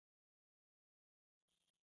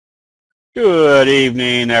Good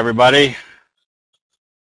evening, everybody.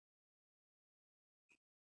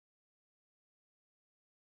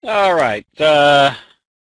 All right. We're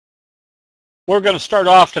going to start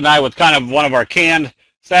off tonight with kind of one of our canned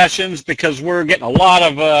sessions because we're getting a lot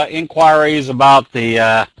of inquiries about the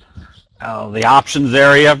options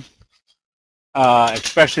area,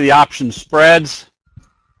 especially the option spreads.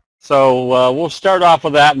 So we'll start off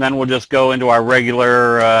with that, and then we'll just go into our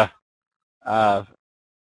regular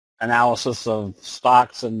analysis of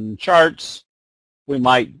stocks and charts. We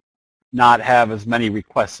might not have as many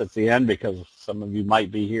requests at the end because some of you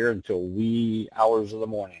might be here until wee hours of the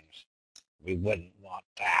mornings. We wouldn't want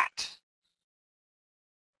that.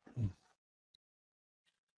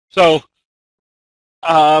 So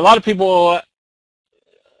a lot of people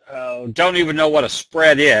don't even know what a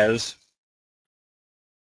spread is.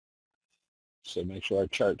 So make sure our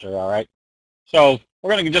charts are all right. So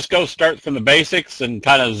we're going to just go start from the basics and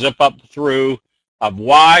kind of zip up through of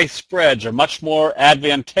why spreads are much more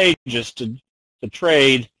advantageous to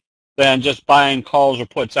trade than just buying calls or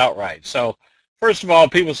puts outright. So first of all,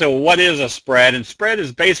 people say, well, what is a spread? And spread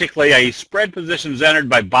is basically a spread positions entered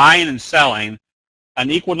by buying and selling an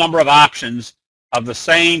equal number of options of the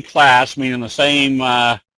same class, meaning the same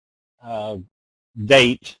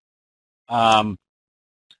date, and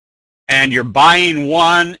you're buying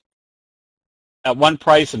one at one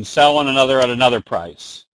price and selling another at another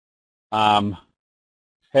price. Hedge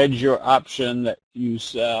your option that you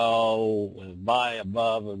sell with buy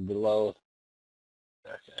above and below.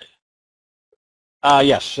 Okay.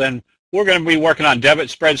 Yes, and we're going to be working on debit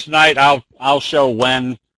spreads tonight. I'll show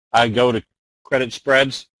when I go to credit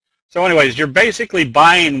spreads. So anyways, you're basically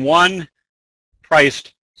buying one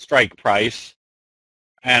priced strike price,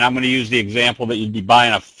 and I'm going to use the example that you'd be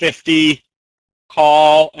buying a 50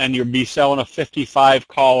 call and you'd be selling a 55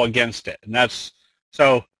 call against it. And that's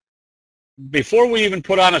so before we even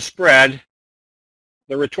put on a spread,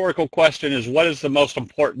 the rhetorical question is, what is the most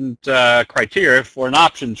important criteria for an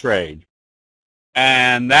option trade?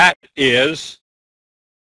 And that is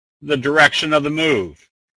the direction of the move.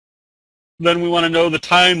 Then we want to know the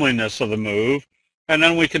timeliness of the move, and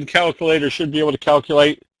then we can calculate, or should be able to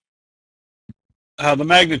calculate, the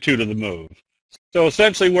magnitude of the move. So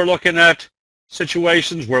essentially we're looking at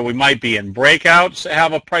situations where we might be in breakouts,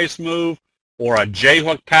 have a price move, or a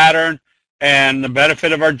J-hook pattern, and the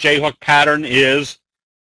benefit of our J-hook pattern is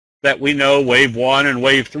that we know wave 1 and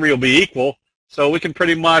wave 3 will be equal, so we can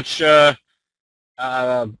pretty much know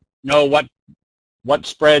what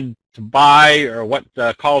spread to buy, or what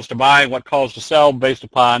calls to buy, what calls to sell, based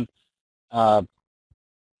upon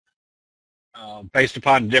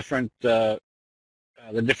different the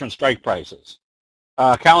different strike prices.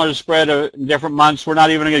 Calendar spread in different months. We're not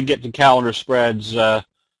even going to get to calendar spreads, Bob.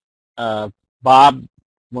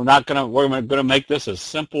 We're going to make this as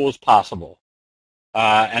simple as possible.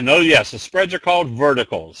 And though, yes, the spreads are called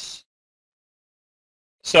verticals.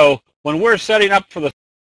 So when we're setting up for the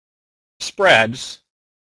spreads,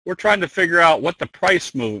 we're trying to figure out what the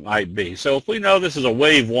price move might be. So if we know this is a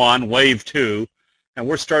wave 1, wave 2, and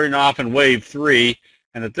we're starting off in wave 3,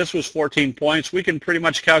 and that this was 14 points, we can pretty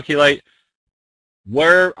much calculate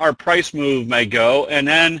where our price move may go. And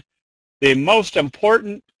then the most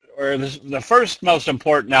important, or the first most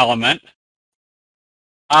important element,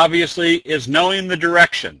 obviously, is knowing the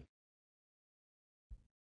direction.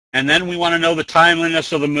 And then we want to know the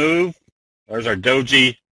timeliness of the move. There's our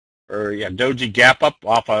doji gap up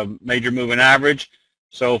off a major moving average.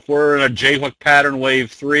 So if we're in a J-hook pattern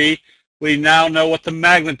wave 3, we now know what the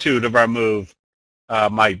magnitude of our move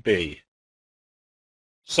might be.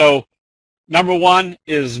 So number one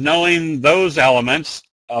is knowing those elements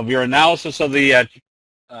of your analysis of the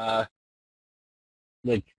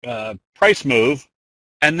price move.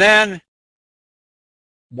 And then,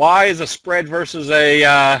 why is a spread versus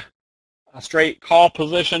a straight call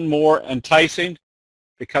position more enticing?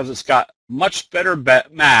 Because it's got much better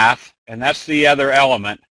math, and that's the other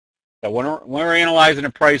element. That when we're analyzing a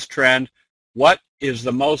price trend, what is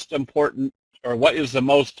the most important, or what is the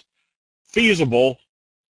most feasible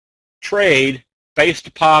trade based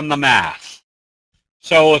upon the math?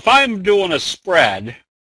 So if I'm doing a spread,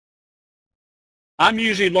 I'm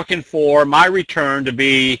usually looking for my return to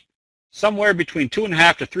be somewhere between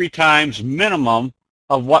 2.5 to 3 times minimum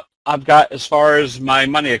of what I've got as far as my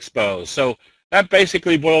money exposed. So that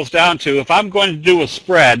basically boils down to, if I'm going to do a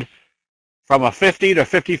spread from a 50 to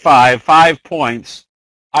 55, 5 points,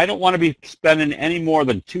 I don't want to be spending any more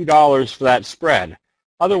than $2 for that spread.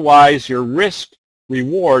 Otherwise, your risk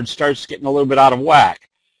reward starts getting a little bit out of whack.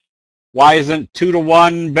 Why isn't 2 to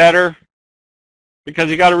 1 better? because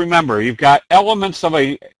you got to remember, you've got elements of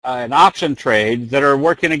an option trade that are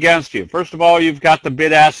working against you. First of all, you've got the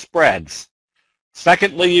bid-ask spreads.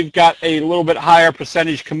 Secondly, you've got a little bit higher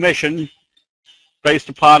percentage commission based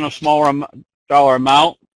upon a smaller dollar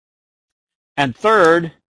amount. And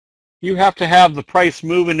third, you have to have the price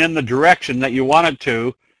moving in the direction that you want it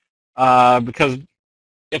to, because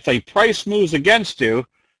if a price moves against you,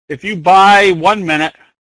 if you buy 1 minute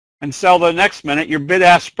and sell the next minute, your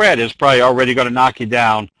bid-ask spread is probably already going to knock you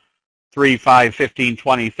down 3, 5, 15,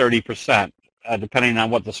 20, 30%, depending on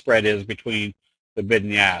what the spread is between the bid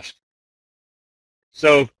and the ask.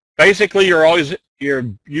 So basically, you're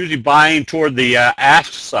usually buying toward the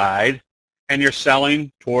ask side, and you're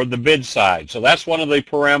selling toward the bid side. So that's one of the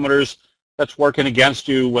parameters that's working against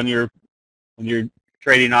you when you're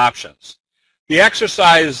trading options. The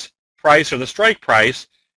exercise price or the strike price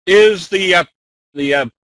is the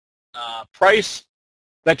price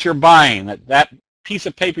that you're buying. That piece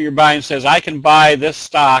of paper you're buying says, I can buy this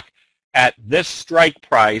stock at this strike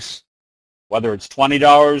price, whether it's $20,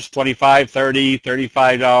 $25, $30,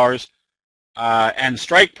 $35. And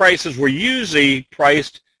strike prices were usually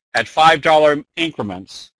priced at $5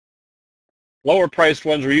 increments. Lower priced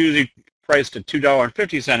ones were usually priced at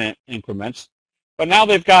 $2.50 increments. But now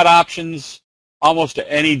they've got options almost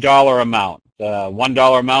to any dollar amount,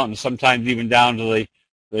 $1 amount, and sometimes even down to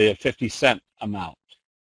the 50-cent amount.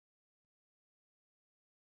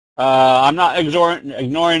 I'm not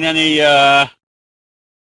ignoring any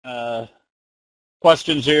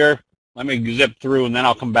questions here. Let me zip through, and then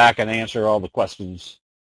I'll come back and answer all the questions.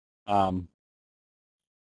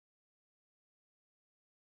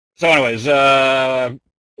 So anyways,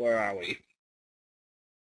 where are we?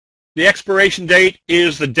 The expiration date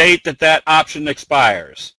is the date that option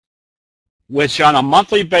expires, which on a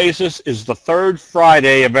monthly basis is the third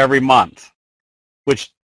Friday of every month,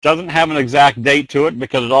 which doesn't have an exact date to it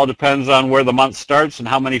because it all depends on where the month starts and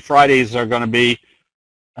how many Fridays are going to be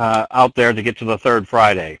out there to get to the third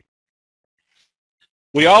Friday.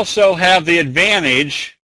 We also have the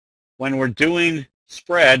advantage when we're doing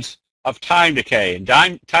spreads of time decay. And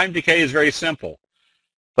time decay is very simple.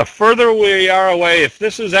 The further we are away, if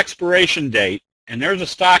this is expiration date and there's a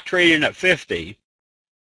stock trading at 50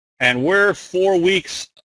 and we're 4 weeks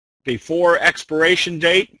before expiration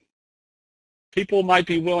date, people might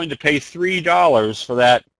be willing to pay $3 for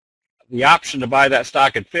the option to buy that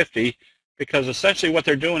stock at 50, because essentially what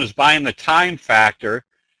they're doing is buying the time factor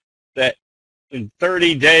that in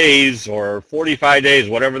 30 days or 45 days,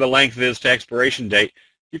 whatever the length is to expiration date,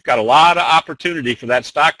 you've got a lot of opportunity for that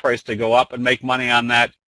stock price to go up and make money on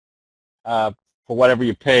that for whatever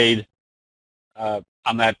you paid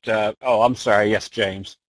on that. Oh, I'm sorry. Yes,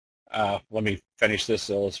 James. Let me finish this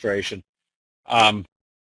illustration.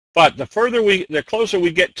 But the closer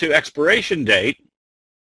we get to expiration date,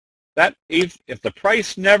 that if the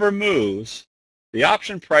price never moves, the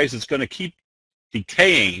option price is going to keep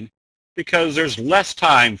decaying because there's less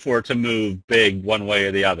time for it to move big one way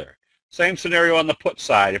or the other. Same scenario on the put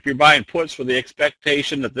side. If you're buying puts with the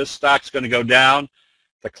expectation that this stock's going to go down,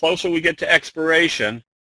 the closer we get to expiration,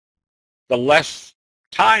 the less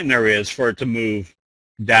time there is for it to move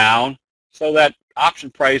down, so that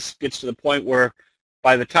option price gets to the point where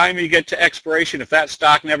by the time you get to expiration, if that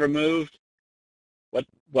stock never moved,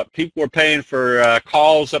 what people were paying for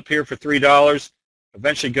calls up here for $3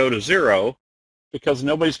 eventually go to zero, because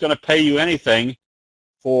nobody's going to pay you anything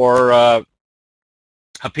for a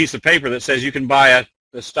piece of paper that says you can buy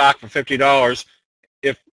the stock for $50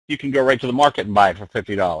 if you can go right to the market and buy it for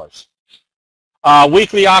 $50.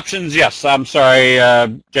 Weekly options, yes. I'm sorry,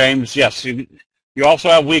 James. Yes, you also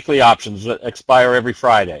have weekly options that expire every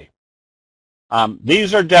Friday.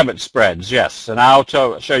 These are debit spreads, yes, and I'll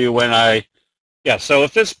show you when so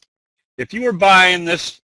if you were buying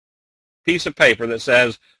this piece of paper that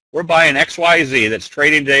says we're buying XYZ that's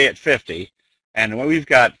trading today at 50, and we've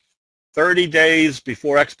got 30 days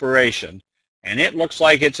before expiration, and it looks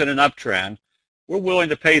like it's in an uptrend, we're willing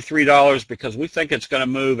to pay $3 because we think it's going to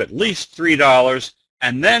move at least $3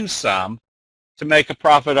 and then some to make a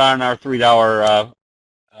profit on our $3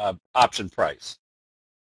 option price.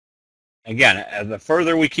 Again, the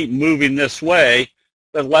further we keep moving this way,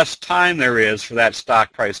 the less time there is for that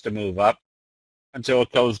stock price to move up until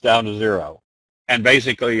it goes down to zero. And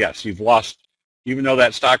basically, yes, you've lost, even though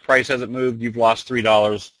that stock price hasn't moved, you've lost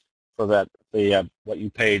 $3 for that what you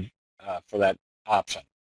paid for that option.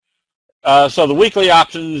 So the weekly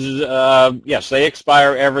options, yes, they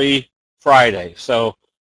expire every Friday. So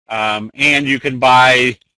and you can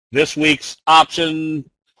buy this week's option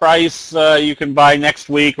price. You can buy next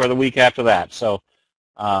week or the week after that. So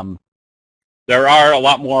there are a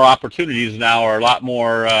lot more opportunities now, or a lot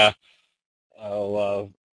more,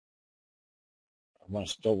 don't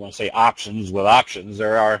want to say options with options.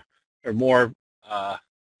 There are more,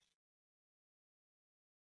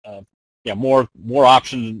 more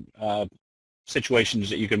option situations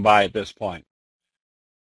that you can buy at this point.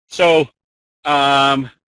 So that's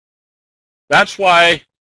why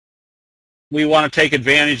we want to take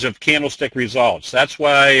advantage of candlestick results. That's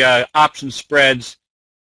why option spreads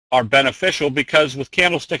are beneficial, because with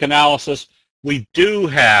candlestick analysis, we do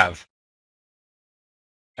have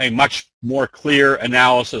a much more clear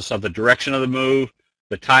analysis of the direction of the move,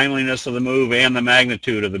 the timeliness of the move, and the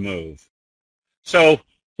magnitude of the move. So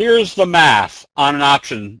here's the math on an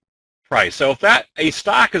option price. So if a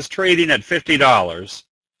stock is trading at $50,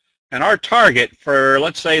 and our target for,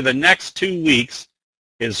 let's say, the next 2 weeks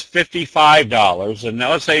is $55, and now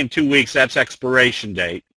let's say in 2 weeks that's expiration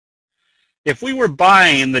date. If we were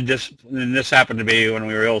buying and this happened to be when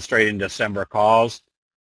we were illustrating December calls,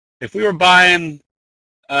 if we were buying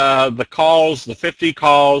the calls, the 50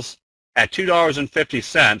 calls at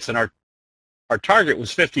 $2.50, and our target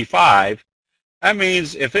was 55, that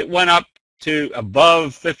means if it went up to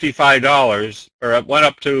above $55, or it went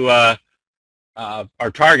up to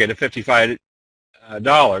our target of $55,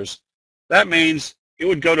 that means it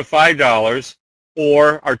would go to $5,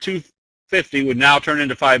 or our $2.50 would now turn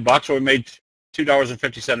into $5, or we made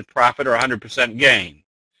 $2.50 profit, or 100% gain.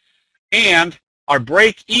 And our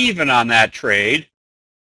break even on that trade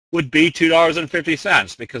would be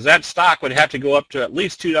 $2.50, because that stock would have to go up to at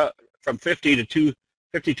least from 50 to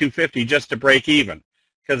 52.50 just to break even.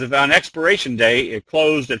 Because if on expiration day it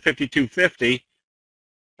closed at 52.50,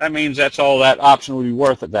 that means that's all that option would be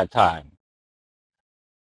worth at that time.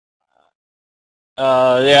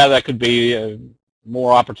 Yeah, that could be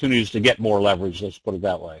more opportunities to get more leverage, let's put it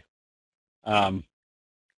that way. All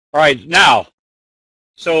right, now,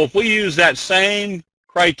 so if we use that same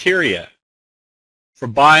criteria for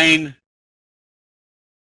buying,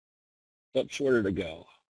 oops, where did it go?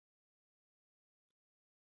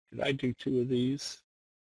 Did I do 2 of these?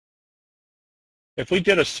 If we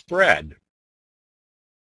did a spread,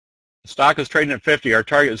 the stock is trading at 50, our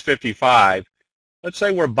target is 55. Let's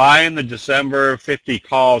say we're buying the December 50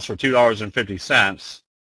 calls for $2.50,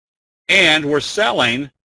 and we're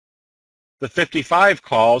selling the 55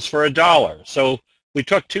 calls for $1. So we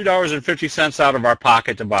took $2.50 out of our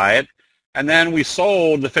pocket to buy it, and then we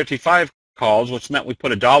sold the 55 calls, which meant we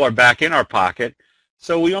put $1 back in our pocket.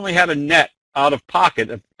 So we only had a net out of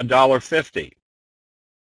pocket of $1.50.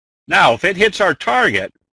 Now, if it hits our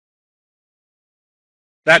target,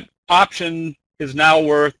 that option is now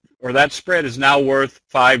worth, or that spread is now worth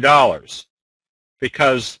 $5,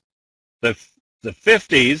 because the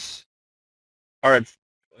 50s are at,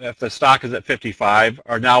 if the stock is at 55,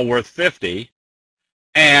 are now worth 50,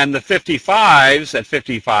 and the 55s at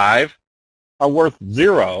 55 are worth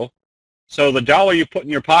 0. So the $1 you put in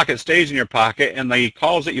your pocket stays in your pocket, and the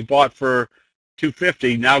calls that you bought for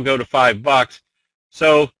 $2.50 now go to $5.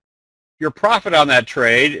 So your profit on that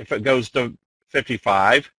trade, if it goes to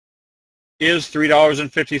 55, is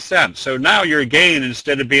 $3.50. So now your gain,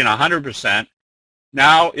 instead of being 100%,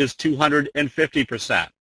 now is 250%.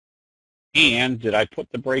 And did I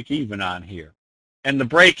put the break even on here? And the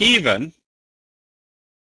break even,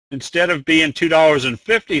 instead of being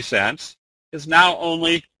 $2.50, is now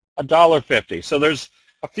only $1.50. So there's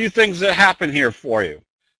a few things that happen here for you.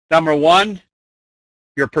 Number one,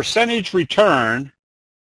 your percentage return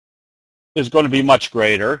is going to be much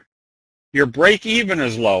greater. Your break even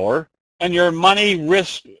is lower, and your money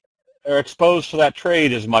risk or exposed to that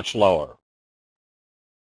trade is much lower.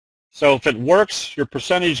 So if it works, your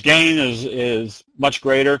percentage gain is much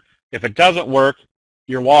greater. If it doesn't work,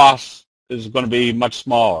 your loss is going to be much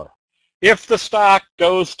smaller. If the stock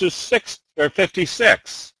goes to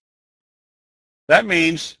 56, that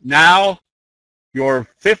means now your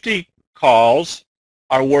 50 calls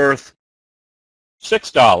are worth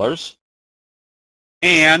 $6,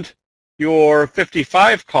 and your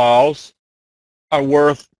 55 calls are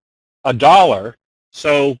worth $1.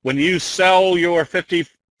 So when you sell your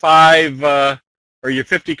 55 or your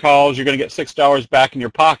 50 calls, you're going to get $6 back in your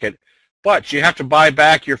pocket, but you have to buy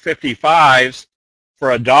back your 55s for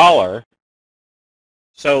 $1.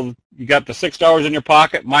 So you got the $6 in your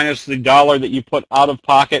pocket minus the $1 that you put out of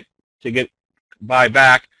pocket to buy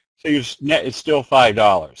back. So your net is still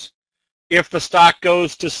 $5. If the stock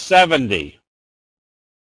goes to 70,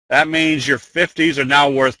 that means your 50s are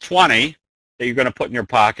now worth 20 that you're going to put in your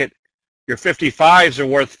pocket. Your 55s are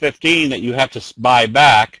worth 15 that you have to buy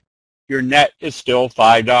back. Your net is still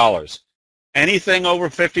 $5. Anything over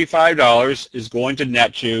 $55 is going to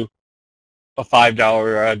net you a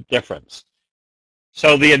 $5 difference.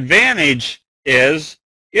 So the advantage is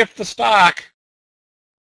if the stock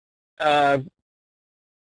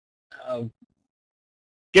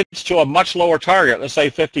gets to a much lower target, let's say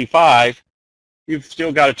 55, you've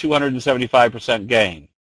still got a 275% gain.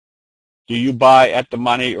 Do you buy at the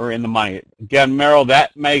money or in the money? Again, Merrill,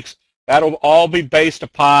 that'll all be based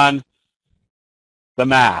upon the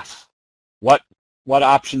math. What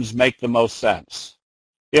options make the most sense?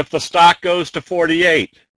 If the stock goes to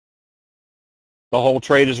 48, the whole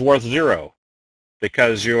trade is worth zero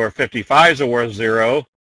because your 55s are worth zero,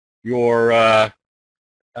 your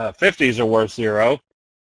 50s are worth zero,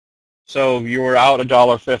 so you were out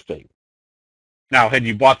 $1.50. Now, had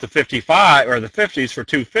you bought the 55 or the 50s for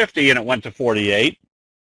 $2.50 and it went to 48,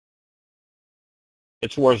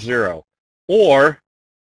 it's worth zero. Or,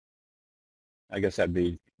 I guess that'd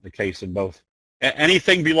be the case in both.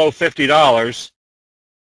 Anything below $50,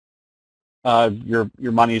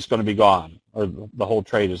 your money is going to be gone, or the whole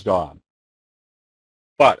trade is gone.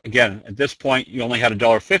 But again, at this point, you only had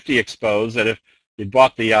 $1.50 exposed. That if you'd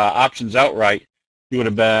bought the options outright, you would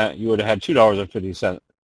have had $2.50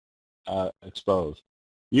 exposed.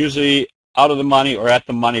 Usually out of the money or at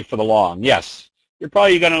the money for the long. Yes, you're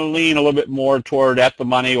probably going to lean a little bit more toward at the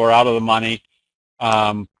money or out of the money,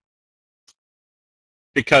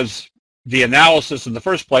 because the analysis in the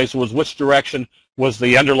first place was which direction was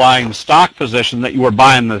the underlying stock position that you were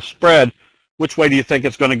buying the spread. Which way do you think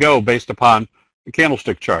it's going to go based upon the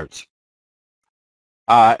candlestick charts?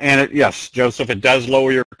 And yes, Joseph, it does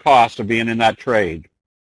lower your cost of being in that trade.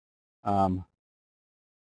 No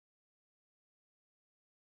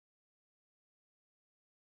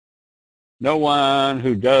one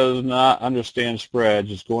who does not understand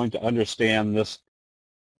spreads is going to understand this,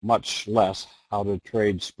 much less how to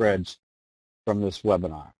trade spreads from this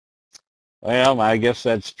webinar. Well, I guess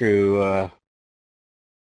that's true.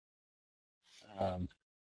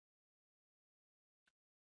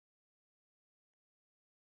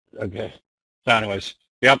 Okay. So anyways,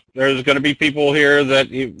 yep, there's going to be people here that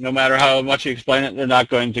no matter how much you explain it, they're not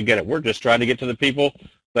going to get it. We're just trying to get to the people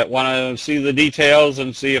that want to see the details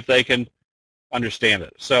and see if they can understand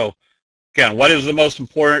it. So again, what is the most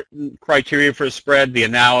important criteria for a spread? The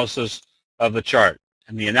analysis of the chart.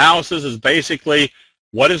 And the analysis is basically,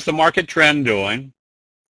 what is the market trend doing?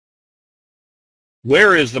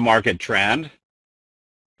 Where is the market trend?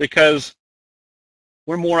 Because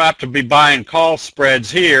we're more apt to be buying call spreads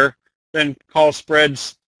here than call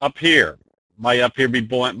spreads up here. Might up here be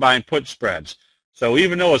buying put spreads. So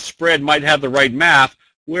even though a spread might have the right math,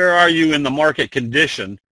 where are you in the market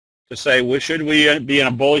condition to say, well, should we be in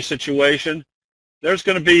a bullish situation? There's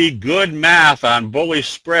going to be good math on bullish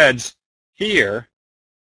spreads here,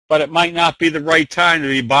 but it might not be the right time to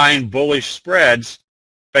be buying bullish spreads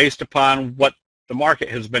based upon what the market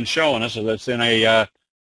has been showing us, so that's in a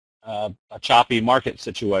choppy market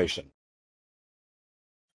situation.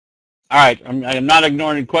 All right, I'm not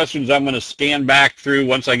ignoring questions. I'm going to scan back through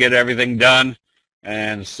once I get everything done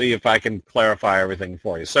and see if I can clarify everything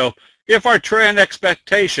for you. So if our trend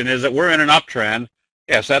expectation is that we're in an uptrend,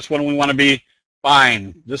 yes, that's when we want to be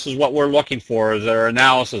buying. This is what we're looking for, is our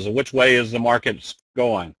analysis of which way is the market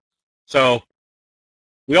going. So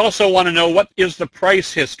we also want to know what is the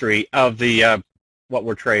price history of the what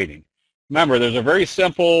we're trading. Remember, there's a very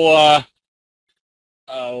simple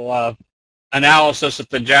analysis that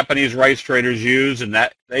the Japanese rice traders use, and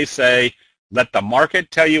that they say, let the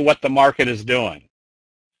market tell you what the market is doing.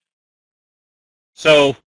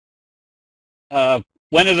 So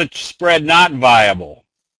when is a spread not viable?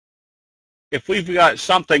 If we've got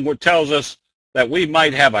something that tells us that we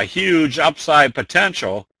might have a huge upside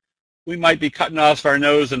potential, we might be cutting off our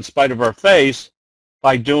nose in spite of our face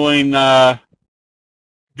by doing a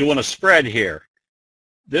spread here.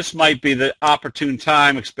 This might be the opportune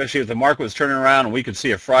time, especially if the market was turning around and we could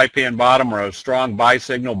see a fry pan bottom or a strong buy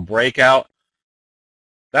signal breakout.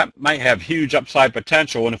 That might have huge upside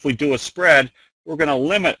potential, and if we do a spread, we're going to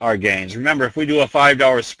limit our gains. Remember, if we do a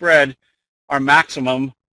 $5 spread, our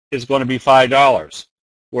maximum is going to be $5,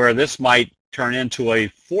 where this might turn into a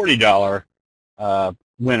 $40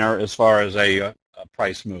 winner as far as a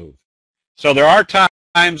price move. So there are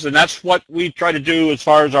times, and that's what we try to do as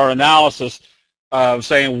far as our analysis of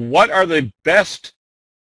saying what are the best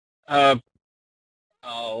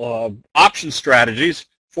option strategies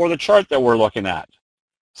for the chart that we're looking at.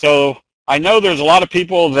 So I know there's a lot of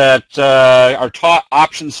people that are taught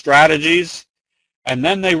option strategies, and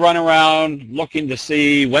then they run around looking to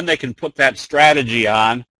see when they can put that strategy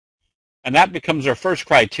on, and that becomes their first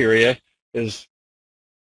criteria is,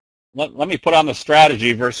 let me put on the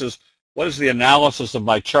strategy versus what is the analysis of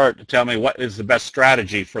my chart to tell me what is the best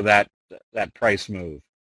strategy for that price move?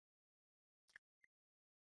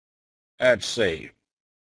 Let's see.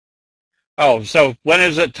 Oh, so when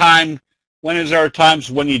is there times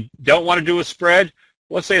when you don't want to do a spread?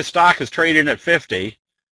 Let's say a stock is trading at 50.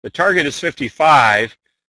 The target is 55.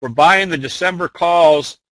 We're buying the December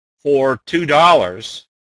calls for $2,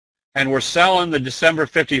 and we're selling the December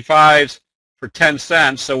 55s for 10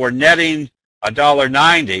 cents, so we're netting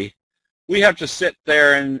 $1.90. We have to sit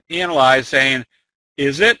there and analyze saying,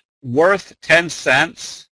 is it worth 10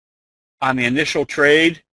 cents on the initial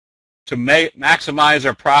trade to maximize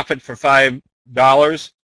our profit for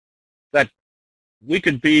 $5 that we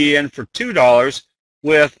could be in for $2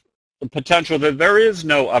 with the potential that there is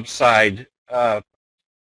no upside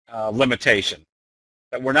limitation,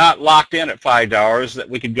 that we're not locked in at $5, that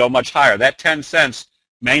we could go much higher. That 10 cents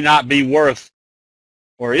may not be worth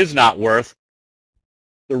or is not worth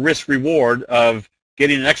the risk reward of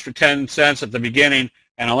getting an extra 10 cents at the beginning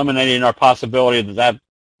and eliminating our possibility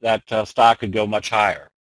that stock could go much higher.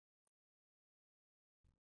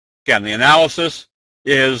 Again, the analysis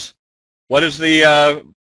is what's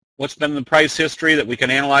been the price history that we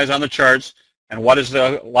can analyze on the charts, and what is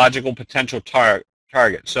the logical potential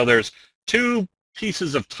target. So there's two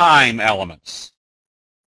pieces of time elements.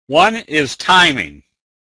 One is timing,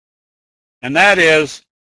 and that is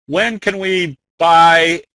when can we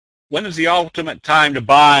buy, when is the ultimate time to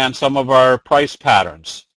buy on some of our price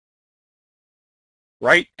patterns?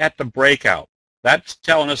 Right at the breakout. That's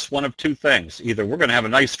telling us one of two things. Either we're going to have a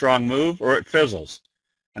nice strong move or it fizzles.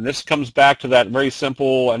 And this comes back to that very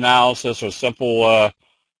simple analysis or simple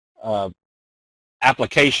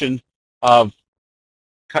application of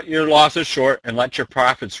cut your losses short and let your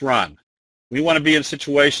profits run. We want to be in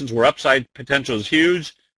situations where upside potential is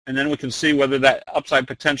huge, and then we can see whether that upside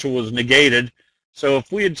potential was negated. So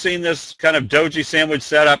if we had seen this kind of doji sandwich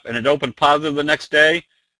setup and it opened positive the next day,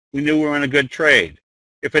 we knew we were in a good trade.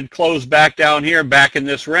 If it closed back down here, back in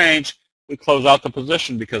this range, we close out the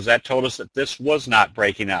position because that told us that this was not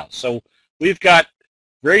breaking out. So we've got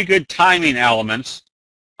very good timing elements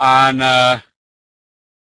on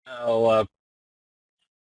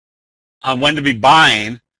when to be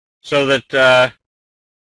buying, so that,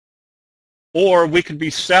 or we could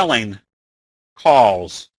be selling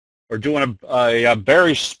calls or doing a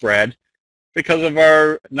bearish spread because of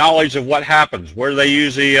our knowledge of what happens, where they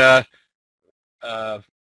usually,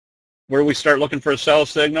 where we start looking for a sell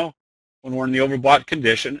signal when we're in the overbought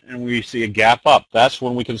condition and we see a gap up. That's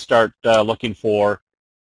when we can start looking for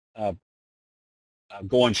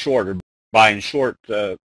going short or buying short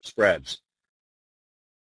spreads.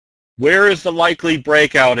 Where is the likely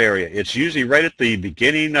breakout area? It's usually right at the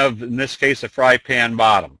beginning of, in this case, a fry pan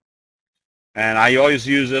bottom. And I always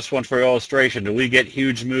use this one for illustration. Do we get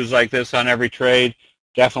huge moves like this on every trade?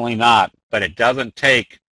 Definitely not. But it doesn't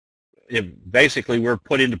take, basically we're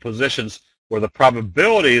put into positions where the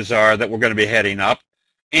probabilities are that we're going to be heading up,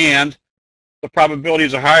 and the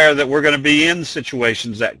probabilities are higher that we're going to be in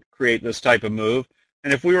situations that create this type of move.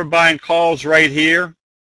 And if we were buying calls right here,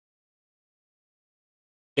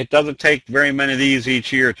 it doesn't take very many of these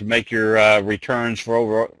each year to make your returns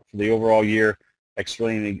for the overall year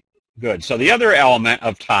extremely good. So the other element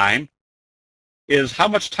of time is how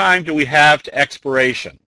much time do we have to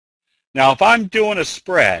expiration. Now, if I'm doing a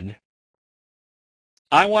spread,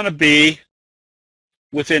 I want to be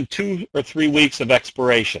within 2 or 3 weeks of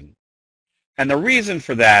expiration. And the reason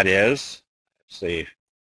for that is, let's see,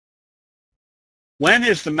 when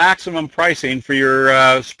is the maximum pricing for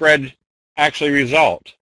your spread actually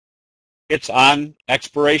result? It's on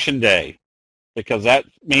expiration day, because that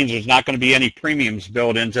means there's not going to be any premiums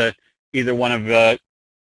built into either one of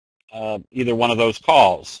those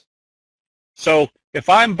calls. So if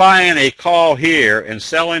I'm buying a call here and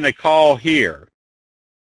selling a call here,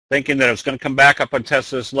 thinking that it's going to come back up and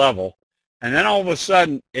test this level, and then all of a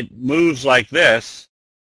sudden it moves like this,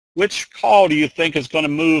 which call do you think is going to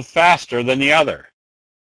move faster than the other?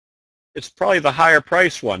 It's probably the higher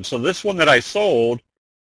price one. So this one that I sold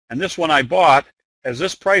and this one I bought, as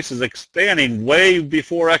this price is expanding way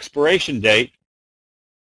before expiration date,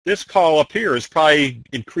 this call up here is probably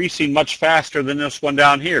increasing much faster than this one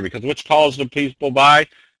down here, because which calls do people buy?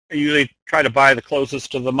 They usually try to buy the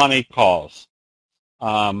closest to the money calls.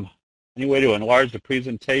 Any way to enlarge the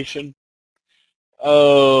presentation?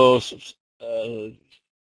 Oh, Steve,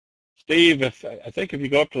 I think if you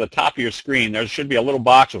go up to the top of your screen, there should be a little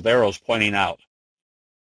box with arrows pointing out.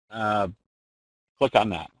 Click on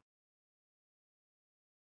that.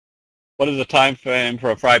 What is the time frame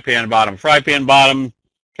for a fry pan bottom? Fry pan bottom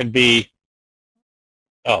can be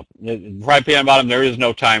Oh, fry pan bottom, there is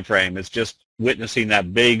no time frame. It's just witnessing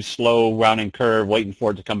that big, slow rounding curve, waiting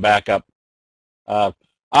for it to come back up. Uh,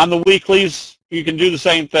 on the weeklies, you can do the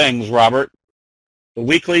same things, Robert. The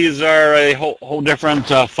weeklies are a whole different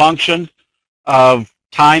function of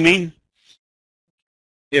timing.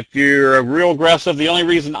 If you're real aggressive, the only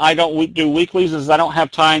reason I don't do weeklies is I don't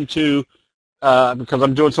have time to, because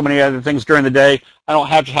I'm doing so many other things during the day, I don't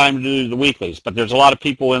have time to do the weeklies. But there's a lot of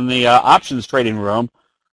people in the options trading room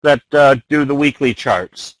that do the weekly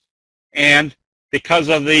charts. And because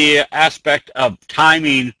of the aspect of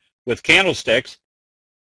timing with candlesticks,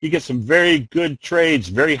 you get some very good trades,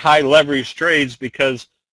 very high leverage trades, because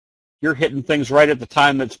you're hitting things right at the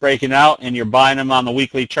time that's breaking out and you're buying them on the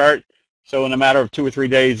weekly chart. So in a matter of 2 or 3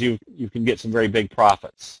 days, you can get some very big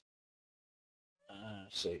profits.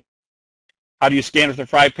 Let's see. How do you scan with the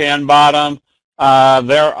fry pan bottom?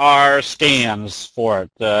 There are scans for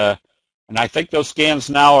it. And I think those scans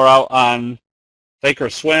now are out on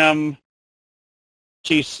Thinkorswim,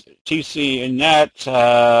 TCNet,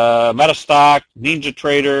 Metastock, Ninja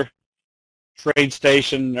Trader,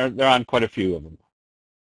 TradeStation. They're on quite a few of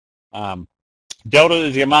them. Delta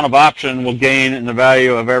is the amount of option we'll gain in the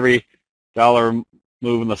value of every dollar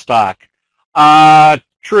move in the stock.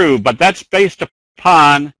 True, but that's based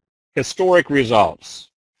upon historic results.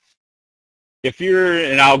 If you're,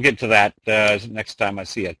 and I'll get to that next time I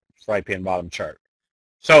see a fry pan bottom chart.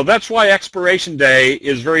 So that's why expiration day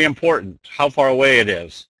is very important, how far away it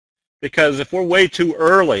is. Because if we're way too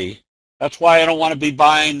early, that's why I don't want to be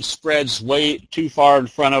buying spreads way too far in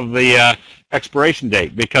front of the expiration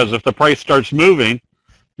date. Because if the price starts moving,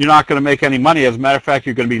 you're not going to make any money. As a matter of fact,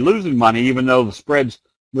 you're going to be losing money even though the spread's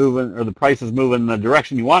moving or the price is moving in the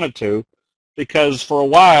direction you want it to. Because for a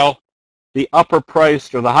while, the upper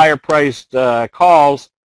priced or the higher priced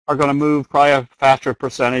calls are going to move probably a faster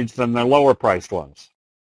percentage than the lower priced ones.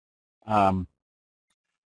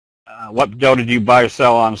 What delta do you buy or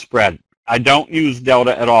sell on spread? I don't use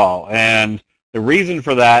delta at all. And the reason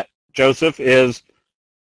for that, Joseph, is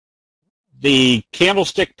the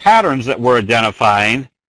candlestick patterns that we're identifying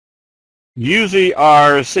usually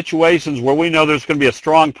are situations where we know there's going to be a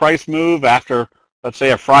strong price move after, let's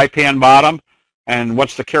say, a fry pan bottom. And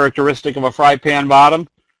what's the characteristic of a fry pan bottom?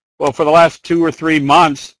 Well, for the last 2 or 3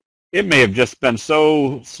 months, it may have just been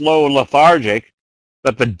so slow and lethargic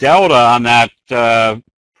that the delta on that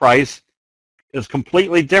price is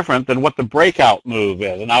completely different than what the breakout move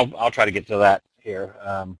is. And I'll try to get to that here.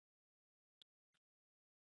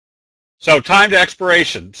 So time to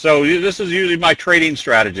expiration. So this is usually my trading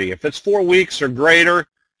strategy. If it's 4 weeks or greater,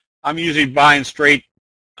 I'm usually buying straight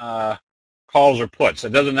calls or puts.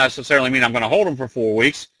 It doesn't necessarily mean I'm going to hold them for 4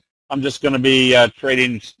 weeks. I'm just going to be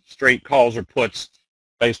trading straight calls or puts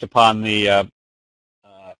based upon the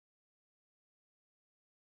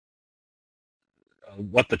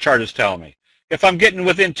what the chart is telling me. If I'm getting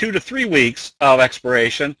within 2 to 3 weeks of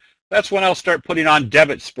expiration, that's when I'll start putting on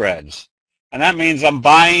debit spreads. And that means I'm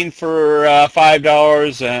buying for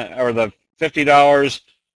 $5 or the $50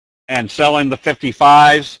 and selling the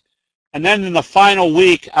 55s. And then in the final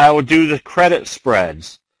week, I will do the credit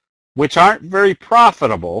spreads, which aren't very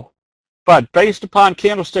profitable, but based upon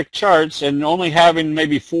candlestick charts and only having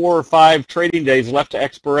maybe 4 or 5 trading days left to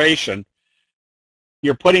expiration,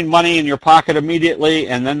 you're putting money in your pocket immediately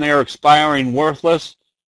and then they're expiring worthless.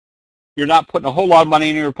 You're not putting a whole lot of money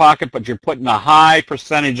in your pocket, but you're putting a high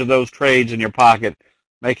percentage of those trades in your pocket,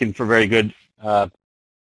 making for very good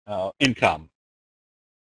income.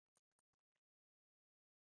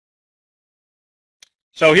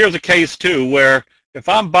 So here's a case too where if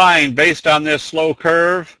I'm buying based on this slow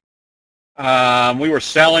curve, we were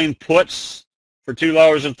selling puts for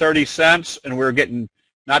 $2.30 and we're getting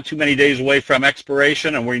not too many days away from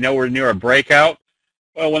expiration and we know we're near a breakout.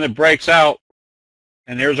 Well, when it breaks out,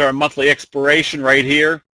 and there's our monthly expiration right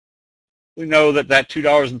here, we know that that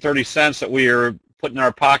 $2.30 that we are putting in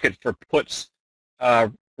our pocket for puts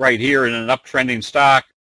right here in an uptrending stock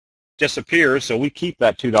disappears, so we keep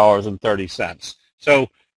that $2.30. So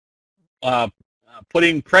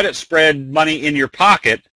putting credit spread money in your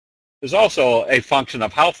pocket is also a function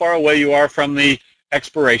of how far away you are from the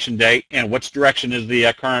expiration date and which direction is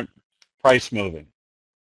the current price moving.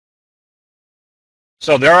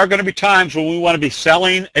 So there are going to be times when we want to be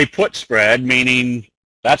selling a put spread, meaning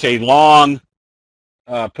that's a long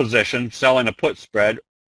position, selling a put spread,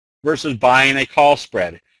 versus buying a call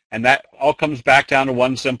spread. And that all comes back down to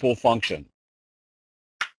one simple function.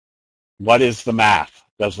 What is the math?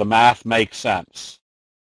 Does the math make sense?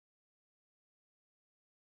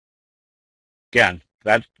 Again,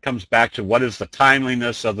 that comes back to what is the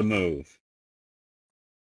timeliness of the move.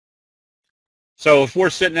 So if we're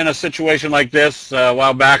sitting in a situation like this a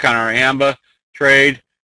while back on our AMBA trade,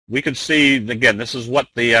 we could see, again, this is what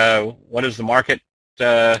is the market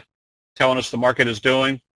telling us the market is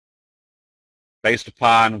doing based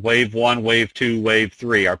upon wave 1, wave 2, wave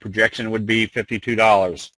 3. Our projection would be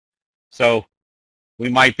 $52. So we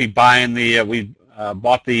might be buying we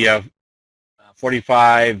bought the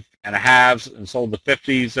 45 and a halves and sold the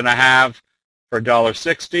 50s and a half for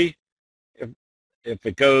 $1.60. If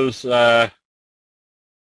it goes,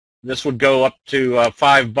 this would go up to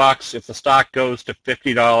 $5 if the stock goes to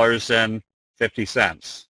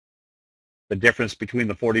 $50.50. The difference between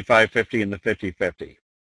the 45.50 and the 50.50.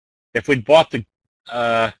 If we'd bought the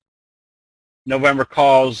November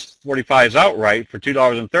calls 45s outright for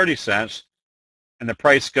 $2.30, and the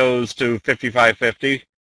price goes to 55.50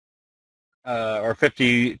 or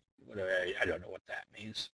 50, I don't know what that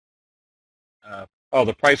means.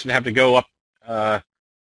 The price would have to go up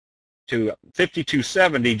to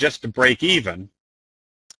 52.70 just to break even.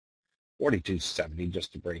 42.70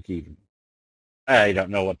 just to break even. I don't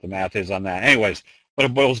know what the math is on that. Anyways, what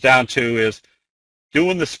it boils down to is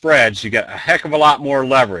doing the spreads, you get a heck of a lot more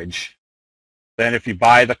leverage than if you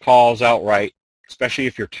buy the calls outright, especially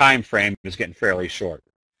if your time frame is getting fairly short.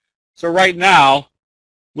 So right now,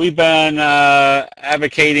 we've been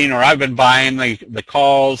advocating, or I've been buying the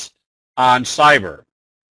calls on cyber.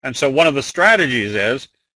 And so one of the strategies is,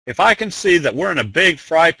 if I can see that we're in a big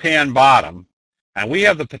fry pan bottom, and we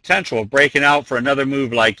have the potential of breaking out for another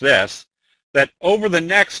move like this, that over the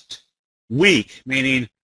next week, meaning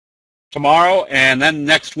tomorrow and then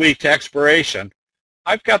next week to expiration,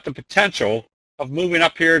 I've got the potential of moving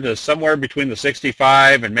up here to somewhere between the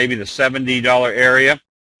 $65 and maybe the $70 area.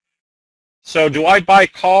 So do I buy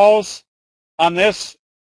calls on this?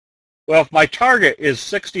 Well, if my target is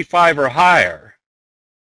 65 or higher,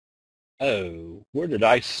 oh, where did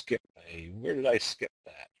I skip? Where did I skip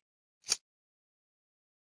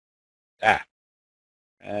that?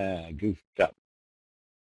 Goofed up.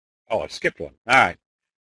 Oh, I skipped one. All right.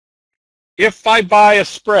 If I buy a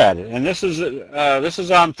spread, and this is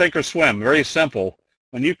on Thinkorswim, very simple.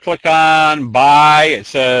 When you click on buy, it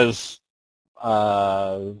says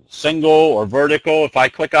single or vertical. If I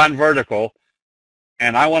click on vertical,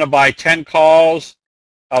 and I want to buy 10 calls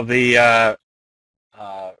of the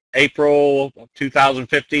April of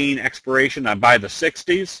 2015 expiration, I buy the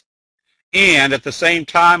 60s, and at the same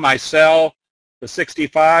time I sell the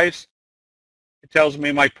 65s, it tells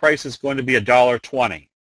me my price is going to be $1.20.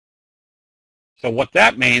 So what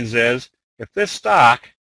that means is, if this stock,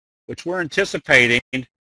 which we're anticipating,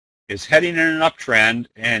 is heading in an uptrend,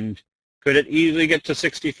 and could it easily get to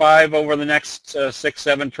 65 over the next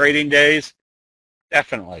 6-7 trading days?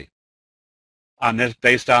 Definitely, on this,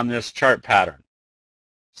 based on this chart pattern.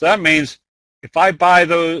 So that means if I buy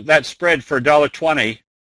that spread for $1.20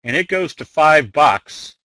 and it goes to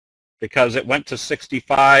 $5 because it went to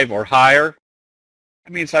 65 or higher,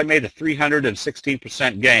 that means I made a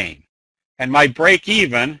 316% gain. And my break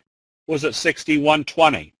even was at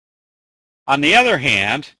 61.20. On the other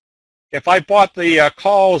hand, if I bought the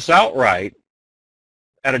calls outright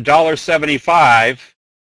at $1.75,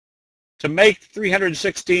 to make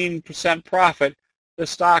 316% profit, the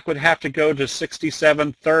stock would have to go to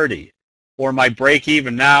 67.30, or my break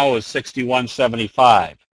even now is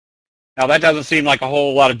 61.75. Now that doesn't seem like a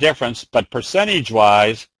whole lot of difference, but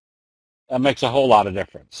percentage-wise, that makes a whole lot of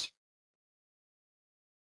difference.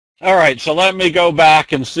 All right, so let me go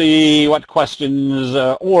back and see what questions,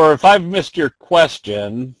 or if I've missed your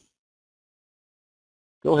question,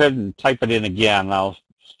 go ahead and type it in again. I'll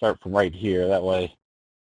start from right here. That way,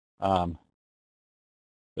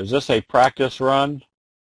 is this a practice run?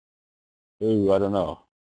 Ooh, I don't know.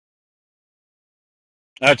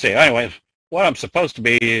 Let's see. Anyway, what I'm supposed to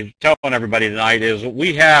be telling everybody tonight is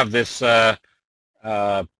we have this the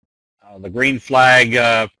green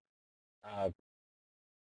flag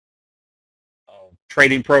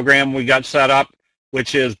trading program we got set up,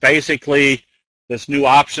 which is basically this new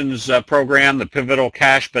options program, the Pivotal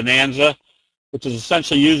Cash Bonanza, which is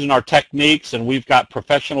essentially using our techniques, and we've got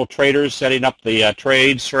professional traders setting up the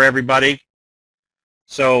trades for everybody.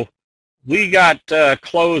 So we got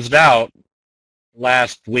closed out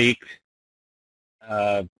last week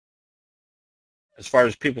as far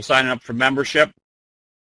as people signing up for membership,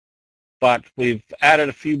 but we've added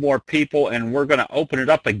a few more people, and we're going to open it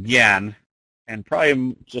up again, and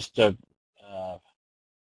probably just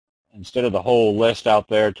instead of the whole list out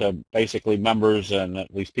there, to basically members and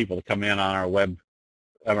at least people to come in on our web.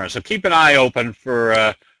 So keep an eye open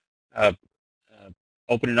for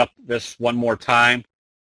opening up this one more time.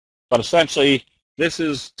 But essentially, this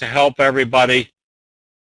is to help everybody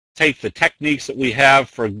take the techniques that we have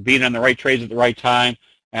for being in the right trades at the right time,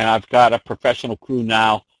 and I've got a professional crew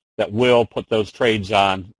now that will put those trades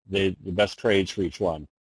on, the best trades for each one.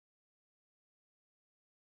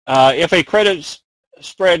 If a credit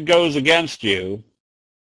spread goes against you,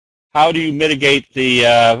 how do you mitigate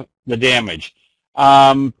the damage?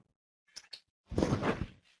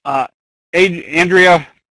 Andrea,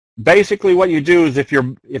 basically what you do is if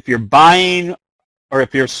you're buying or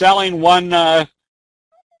if you're selling one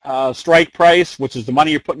strike price, which is the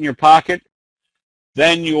money you're putting in your pocket,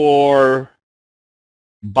 then you're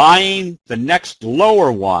buying the next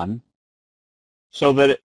lower one so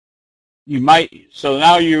that you might, so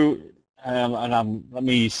now you, let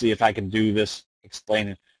me see if I can do this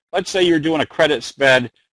explaining. Let's say you're doing a credit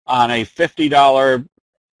spread on a $50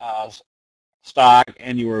 stock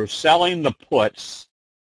and you were selling the puts.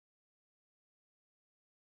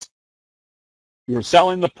 You were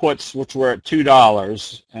selling the puts, which were at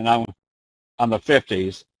 $2 and on the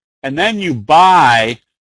 50s, and then you buy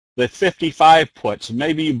the 55 puts.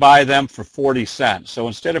 Maybe you buy them for 40 cents. So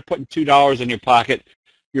instead of putting $2 in your pocket,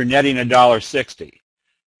 you're netting $1.60.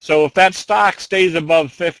 So if that stock stays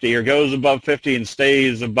above 50 or goes above 50 and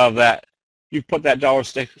stays above that, you put that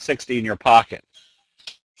 $1.60 in your pocket.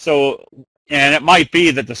 So, and it might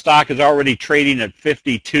be that the stock is already trading at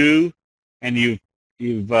 52, and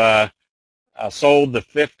you've sold the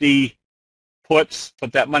 50 puts,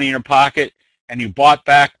 put that money in your pocket, and you bought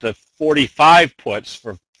back the 45 puts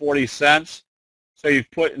for 40 cents. So you've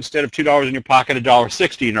put, instead of $2 in your pocket,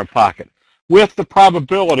 $1.60 in your pocket, with the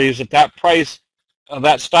probabilities that that price of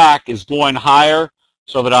that stock is going higher,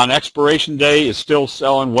 so that on expiration day is still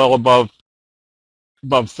selling well above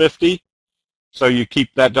 50. So you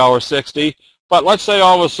keep that $1.60. But let's say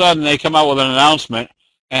all of a sudden they come out with an announcement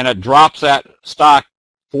and it drops that stock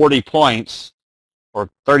 40 points or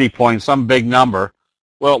 30 points, some big number.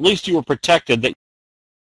 Well, at least you were protected that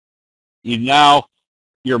you now,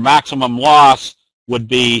 your maximum loss would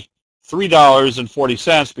be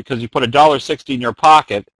 $3.40 because you put $1.60 in your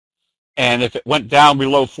pocket, and if it went down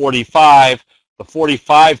below 45, the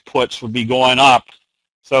 45 puts would be going up.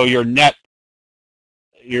 So your net,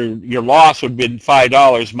 your loss would be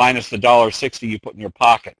 $5 minus the $1.60 you put in your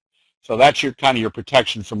pocket. So that's your kind of your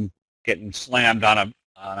protection from getting slammed on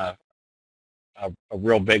a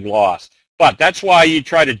real big loss. But that's why you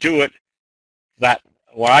try to do it that,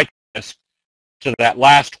 what I to that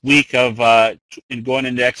last week of going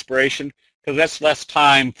into expiration, because that's less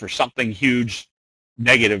time for something huge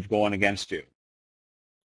negative going against you.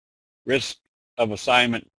 Risk of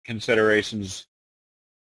assignment considerations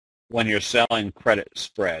when you're selling credit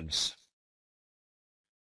spreads.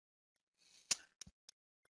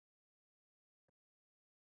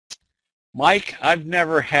 Mike, I've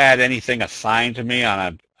never had anything assigned to me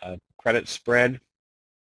on a credit spread.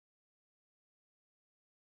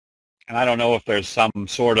 And I don't know if there's some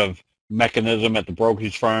sort of mechanism at the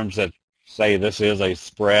brokerage firms that say this is a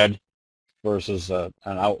spread versus an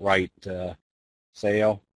outright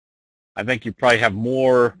sale. I think you probably have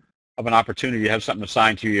more of an opportunity to have something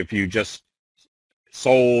assigned to you if you just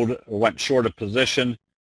sold or went short a position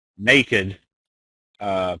naked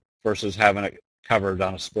versus having it covered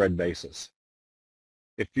on a spread basis.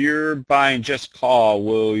 If you're buying just call,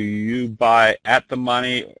 will you buy at the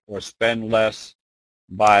money or spend less,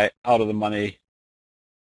 buy out of the money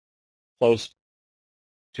close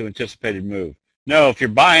to anticipated move? No, if you're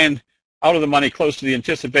buying out of the money close to the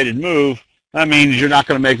anticipated move, that means you're not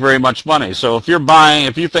going to make very much money. So if you're buying,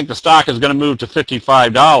 if you think the stock is going to move to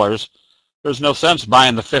 $55, there's no sense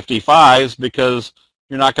buying the 55s because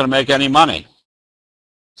you're not going to make any money.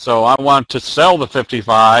 So I want to sell the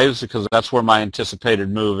 55s because that's where my anticipated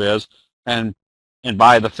move is, and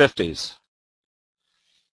buy the 50s.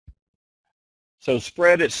 So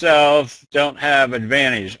spread itself don't have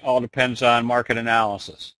advantage. All depends on market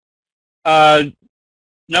analysis. No,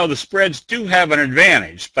 the spreads do have an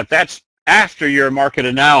advantage, but that's after your market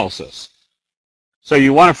analysis. So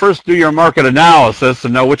you want to first do your market analysis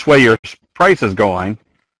and know which way your price is going,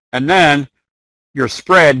 and then your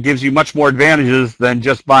spread gives you much more advantages than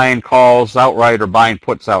just buying calls outright or buying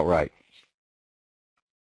puts outright.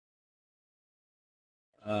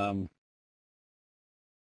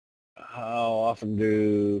 How often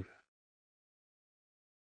do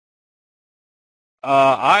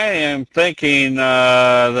I am thinking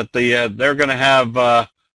that they're going to have,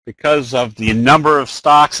 because of the number of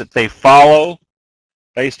stocks that they follow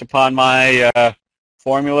based upon my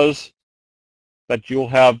formulas, that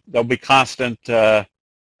there'll be constant trade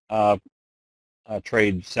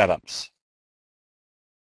setups.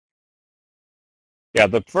 Yeah,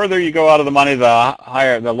 the further you go out of the money,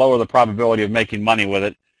 the lower the probability of making money with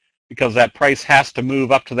it. because that price has to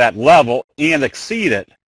move up to that level and exceed it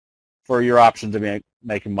for your option to be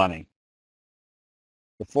making money.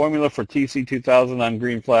 The formula for TC2000 on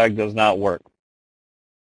green flag does not work.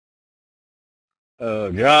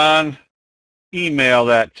 John, email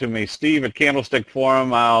that to me, Steve at Candlestick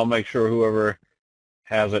Forum. I'll make sure whoever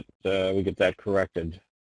has it, we get that corrected.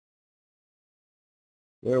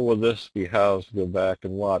 Where will this be housed? Go back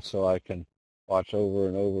and watch so I can watch over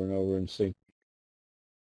and over and over and see.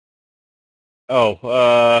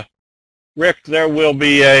 Oh, Rick, there will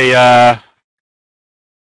be a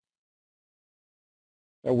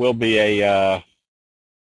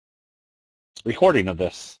recording of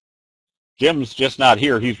this. Jim's just not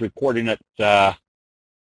here. He's recording it. Let's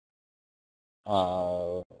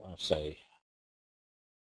say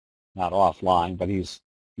not offline, but he's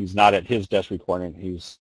not at his desk recording.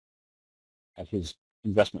 He's at his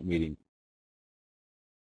investment meeting.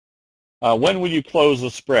 When will you close the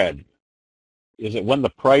spread? Is it when the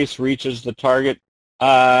price reaches the target?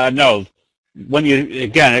 No. When you,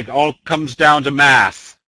 again, it all comes down to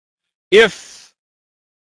math. If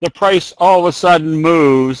the price all of a sudden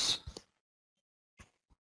moves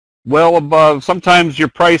well above, sometimes your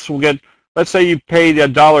price will get, let's say you paid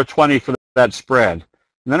 $1.20 for that spread.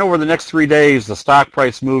 And then over the next 3 days, the stock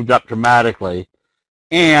price moved up dramatically.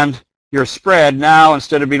 And your spread now,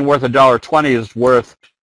 instead of being worth $1.20, is worth,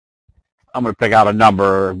 I'm going to pick out a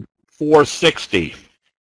number, $4.60.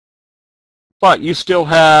 But you still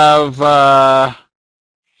have, let's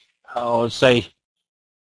say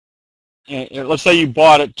you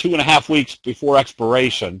bought it 2.5 weeks before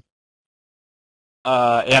expiration,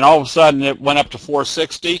 and all of a sudden it went up to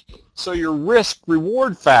 $4.60. So your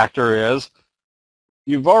risk-reward factor is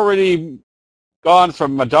you've already gone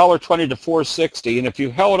from $1.20 to $4.60, and if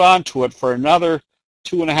you held on to it for another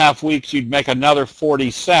 2.5 weeks, you'd make another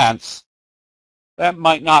 40 cents. That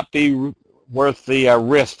might not be worth the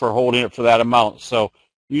risk for holding it for that amount. So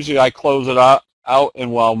usually I close it out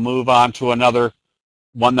and we'll move on to another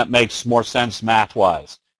one that makes more sense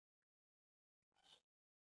math-wise.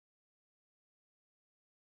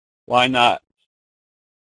 Why not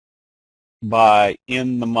buy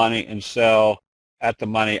in the money and sell at the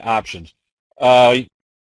money options?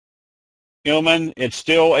 Human, it's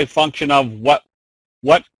still a function of what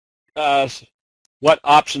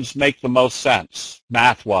options make the most sense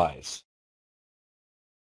math-wise.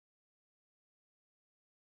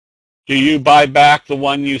 Do you buy back the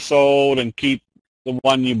one you sold and keep the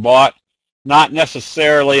one you bought? Not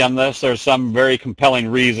necessarily, unless there's some very compelling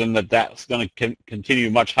reason that that's going to continue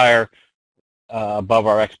much higher above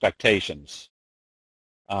our expectations.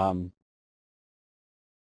 You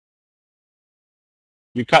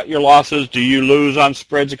cut your losses. Do you lose on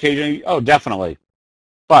spreads occasionally? Oh, definitely.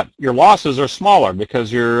 But your losses are smaller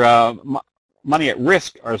because your money at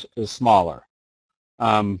risk is smaller.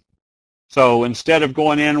 So instead of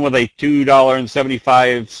going in with a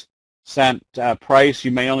 $2.75 price,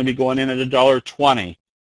 you may only be going in at $1.20.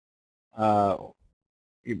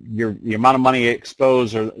 The amount of money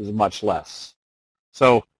exposed is much less.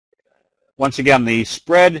 So once again, the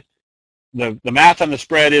spread, the math on the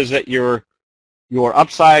spread is that your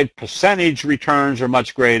upside percentage returns are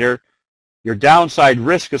much greater. Your downside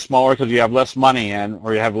risk is smaller because you have less money in,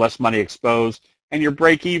 or you have less money exposed, and your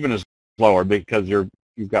break even is lower because you've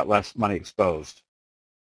got less money exposed.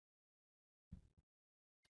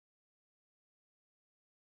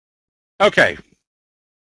 Okay.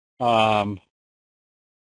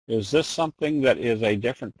 Is this something that is a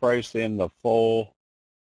different price than the full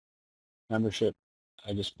membership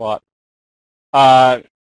I just bought?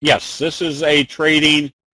 Yes, this is a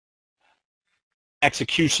trading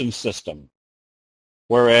execution system,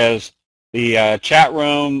 whereas the chat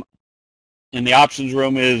room in the options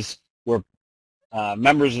room is where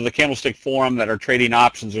members of the Candlestick Forum that are trading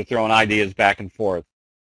options are throwing ideas back and forth.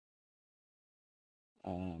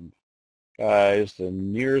 Guys, the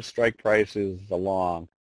nearest strike price is the long.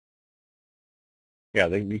 Yeah,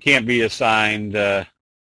 you can't be assigned. Yeah,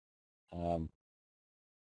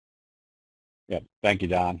 thank you,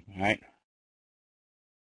 Don. All right.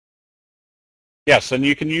 Yes, and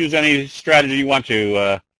you can use any strategy you want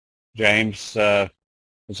to, James, as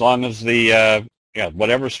long as the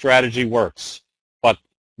whatever strategy works. But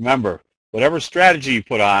remember, whatever strategy you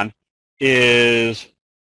put on is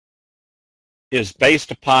based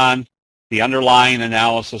upon the underlying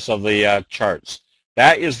analysis of the charts.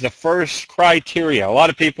 That is the first criteria. A lot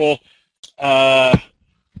of people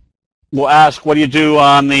will ask, "What do you do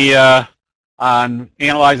on the on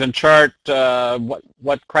analyzing chart?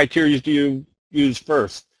 What criteria do you use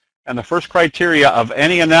first?" And the first criteria of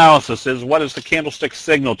any analysis is, what is the candlestick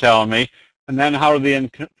signal telling me? And then how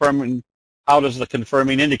does the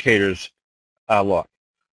confirming indicators look?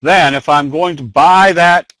 Then if I'm going to buy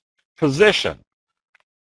that position,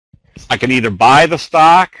 I can either buy the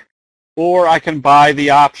stock or I can buy the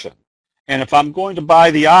option. And if I'm going to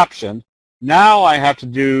buy the option, now I have to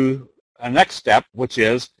do a next step, which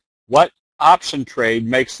is what option trade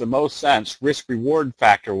makes the most sense risk-reward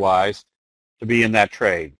factor-wise to be in that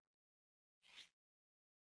trade.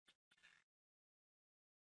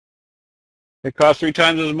 It costs 3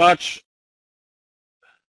 times as much.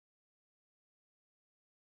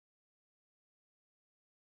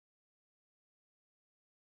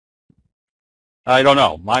 I don't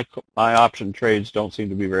know. My option trades don't seem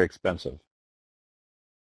to be very expensive.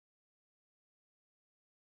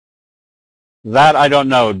 That I don't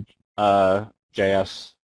know,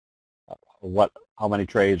 JS. How many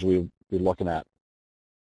trades we'll be looking at?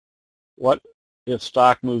 What if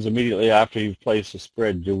stock moves immediately after you've placed a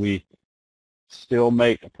spread? Do we still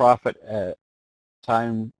make a profit at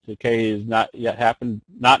time decay is not yet happened?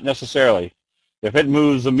 Not necessarily. If it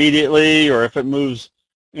moves immediately or if it moves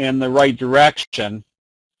in the right direction,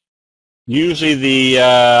 usually the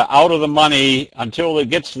out of the money, until it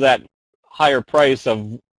gets to that higher price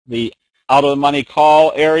of the out of the money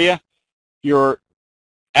call area, your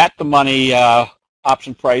at the money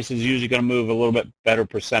option price is usually going to move a little bit better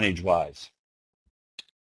percentage wise.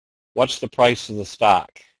 What's the price of the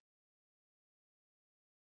stock?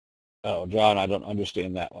 Oh, John, I don't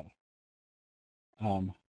understand that one.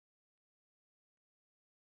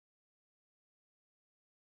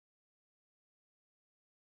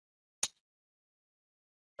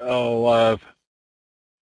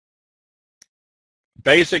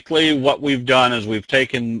 Basically what we've done is we've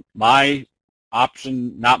taken my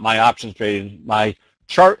option, not my options trading, my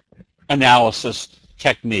chart analysis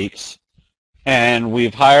techniques, and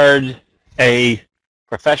we've hired a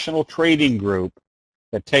professional trading group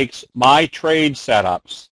that takes my trade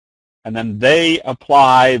setups, and then they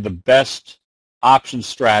apply the best option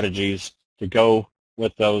strategies to go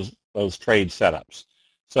with those trade setups.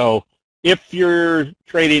 So if you're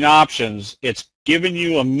trading options, it's giving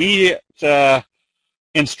you immediate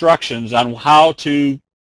instructions on how to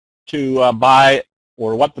buy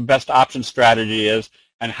or what the best option strategy is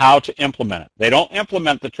and how to implement it. They don't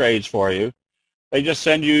implement the trades for you. They just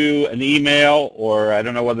send you an email, or I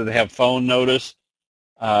don't know whether they have phone notice,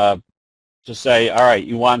 to say, all right,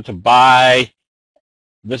 you want to buy.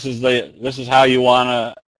 This is how you want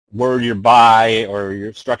to word your buy or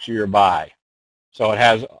your structure your buy. So it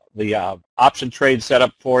has the option trade set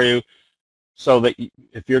up for you, so that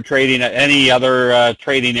if you're trading at any other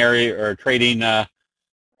trading area or trading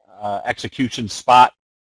execution spot,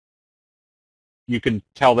 you can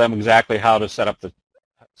tell them exactly how to set up the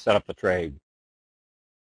trade.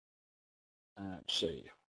 Let's see.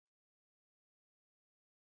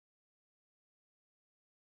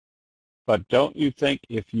 But don't you think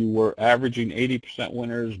if you were averaging 80%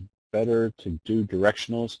 winners, better to do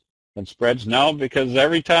directionals than spreads? No, because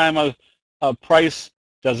every time a price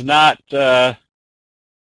does not,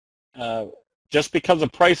 just because the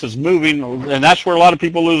price is moving, and that's where a lot of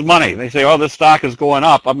people lose money. They say, oh, this stock is going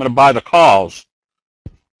up, I'm going to buy the calls.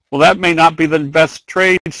 Well, that may not be the best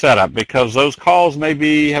trade setup, because those calls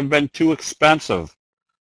maybe have been too expensive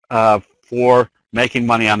for making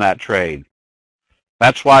money on that trade.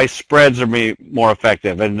 That's why spreads are more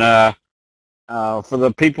effective. And for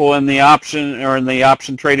the people in the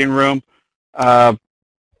option trading room,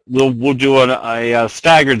 we'll do a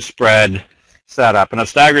staggered spread setup. And a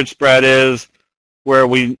staggered spread is where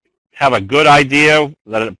we have a good idea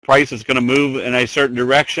that a price is going to move in a certain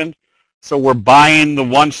direction. So we're buying the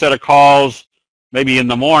one set of calls maybe in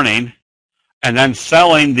the morning, and then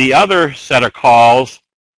selling the other set of calls,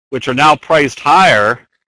 which are now priced higher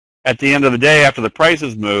at the end of the day after the price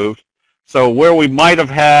has moved. So where we might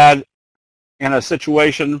have had in a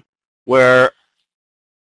situation where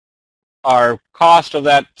our cost of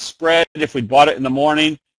that spread, if we bought it in the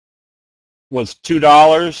morning, was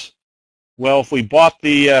 $2, well, if we bought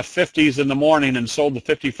the 50s in the morning and sold the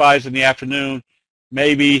 55s in the afternoon,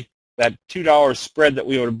 maybe that $2 spread that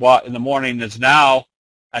we would have bought in the morning is now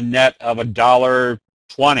a net of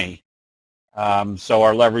 $1.20. So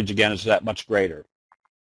our leverage, again, is that much greater.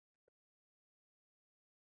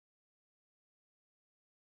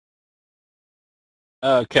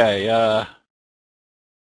 Okay.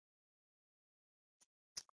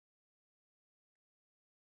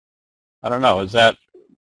 I don't know. Is that,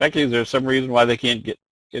 Becky, is there some reason why they can't get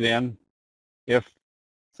in? If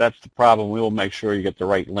that's the problem, we will make sure you get the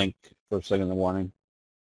right link first thing in the morning.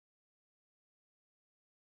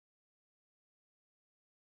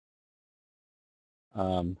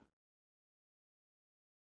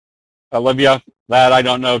 Olivia, that I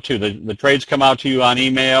don't know too. The trades come out to you on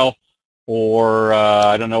email, or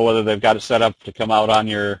I don't know whether they've got it set up to come out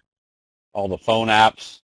on all the phone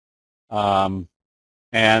apps.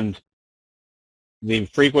 And the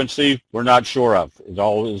frequency we're not sure of. It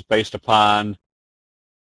all is based upon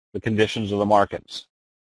the conditions of the markets.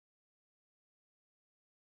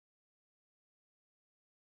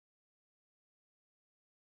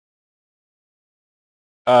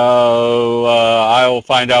 I'll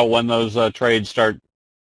find out when those trades start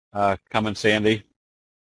coming, Sandy.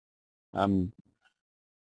 Never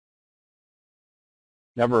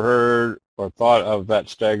heard or thought of that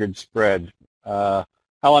staggered spread.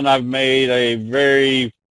 Helen, I've made a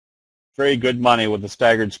very, very good money with the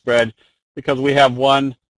staggered spread because we have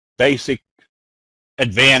one basic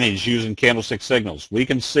advantage using candlestick signals. We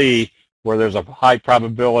can see where there's a high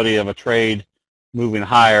probability of a trade moving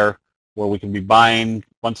higher, where we can be buying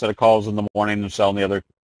one set of calls in the morning and selling the other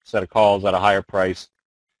set of calls at a higher price.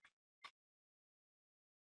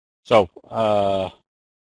 So, all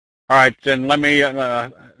right, then let me,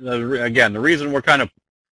 again, the reason we're kind of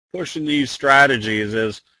pushing these strategies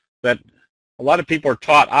is that a lot of people are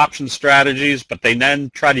taught option strategies, but they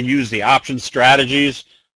then try to use the option strategies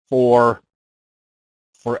for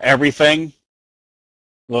everything,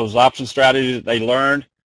 those option strategies that they learned,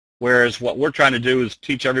 whereas what we're trying to do is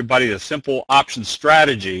teach everybody the simple option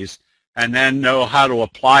strategies and then know how to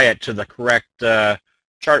apply it to the correct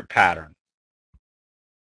chart pattern.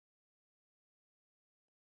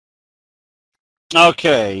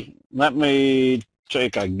 Okay, let me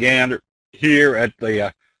take a gander here at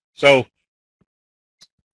the, so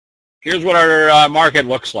here's what our market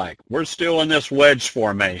looks like. We're still in this wedge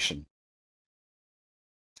formation.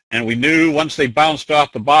 And we knew once they bounced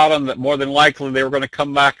off the bottom that more than likely they were going to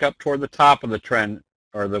come back up toward the top of the trend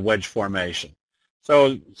or the wedge formation. So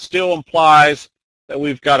it still implies that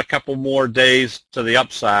we've got a couple more days to the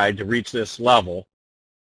upside to reach this level.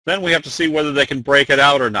 Then we have to see whether they can break it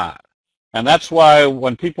out or not. And that's why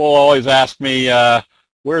when people always ask me,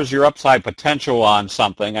 where's your upside potential on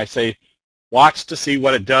something, I say, watch to see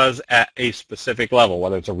what it does at a specific level,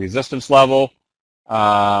 whether it's a resistance level,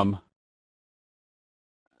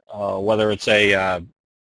 whether it's a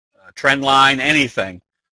trend line, anything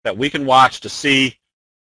that we can watch to see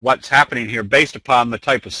what's happening here based upon the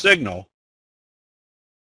type of signal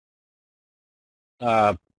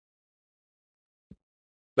that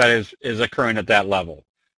is occurring at that level.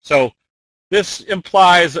 So this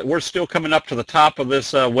implies that we're still coming up to the top of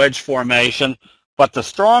this wedge formation, but the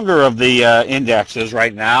stronger of the indexes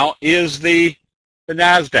right now is the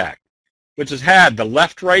NASDAQ, which has had the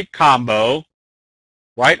left-right combo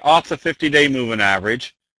right off the 50-day moving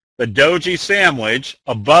average, the doji sandwich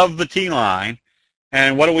above the T-line,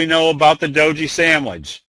 and what do we know about the doji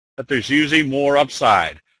sandwich? That there's usually more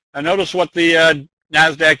upside. And notice what the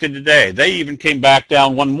NASDAQ did today. They even came back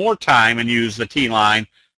down one more time and used the T-line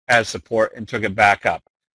as support and took it back up.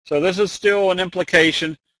 So this is still an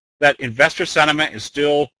implication that investor sentiment is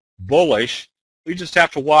still bullish. We just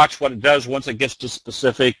have to watch what it does once it gets to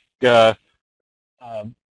specific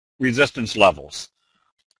resistance levels.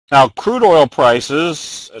 Now, crude oil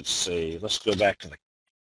prices, let's see, let's go back to the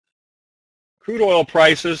crude oil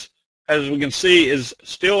prices, as we can see, is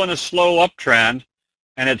still in a slow uptrend,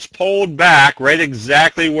 and it's pulled back right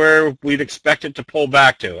exactly where we'd expect it to pull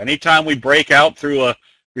back to. Anytime we break out through a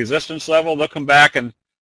resistance level, they'll come back and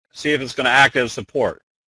see if it's going to act as support.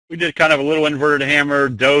 We did kind of a little inverted hammer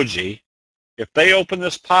doji. If they open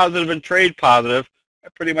this positive and trade positive,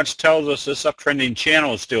 that pretty much tells us this uptrending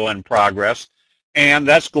channel is still in progress. And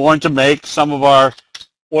that's going to make some of our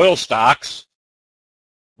oil stocks,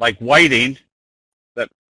 like Whiting, that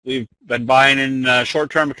we've been buying in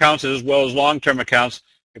short-term accounts as well as long-term accounts,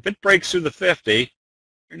 if it breaks through the 50,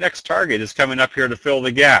 your next target is coming up here to fill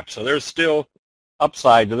the gap. So there's still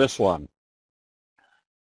upside to this one.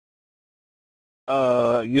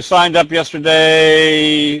 You signed up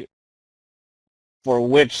yesterday for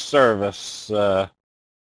which service,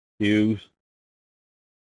 Hugh?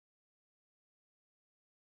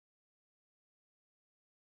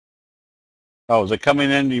 Oh, is it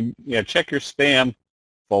coming in? Yeah, check your spam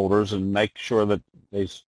folders and make sure that they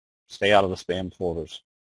stay out of the spam folders.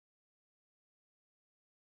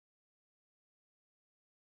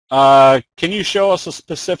 Can you show us a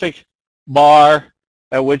specific bar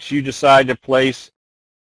at which you decide to place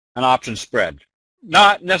an option spread?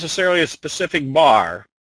 Not necessarily a specific bar,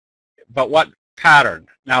 but what pattern?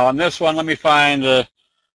 Now on this one, let me find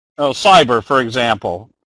cyber, for example.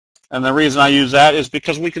 And the reason I use that is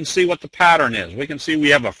because we can see what the pattern is. We can see we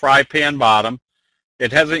have a fry pan bottom.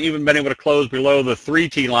 It hasn't even been able to close below the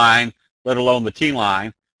 3T line, let alone the T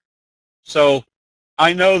line. So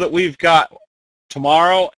I know that we've got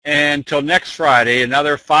tomorrow and till next Friday,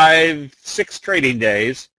 another 5-6 trading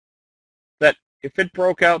days, that if it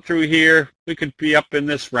broke out through here, we could be up in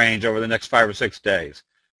this range over the next 5 or 6 days.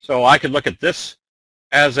 So I could look at this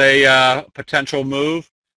as a potential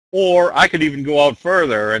move, or I could even go out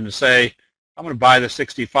further and say, I'm going to buy the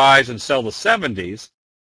 65s and sell the 70s.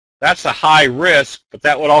 That's a high risk, but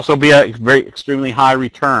that would also be a very extremely high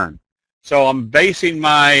return. So I'm basing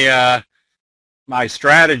my my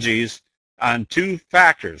strategies on two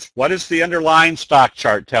factors. What is the underlying stock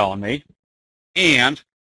chart telling me? And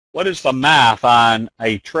what is the math on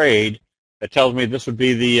a trade that tells me this would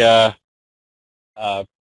be the a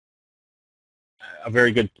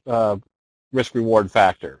very good risk-reward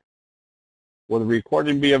factor? Will the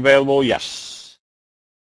recording be available? Yes.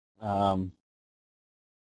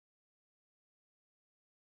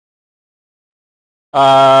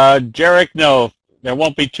 Jarek, no, there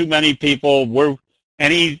won't be too many people.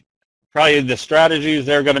 Probably the strategies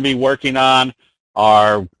they're going to be working on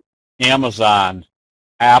are Amazon,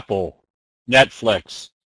 Apple, Netflix,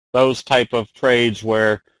 those type of trades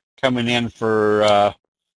where coming in for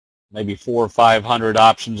maybe 400 or 500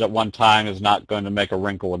 options at one time is not going to make a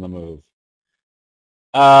wrinkle in the move.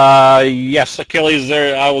 Yes, Achilles,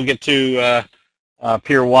 there. I will get to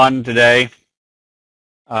Pier 1 today.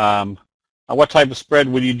 What type of spread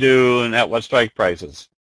would you do and at what strike prices?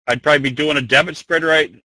 I'd probably be doing a debit spread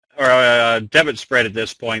or a debit spread at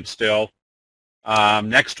this point still.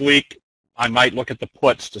 Next week, I might look at the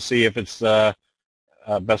puts to see if it's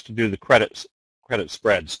best to do the credit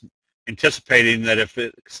spreads, anticipating that if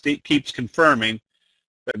it keeps confirming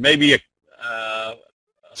that maybe a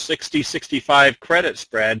 60-65 credit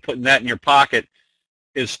spread, putting that in your pocket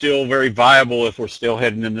is still very viable if we're still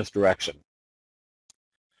heading in this direction.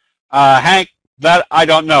 Hank, that I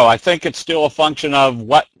don't know. I think it's still a function of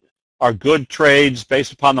what are good trades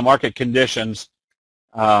based upon the market conditions.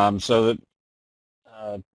 So that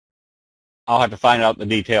I'll have to find out the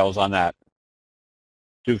details on that.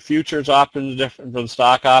 Do futures options different from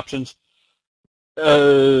stock options?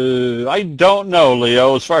 I don't know,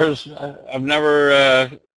 Leo. As far as I've never,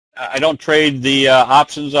 I don't trade the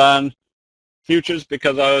options on futures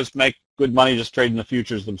because I always make good money just trading the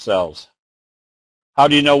futures themselves. How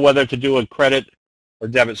do you know whether to do a credit or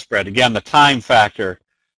debit spread? Again, the time factor.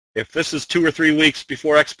 If this is 2 or 3 weeks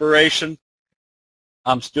before expiration,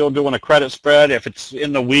 I'm still doing a credit spread. If it's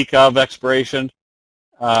in the week of expiration,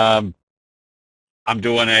 I'm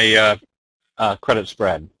doing a credit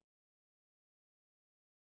spread.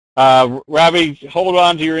 Ravi, hold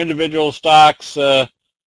on to your individual stocks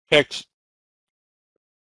picks.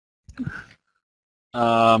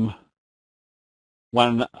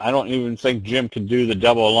 When I don't even think Jim can do the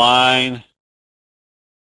double line.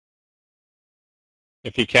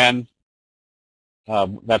 If he can,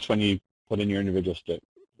 that's when you put in your individual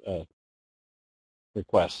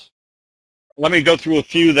requests. Let me go through a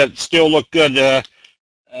few that still look good.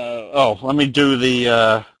 Let me do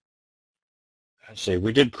the, let's see,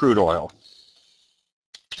 we did crude oil.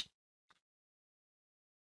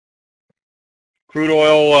 Crude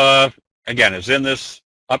oil, again, is in this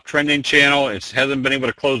uptrending channel. It hasn't been able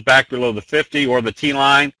to close back below the 50 or the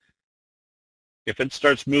T-line. If it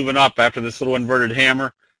starts moving up after this little inverted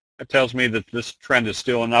hammer, that tells me that this trend is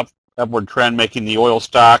still an upward trend, making the oil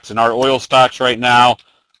stocks. And our oil stocks right now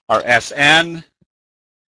are SN.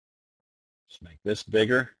 Let's make this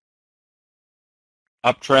bigger.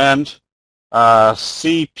 Uptrend.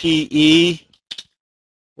 CPE,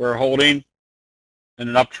 we're holding in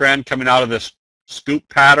an uptrend coming out of this scoop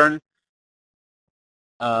pattern.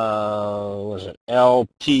 Was it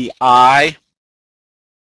LPI?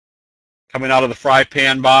 Coming out of the fry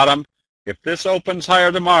pan bottom. If this opens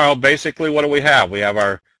higher tomorrow, basically what do we have? We have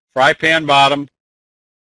our fry pan bottom,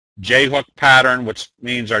 J-hook pattern, which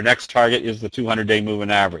means our next target is the 200-day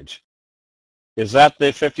moving average. Is that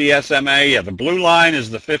the 50 SMA? Yeah, the blue line is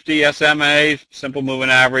the 50 SMA, simple moving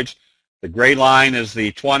average. The gray line is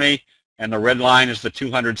the 20, and the red line is the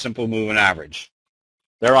 200 simple moving average.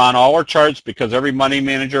 They're on all our charts because every money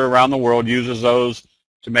manager around the world uses those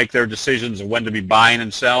to make their decisions of when to be buying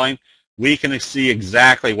and selling. We can see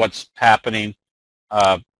exactly what's happening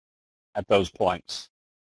at those points.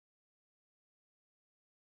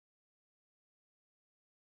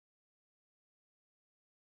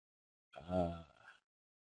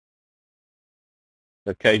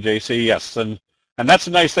 Okay, JC, yes. And that's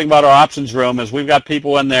the nice thing about our options room is we've got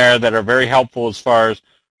people in there that are very helpful as far as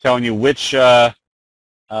telling you what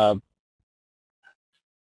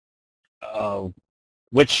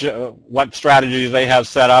strategies they have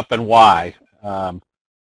set up and why.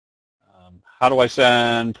 how do I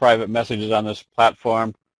send private messages on this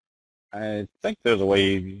platform? I think there's a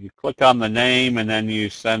way you click on the name and then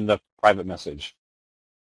you send a private message.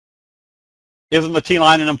 Isn't the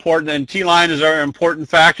T-line an important, and T-line is our important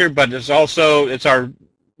factor, but it's our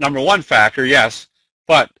number one factor, yes,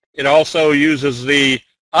 but it also uses the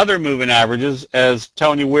other moving averages as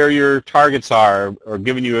telling you where your targets are or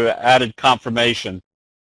giving you added confirmation.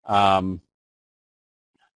 Yes,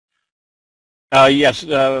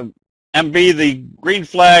 MB, the green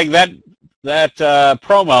flag, that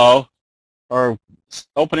promo, or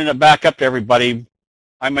opening it back up to everybody,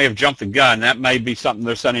 I may have jumped the gun. That may be something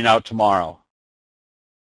they're sending out tomorrow.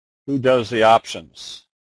 Who does the options?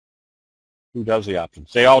 Who does the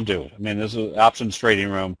options? They all do it. I mean, this is an options trading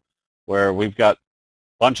room where we've got a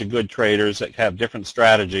bunch of good traders that have different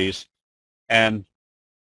strategies and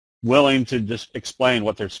willing to just explain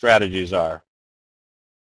what their strategies are.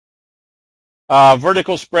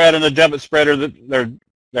 Vertical spread and the debit spread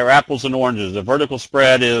they're apples and oranges. The vertical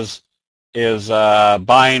spread is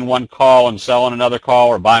buying one call and selling another call,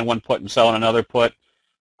 or buying one put and selling another put.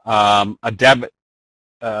 A debit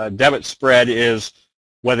spread is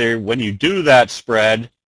whether when you do that spread,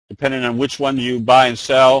 depending on which one you buy and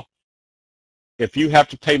sell, if you have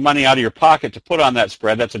to pay money out of your pocket to put on that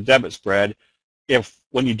spread, that's a debit spread. If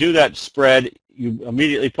when you do that spread, you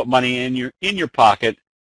immediately put money in your pocket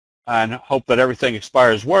and hope that everything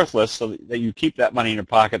expires worthless so that you keep that money in your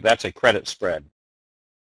pocket, that's a credit spread.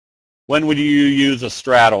 When would you use a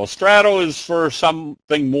straddle? A straddle is for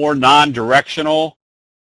something more non-directional,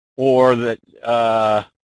 or that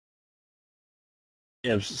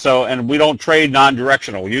and we don't trade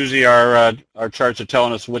non-directional. Usually our charts are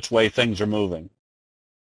telling us which way things are moving.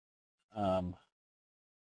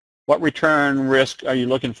 What return risk are you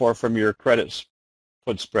looking for from your credit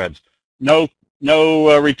put spreads? No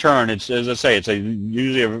return. It's, as I say, it's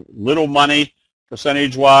usually a little money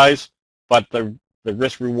percentage-wise, but the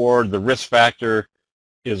risk reward, the risk factor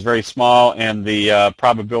is very small, and the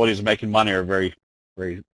probabilities of making money are very,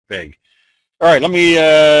 very big. All right, let me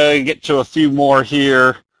get to a few more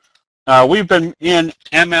here. We've been in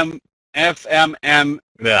FMSA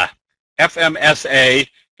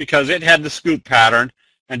because it had the scoop pattern,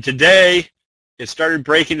 and today it started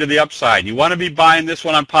breaking to the upside. You want to be buying this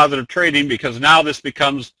one on positive trading because now this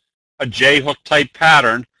becomes a J-hook type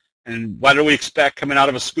pattern, and what do we expect coming out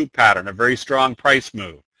of a scoop pattern? A very strong price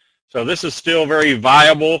move. So this is still very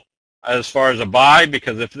viable as far as a buy,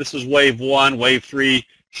 because if this is wave one, wave three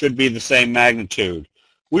should be the same magnitude.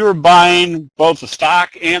 We were buying both the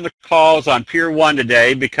stock and the calls on Pier 1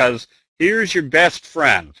 today because here's your best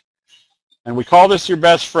friend. And we call this your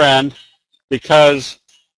best friend because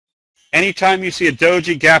anytime you see a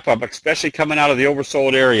doji gap up, especially coming out of the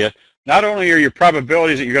oversold area, not only are your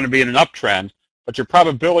probabilities that you're going to be in an uptrend, but your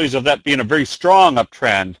probabilities of that being a very strong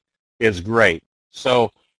uptrend is great.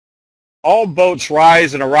 So all boats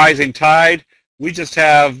rise in a rising tide. We just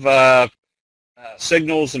have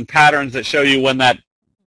signals and patterns that show you when that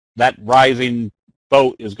rising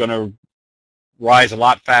boat is going to rise a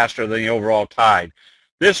lot faster than the overall tide.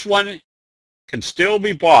 This one can still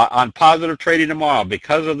be bought on positive trading tomorrow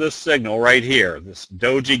because of this signal right here, this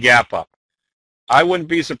doji gap up. I wouldn't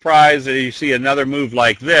be surprised if you see another move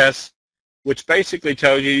like this, which basically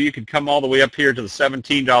tells you could come all the way up here to the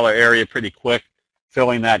 $17 area pretty quick,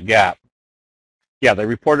 filling that gap. Yeah, they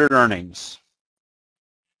reported earnings.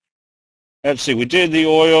 Let's see, we did the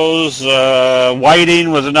oils. Whiting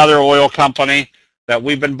was another oil company that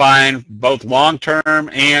we've been buying both long-term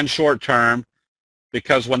and short-term,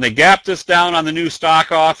 because when they gap this down on the new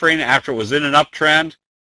stock offering after it was in an uptrend,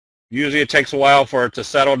 usually it takes a while for it to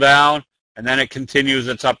settle down, and then it continues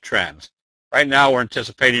its uptrend. Right now we're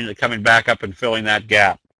anticipating it coming back up and filling that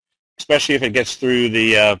gap, especially if it gets through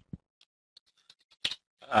the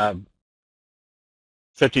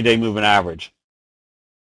 50-day moving average.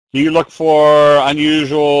 Do you look for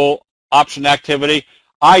unusual option activity?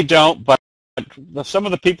 I don't, but some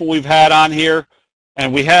of the people we've had on here,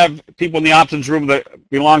 and we have people in the options room that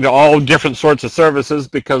belong to all different sorts of services,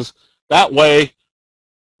 because that way,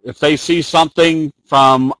 if they see something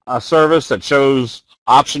from a service that shows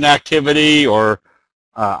option activity or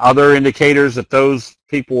other indicators that those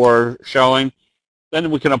people are showing,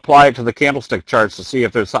 then we can apply it to the candlestick charts to see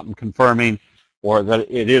if there's something confirming or that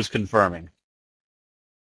it is confirming.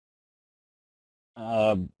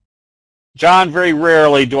 John, very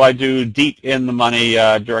rarely do I do deep in the money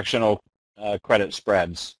directional credit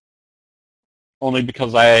spreads, only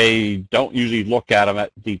because I don't usually look at them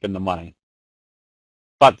at deep in the money.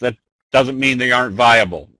 But that doesn't mean they aren't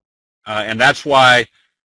viable. And that's why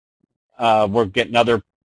we're getting other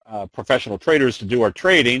professional traders to do our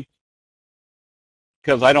trading,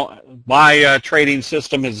 because I don't, my trading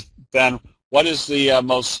system has been, what is the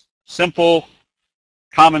most simple,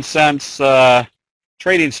 common sense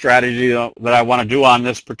trading strategy that I want to do on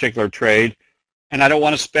this particular trade, and I don't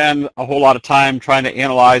want to spend a whole lot of time trying to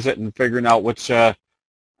analyze it and figuring out which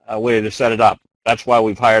way to set it up. That's why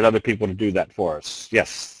we've hired other people to do that for us.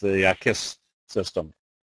 Yes, the KISS system.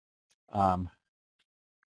 Brad,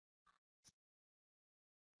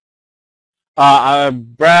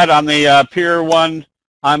 on the Pier 1,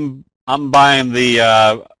 I'm buying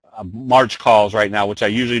the March calls right now, which I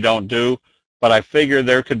usually don't do, but I figure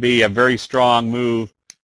there could be a very strong move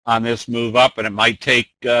on this move up, and it might take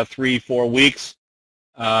 3-4 weeks.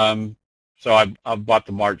 So I've bought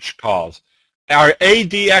the March calls. Our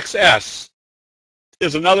ADXS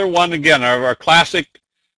is another one, again, our classic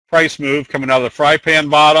price move coming out of the fry pan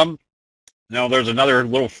bottom. Now there's another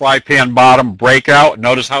little fry pan bottom breakout.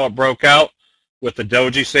 Notice how it broke out with the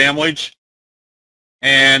doji sandwich.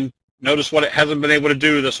 And notice what it hasn't been able to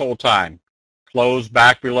do this whole time. Close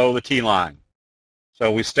back below the T-line.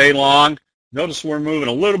 So we stay long. Notice we're moving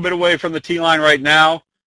a little bit away from the T-line right now,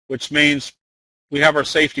 which means we have our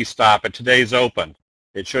safety stop at today's open.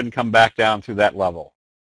 It shouldn't come back down through that level.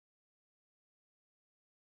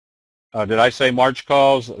 Did I say March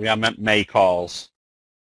calls? Yeah, I meant May calls.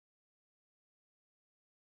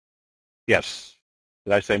 Yes.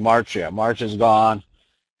 Did I say March? Yeah, March is gone.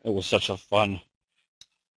 It was such a fun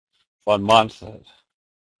month.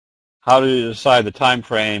 How do you decide the time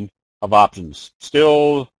frame of options?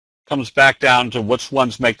 Still comes back down to which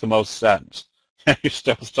ones make the most sense. You're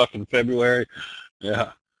still stuck in February?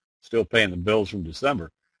 Yeah, still paying the bills from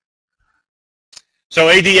December. So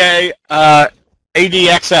ADXS.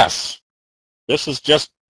 This is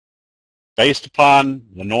just based upon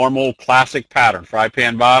the normal classic pattern, fry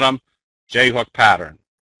pan bottom, J-hook pattern.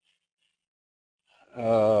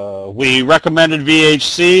 We recommended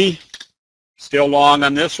VHC, still long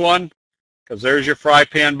on this one, because there's your fry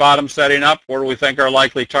pan bottom setting up. Where do we think our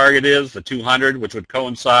likely target is? The 200, which would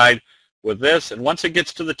coincide with this. And once it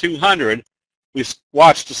gets to the 200, we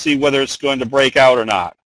watch to see whether it's going to break out or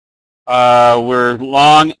not. We're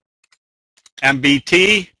long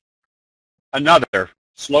MBT, another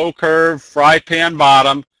slow curve fry pan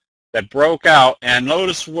bottom that broke out. And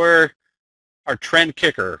notice where our trend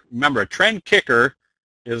kicker. Remember, a trend kicker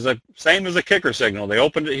is the same as a kicker signal. They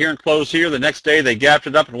opened it here and closed here. The next day they gapped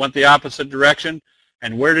it up and went the opposite direction.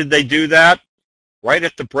 And where did they do that? Right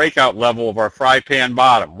at the breakout level of our fry pan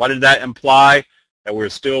bottom. What did that imply? That we're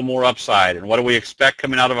still more upside. And what do we expect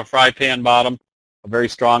coming out of a fry pan bottom? A very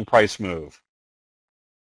strong price move.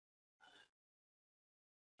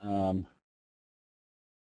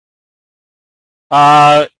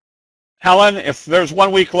 Helen, if there's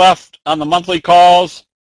 1 week left on the monthly calls,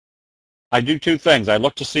 I do two things. I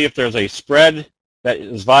look to see if there's a spread that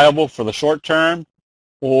is viable for the short term,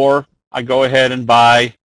 or I go ahead and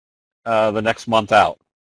buy the next month out.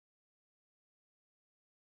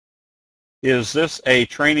 Is this a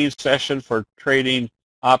training session for trading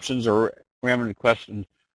options, or random question?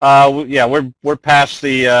 Yeah, we're past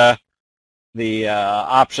the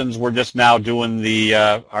options. We're just now doing the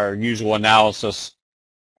our usual analysis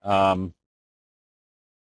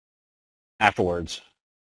afterwards.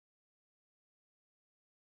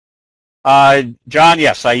 John,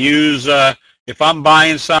 yes, I use, if I'm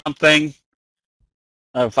buying something,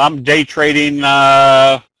 if I'm day trading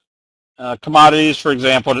commodities, for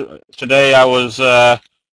example, today I was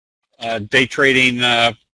day trading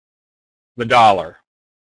the dollar,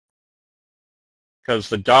 because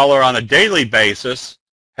the dollar on a daily basis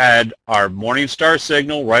had our Morningstar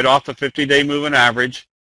signal right off the 50-day moving average,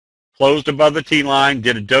 closed above the T-line,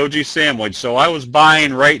 did a doji sandwich. So I was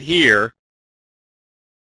buying right here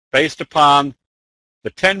based upon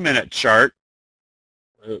the 10-minute chart.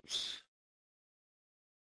 Oops.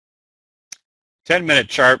 10-minute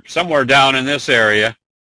chart, somewhere down in this area,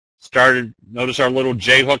 started, notice our little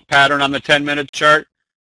J-hook pattern on the 10-minute chart.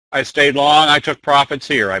 I stayed long. I took profits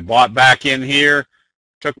here. I bought back in here,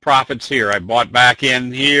 took profits here. I bought back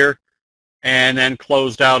in here, and then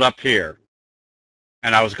closed out up here.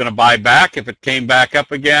 And I was going to buy back if it came back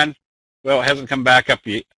up again. Well, it hasn't come back up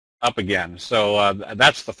again. So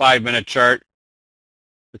that's the 5-minute chart.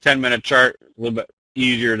 The 10-minute chart, a little bit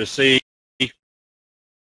easier to see.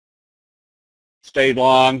 Stayed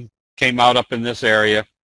long, came out up in this area,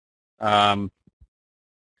 and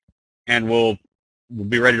we'll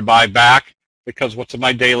be ready to buy back, because what's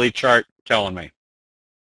my daily chart telling me?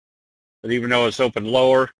 That even though it's open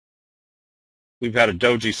lower, we've had a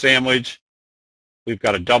doji sandwich, we've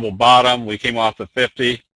got a double bottom, we came off the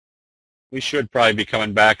 50, we should probably be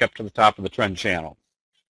coming back up to the top of the trend channel.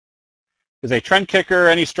 Is a trend kicker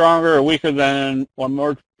any stronger or weaker than or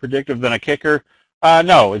more predictive than a kicker?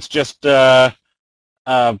 No, it's just telling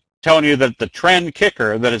you that the trend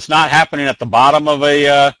kicker, that it's not happening at the bottom of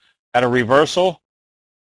at a reversal.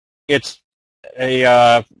 It's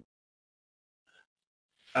a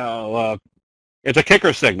it's a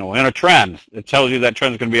kicker signal in a trend. It tells you that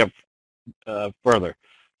trend is going to be up further.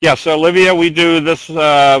 Yeah, so Olivia, we do this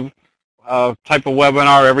type of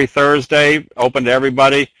webinar every Thursday, open to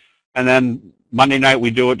everybody, and then Monday night we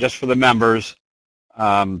do it just for the members,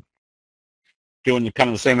 doing kind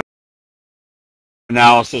of the same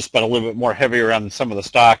analysis, but a little bit more heavier on some of the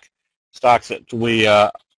stocks that we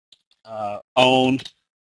own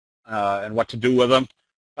and what to do with them.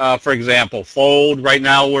 For example, Fold, right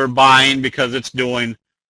now we're buying because it's doing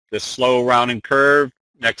this slow rounding curve.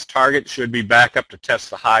 Next target should be back up to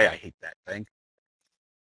test the high. I hate that thing.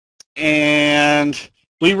 And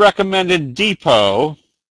we recommended Depot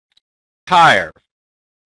higher.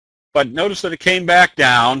 But notice that it came back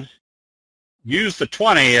down, used the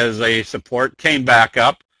 20 as a support, came back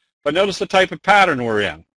up. But notice the type of pattern we're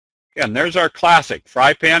in. Again, there's our classic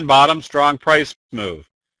fry pan bottom, strong price move.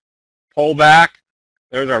 Pull back.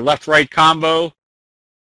 There's our left-right combo.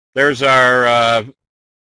 There's our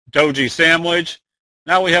doji sandwich.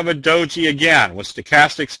 Now we have a doji again with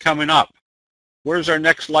stochastics coming up. Where's our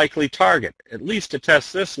next likely target? At least to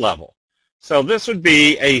test this level. So this would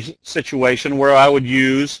be a situation where I would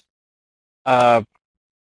use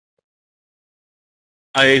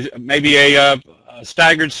maybe a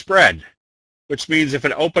staggered spread, which means if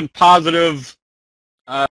it opened positive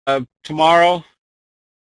tomorrow,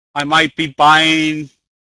 I might be buying,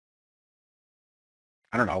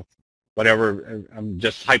 I don't know, whatever. I'm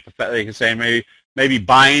just hypothetically saying maybe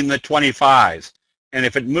buying the 25s. And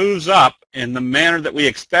if it moves up in the manner that we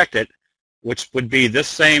expect it, which would be this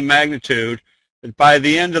same magnitude, that by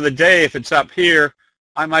the end of the day, if it's up here,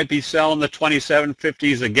 I might be selling the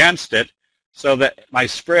 27.50s against it, so that my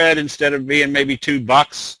spread, instead of being maybe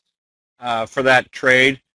 $2 for that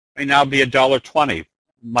trade, may now be $1.20,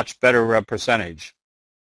 much better percentage.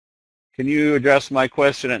 Can you address my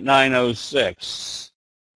question at 9:06?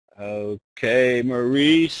 Okay,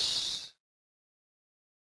 Maurice.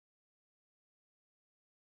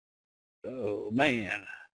 Oh, man.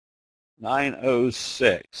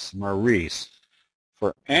 9:06, Maurice.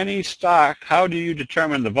 For any stock, how do you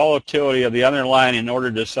determine the volatility of the underlying in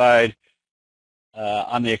order to decide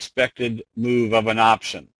on the expected move of an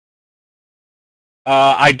option?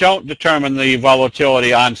 I don't determine the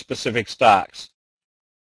volatility on specific stocks.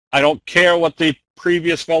 I don't care what the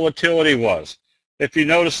previous volatility was. If you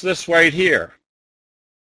notice this right here,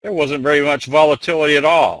 there wasn't very much volatility at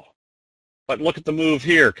all. But look at the move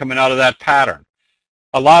here coming out of that pattern.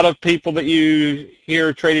 A lot of people that you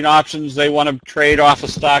hear trading options, they want to trade off of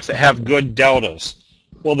stocks that have good deltas.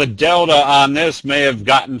 Well, the delta on this may have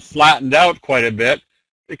gotten flattened out quite a bit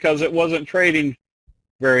because it wasn't trading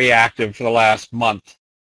very active for the last month.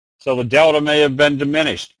 So the delta may have been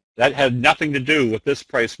diminished. That had nothing to do with this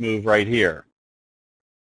price move right here.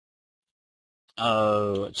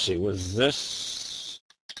 Let's see, was this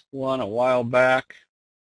one a while back?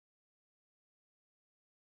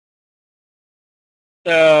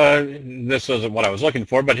 This isn't what I was looking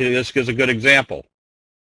for, but this is a good example.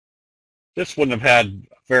 This wouldn't have had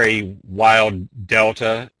very wild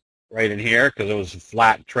delta right in here because it was a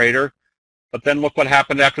flat trader. But then look what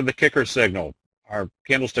happened after the kicker signal, our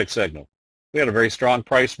candlestick signal. We had a very strong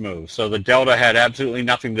price move. So the delta had absolutely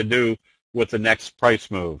nothing to do with the next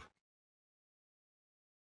price move.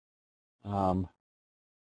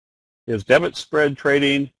 Is debit spread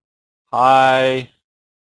trading high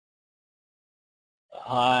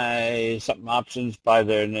something options by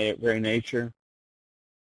their very nature?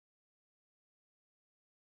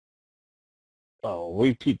 Oh,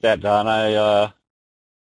 repeat that, Don.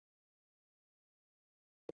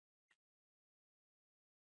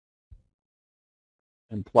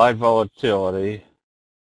 Implied volatility.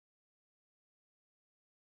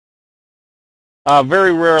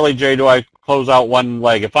 Very rarely, Jay, do I close out one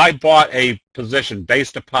leg. If I bought a position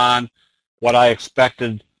based upon what I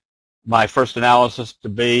expected my first analysis to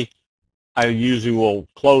be, I usually will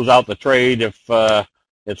close out the trade if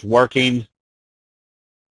it's working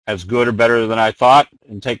as good or better than I thought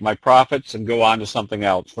and take my profits and go on to something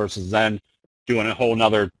else versus then doing a whole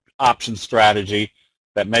nother option strategy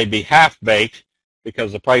that may be half-baked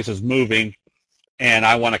because the price is moving and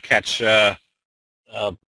I want to catch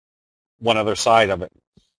one other side of it.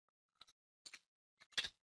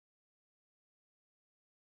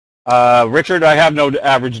 Richard, I have no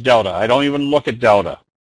average delta. I don't even look at delta.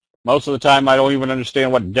 Most of the time, I don't even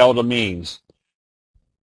understand what delta means.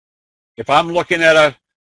 if I'm looking at a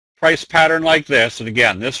price pattern like this, and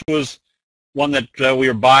again, this was one that we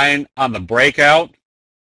were buying on the breakout,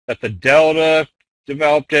 that the delta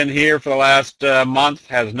developed in here for the last month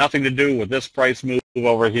has nothing to do with this price move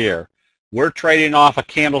over here. We're trading off of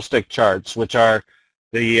candlestick charts, which are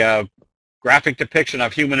the graphic depiction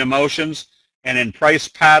of human emotions, and in price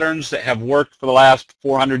patterns that have worked for the last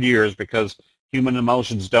 400 years because human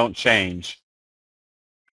emotions don't change.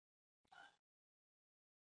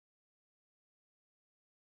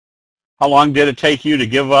 How long did it take you to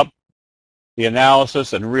give up the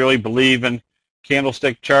analysis and really believe in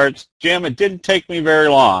candlestick charts? Jim, it didn't take me very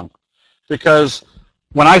long, because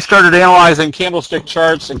when I started analyzing candlestick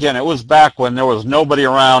charts, again, it was back when there was nobody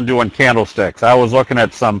around doing candlesticks. I was looking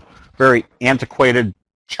at some very antiquated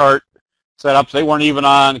chart setups. They weren't even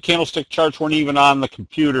on, candlestick charts weren't even on the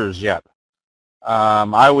computers yet.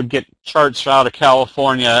 I would get charts out of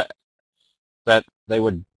California that they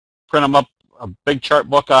would print them up, a big chart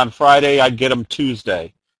book on Friday, I'd get them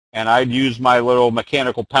Tuesday. And I'd use my little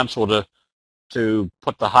mechanical pencil to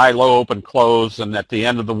put the high, low, open, close, and at the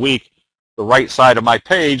end of the week, the right side of my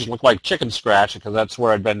page looked like chicken scratch, because that's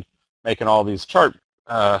where I'd been making all these chart,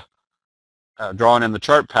 drawing in the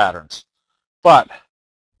chart patterns. But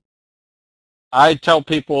I tell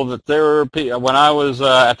people that when I was,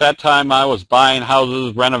 at that time, I was buying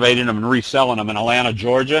houses, renovating them, and reselling them in Atlanta,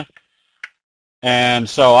 Georgia. And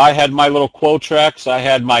so I had my little Quotrex. I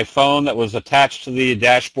had my phone that was attached to the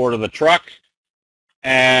dashboard of the truck.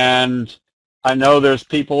 And I know there's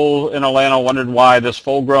people in Atlanta wondered why this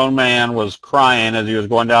full-grown man was crying as he was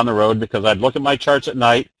going down the road, because I'd look at my charts at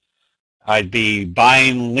night. I'd be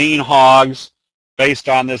buying lean hogs based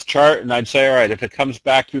on this chart, and I'd say, all right, if it comes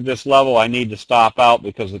back through this level, I need to stop out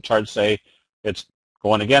because the charts say it's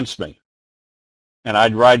going against me. And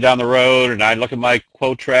I'd ride down the road, and I'd look at my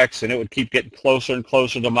Quotrex, and it would keep getting closer and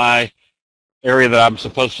closer to my area that I'm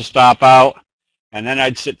supposed to stop out. And then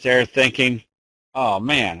I'd sit there thinking, oh,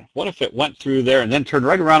 man, what if it went through there and then turned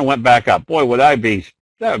right around and went back up? Boy, that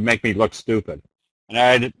would make me look stupid. And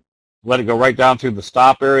I'd let it go right down through the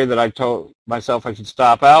stop area that I told myself I should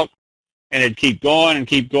stop out. And it'd keep going,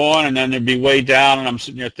 and then it'd be way down, and I'm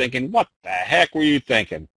sitting there thinking, what the heck were you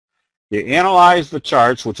thinking? You analyze the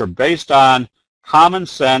charts, which are based on common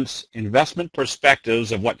sense investment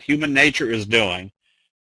perspectives of what human nature is doing.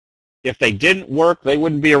 If they didn't work, they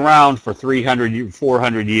wouldn't be around for 300,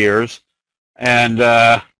 400 years. And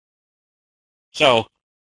so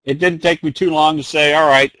it didn't take me too long to say, all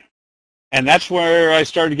right. And that's where I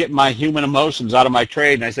started getting my human emotions out of my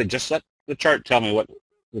trade. And I said, just let the chart tell me what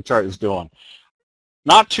the chart is doing.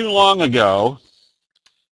 Not too long ago,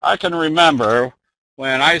 I can remember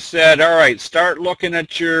when I said, all right, start looking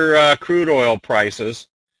at your crude oil prices,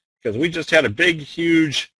 because we just had a big,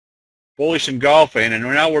 huge bullish engulfing, and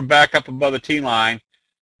now we're back up above the T-line.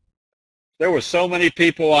 There were so many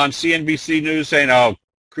people on CNBC News saying, oh,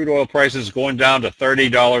 crude oil prices going down to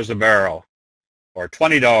 $30 a barrel or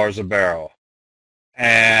 $20 a barrel.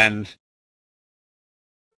 And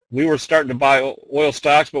we were starting to buy oil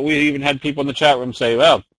stocks, but we even had people in the chat room say,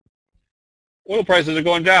 well, oil prices are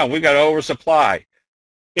going down. We've got an oversupply.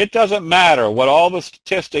 It doesn't matter what all the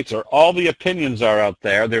statistics or all the opinions are out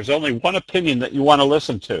there. There's only one opinion that you want to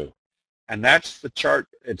listen to, and that's the chart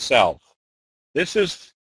itself. This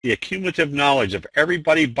is the accumulative knowledge of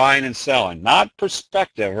everybody buying and selling, not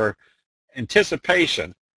perspective or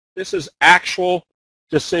anticipation. This is actual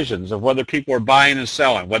decisions of whether people are buying and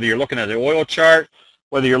selling, whether you're looking at the oil chart,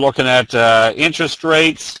 whether you're looking at interest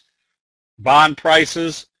rates, bond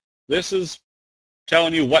prices. This is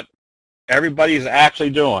telling you what everybody's actually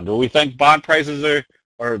doing. Do we think bond prices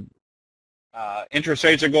or interest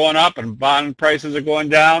rates are going up and bond prices are going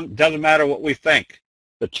down? Doesn't matter what we think.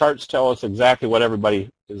 The charts tell us exactly what everybody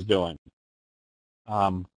is doing.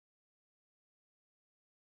 Don,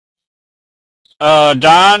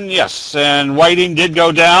 yes, and Whiting did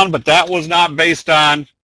go down, but that was not based on,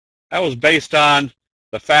 that was based on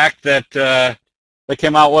the fact that they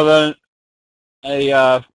came out with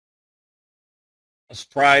a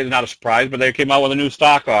surprise, not a surprise, but they came out with a new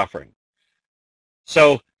stock offering.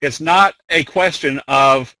 So it's not a question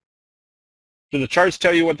of, do the charts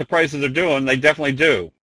tell you what the prices are doing? They definitely do.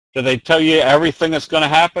 Do they tell you everything that's going to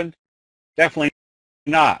happen? Definitely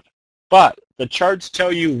not. But the charts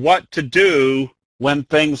tell you what to do when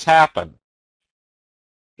things happen.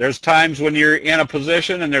 There's times when you're in a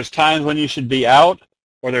position and there's times when you should be out,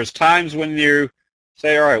 or there's times when you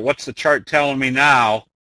say, all right, what's the chart telling me now?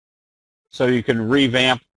 So you can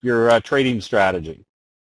revamp your trading strategy.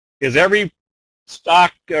 Is every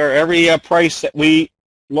stock or every price that we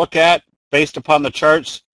look at based upon the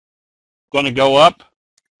charts going to go up?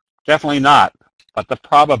 Definitely not. But the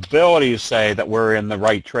probabilities say that we're in the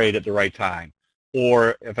right trade at the right time,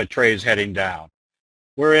 or if a trade is heading down.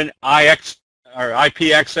 We're in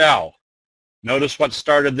IPXL. Notice what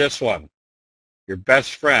started this one. Your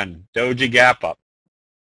best friend, Doji Gap Up.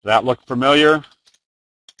 Does that look familiar?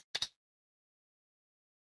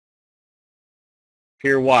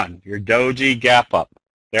 Pier 1, your Doji Gap Up.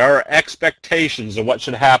 There are expectations of what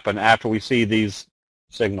should happen after we see these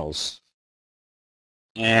signals.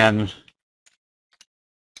 And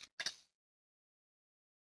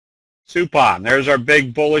Supon, there's our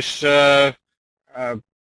big bullish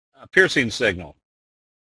piercing signal.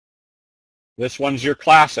 This one's your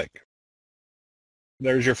classic.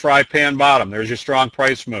 There's your fry pan bottom. There's your strong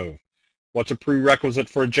price move. What's a prerequisite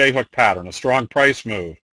for a J-hook pattern? A strong price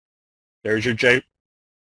move. There's your J-hook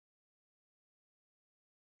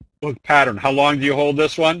pattern. How long do you hold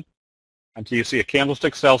this one? Until you see a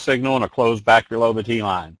candlestick sell signal and a close back below the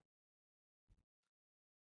T-line.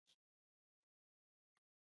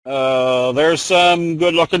 There's some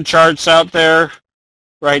good-looking charts out there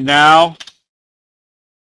right now.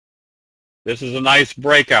 This is a nice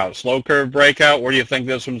breakout, slow curve breakout. Where do you think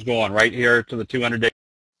this one's going? Right here to the 200-day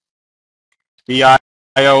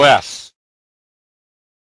BIOS.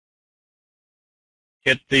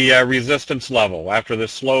 Hit the resistance level after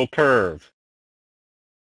this slow curve.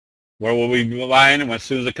 Where will we be buying? And as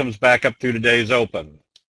soon as it comes back up through today's open.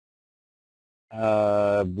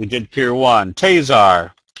 We did Pier 1.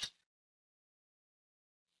 Tazar,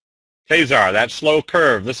 that slow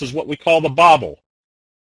curve. This is what we call the bobble.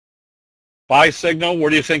 Buy signal, where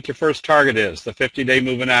do you think your first target is? The 50-day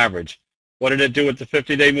moving average. What did it do with the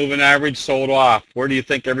 50-day moving average? Sold off. Where do you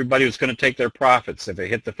think everybody was going to take their profits if it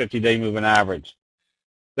hit the 50-day moving average?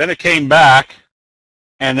 Then it came back,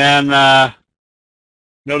 and then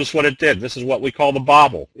notice what it did. This is what we call the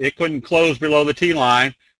bobble. It couldn't close below the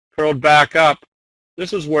T-line, curled back up.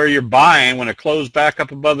 This is where you're buying when it closed back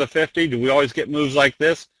up above the 50. Do we always get moves like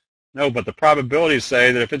this? No, but the probabilities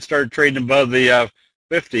say that if it started trading above the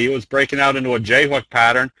 50, it was breaking out into a J-hook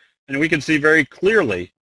pattern, and we can see very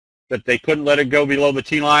clearly that they couldn't let it go below the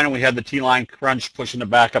T-line, and we had the T-line crunch pushing it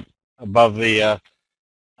back up above the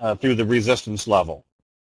through the resistance level.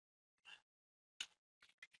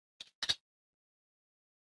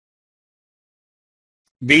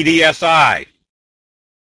 BDSI,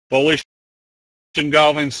 bullish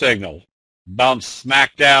engulfing signal, bounced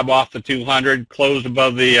smack dab off the 200, closed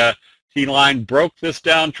above the T-line, broke this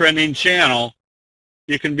downtrending channel.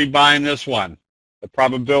 You can be buying this one. The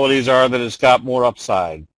probabilities are that it's got more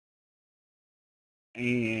upside.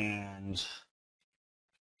 And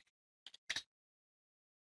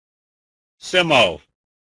Simo,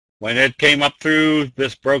 when it came up through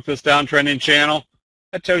this, broke this downtrending channel,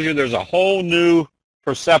 that tells you there's a whole new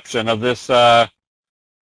perception of this that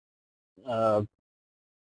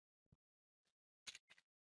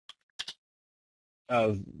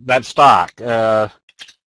stock. MR,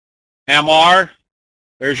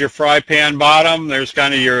 there's your fry pan bottom. There's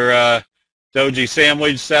kind of your doji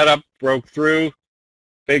sandwich setup, broke through.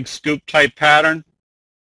 Big scoop type pattern,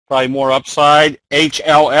 probably more upside.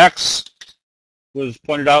 HLX was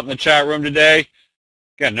pointed out in the chat room today.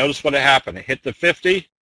 Again, notice what happened. It hit the 50,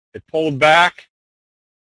 it pulled back,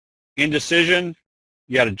 indecision.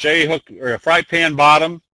 You had a J-hook or a fry pan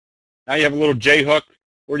bottom. Now you have a little J-hook.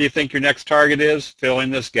 Where do you think your next target is?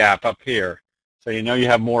 Filling this gap up here. So you know you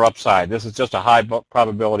have more upside. This is just a high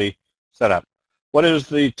probability setup. What is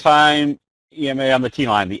the time EMA on the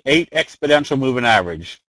T-line? The 8 exponential moving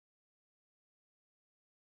average.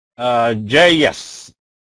 Jay, yes.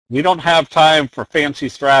 We don't have time for fancy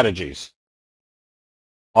strategies.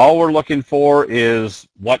 All we're looking for is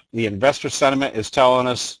what the investor sentiment is telling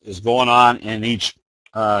us is going on in each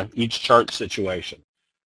chart situation.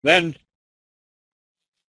 Then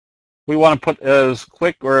we want to put as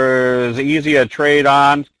quick or as easy a trade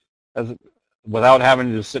on as without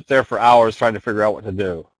having to sit there for hours trying to figure out what to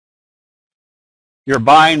do. You're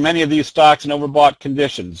buying many of these stocks in overbought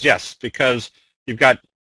conditions. Yes, because you've got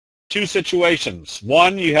two situations.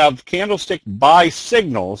 One, you have candlestick buy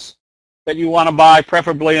signals that you want to buy,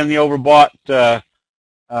 preferably in the overbought or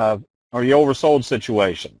the oversold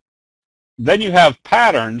situation. Then you have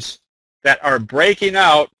patterns that are breaking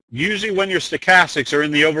out, usually when your stochastics are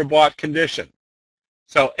in the overbought condition.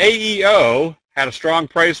 So AEO had a strong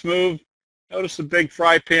price move. Notice the big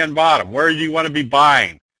fry pan bottom. Where do you want to be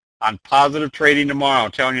buying? On positive trading tomorrow,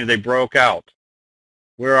 telling you they broke out.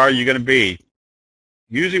 Where are you going to be?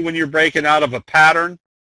 Usually when you're breaking out of a pattern,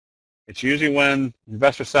 it's usually when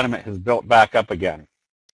investor sentiment has built back up again.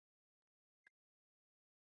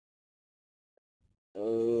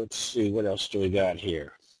 Let's see, what else do we got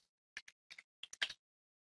here?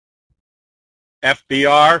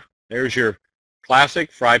 FBR, there's your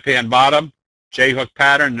classic fry pan bottom, J-hook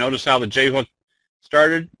pattern. Notice how the J-hook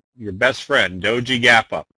started. Your best friend, doji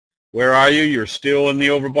gap up. Where are you? You're still in the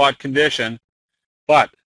overbought condition, but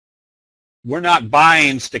we're not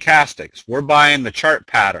buying stochastics. We're buying the chart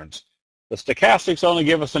patterns. The stochastics only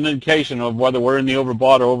give us an indication of whether we're in the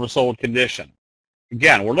overbought or oversold condition.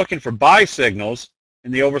 Again, we're looking for buy signals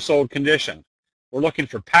in the oversold condition. We're looking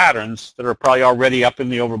for patterns that are probably already up in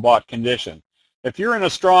the overbought condition. If you're in a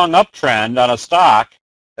strong uptrend on a stock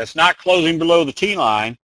that's not closing below the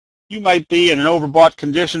T-line, you might be in an overbought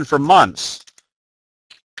condition for months.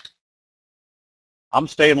 I'm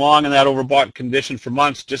staying long in that overbought condition for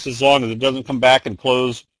months, just as long as it doesn't come back and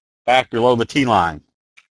close back below the T-line.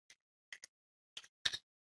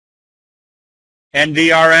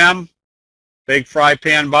 NDRM, big fry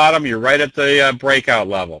pan bottom, you're right at the breakout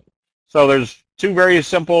level. So there's two very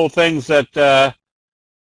simple things that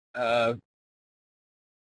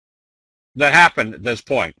happen at this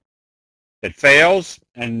point. It fails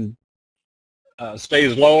and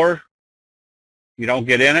stays lower, you don't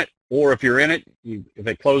get in it, or if you're in it, if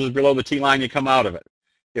it closes below the T-line, you come out of it.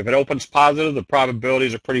 If it opens positive, the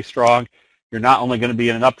probabilities are pretty strong. You're not only going to be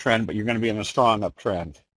in an uptrend, but you're going to be in a strong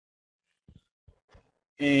uptrend.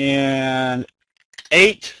 And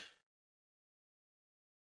 8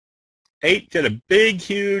 did a big,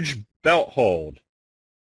 huge belt hold.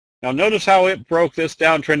 Now notice how it broke this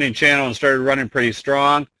downtrending channel and started running pretty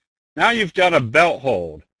strong. Now you've done a belt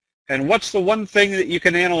hold. And what's the one thing that you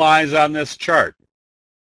can analyze on this chart?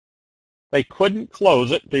 They couldn't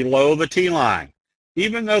close it below the T-line.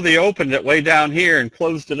 Even though they opened it way down here and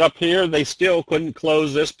closed it up here, they still couldn't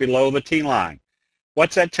close this below the T-line.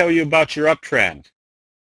 What's that tell you about your uptrend?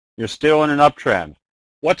 You're still in an uptrend.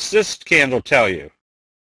 What's this candle tell you?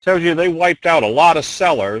 It tells you they wiped out a lot of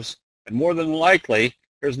sellers, and more than likely,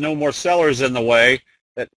 there's no more sellers in the way,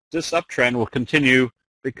 that this uptrend will continue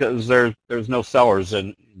because there's no sellers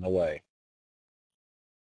in the way.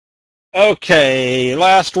 Okay,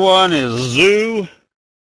 last one is Zoo.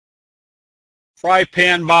 Fry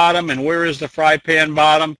pan bottom, and where is the fry pan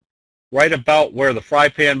bottom? Right about where the fry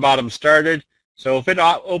pan bottom started. So if it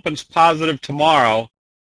opens positive tomorrow,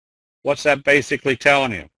 what's that basically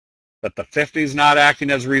telling you? That the 50 is not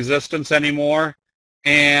acting as resistance anymore,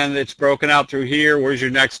 and it's broken out through here. Where's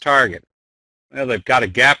your next target? Well, they've got a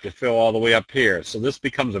gap to fill all the way up here. So this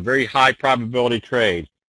becomes a very high probability trade.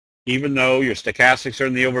 Even though your stochastics are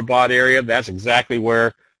in the overbought area, that's exactly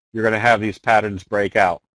where you're going to have these patterns break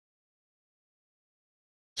out.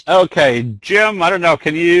 Okay, Jim, I don't know,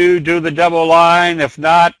 can you do the double line? If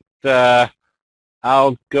not,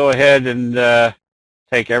 I'll go ahead and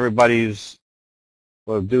take everybody's,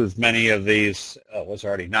 we'll do as many of these, it's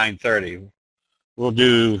already 9:30. We'll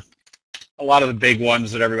do a lot of the big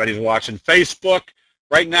ones that everybody's watching. Facebook,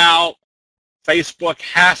 right now, Facebook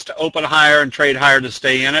has to open higher and trade higher to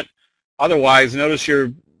stay in it. Otherwise, notice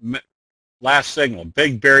your last signal,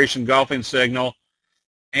 big bearish engulfing signal,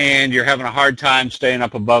 and you're having a hard time staying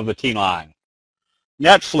up above the T-line.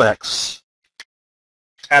 Netflix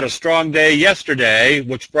had a strong day yesterday,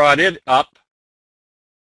 which brought it up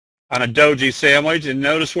on a doji sandwich, and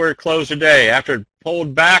notice where it closed today. After it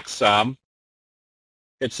pulled back some,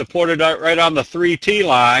 it supported right on the 3T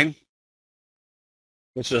line,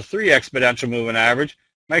 which is a 3 exponential moving average.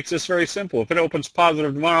 Makes this very simple. If it opens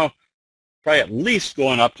positive tomorrow, probably at least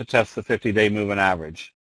going up to test the 50-day moving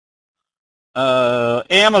average.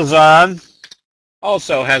 Amazon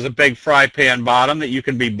also has a big fry pan bottom that you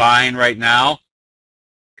can be buying right now,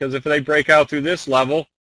 because if they break out through this level,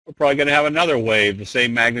 we're probably going to have another wave the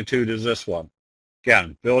same magnitude as this one.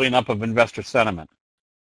 Again, building up of investor sentiment.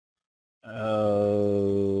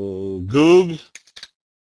 Goog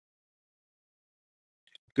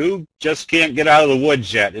just can't get out of the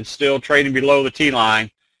woods yet. It's still trading below the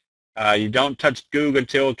T-line. You don't touch Goog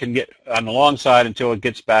until it can get on the long side until it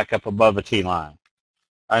gets back up above the T-line.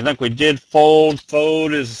 I think we did Fold.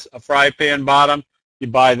 Fold is a fry pan bottom. You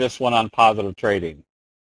buy this one on positive trading.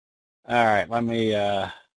 All right, let me...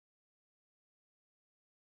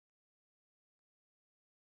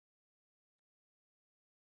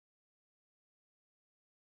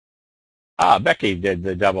 Becky did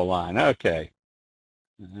the double line. Okay.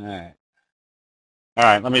 All right. All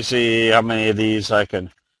right, let me see how many of these I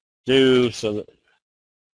can do so that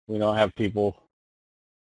we don't have people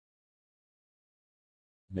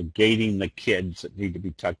negating the kids that need to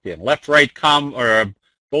be tucked in. Left-right or a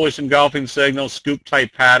bullish engulfing signal, scoop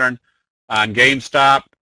type pattern on GameStop.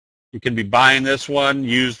 You can be buying this one.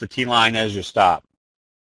 Use the T-line as your stop.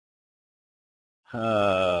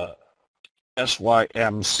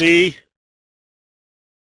 SYMC.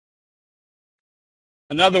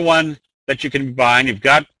 Another one that you can be buying, you've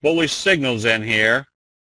got bullish signals in here.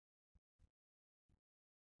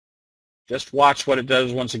 Just watch what it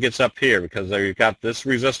does once it gets up here, because there you've got this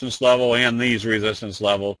resistance level and these resistance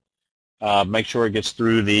level. Make sure it gets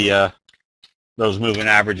through the those moving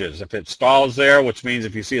averages. If it stalls there, which means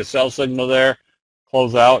if you see a sell signal there,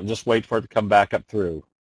 close out and just wait for it to come back up through.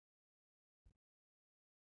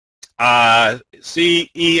 CELG,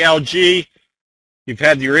 you've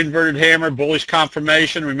had your inverted hammer, bullish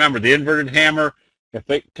confirmation. Remember, the inverted hammer, if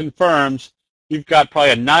it confirms, you've got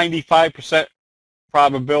probably a 95%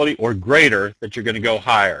 probability or greater that you're going to go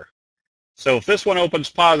higher. So if this one opens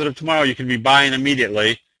positive tomorrow, you can be buying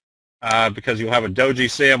immediately because you'll have a doji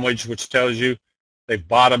sandwich, which tells you they've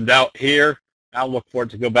bottomed out here. Now look for it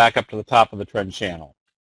to go back up to the top of the trend channel.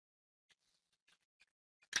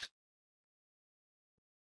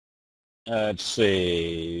 Let's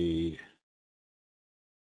see.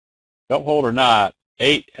 Don't hold or not.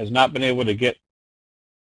 8 has not been able to get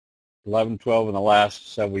 11, 12 in the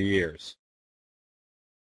last several years.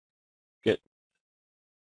 Get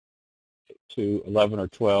to 11 or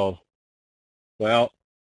 12. Well,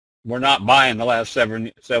 we're not buying the last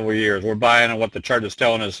several years. We're buying on what the chart is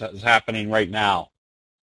telling us is happening right now.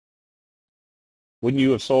 Wouldn't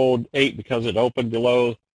you have sold 8 because it opened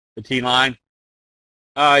below the T line?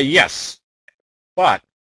 Yes, but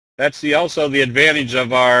that's also the advantage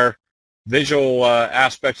of our visual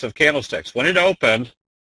aspects of candlesticks. When it opened,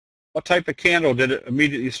 what type of candle did it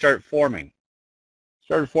immediately start forming? It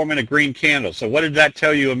started forming a green candle. So what did that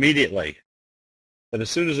tell you immediately? That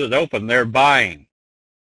as soon as it opened, they're buying.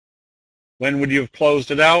 When would you have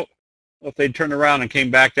closed it out? Well, if they'd turned around and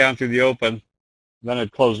came back down through the open, then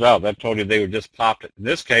it closed out. That told you they would just popped it. In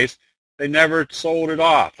this case, they never sold it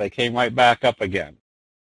off. They came right back up again.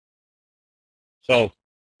 So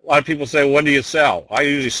a lot of people say, when do you sell? I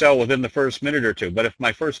usually sell within the first minute or two. But if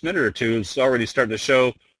my first minute or two is already starting to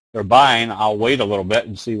show they're buying, I'll wait a little bit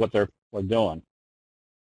and see what they're doing.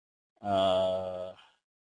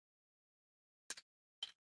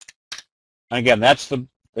 Again, that's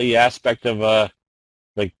the aspect of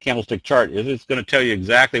the candlestick chart. Is it's going to tell you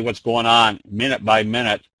exactly what's going on minute by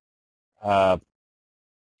minute on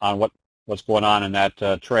what's going on in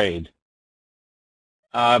that trade.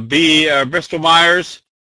 Bristol Myers,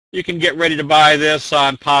 you can get ready to buy this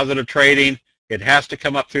on positive trading. It has to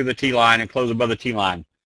come up through the T line and close above the T line.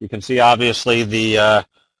 You can see obviously the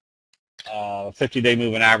 50-day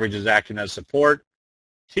moving average is acting as support.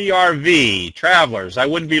 TRV, Travelers, I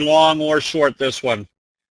wouldn't be long or short this one.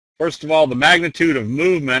 First of all, the magnitude of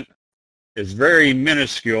movement is very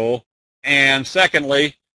minuscule. And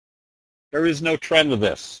secondly, there is no trend to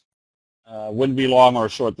this. Wouldn't be long or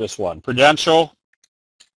short this one. Prudential,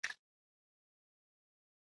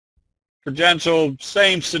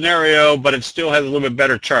 same scenario, but it still has a little bit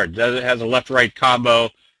better chart. It has a left-right combo,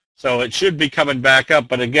 so it should be coming back up.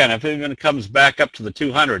 But again, if it even comes back up to the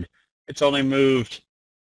 200, it's only moved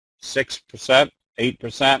 6%,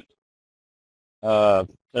 8%.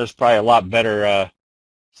 There's probably a lot better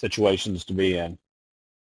situations to be in.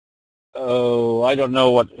 Oh, I don't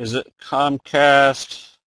know, what is it? Comcast?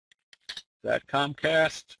 Is that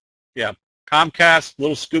Comcast? Yeah, Comcast,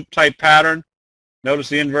 little scoop type pattern. Notice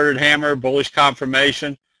the inverted hammer, bullish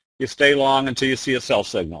confirmation. You stay long until you see a sell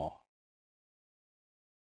signal.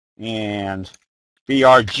 And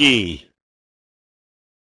BRG.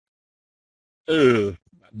 Ooh,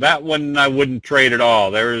 that one I wouldn't trade at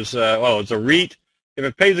all. There's, it's a REIT. If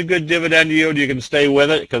it pays a good dividend yield, you can stay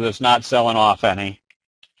with it because it's not selling off any.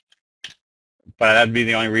 But that'd be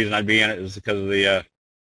the only reason I'd be in it, is because of the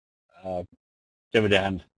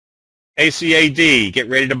dividend. ACAD, get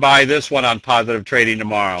ready to buy this one on positive trading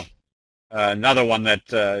tomorrow. Another one that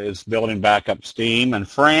is building back up steam. And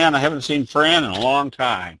Fran, I haven't seen Fran in a long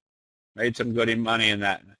time. Made some good money in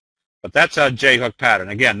that. But that's a J-hook pattern.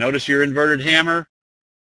 Again, notice your inverted hammer,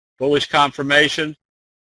 bullish confirmation.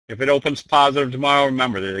 If it opens positive tomorrow,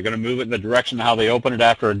 remember, they're going to move it in the direction of how they open it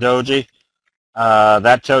after a doji.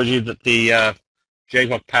 That tells you that the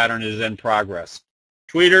J-hook pattern is in progress.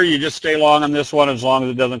 Tweeter, you just stay long on this one as long as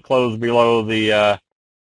it doesn't close below the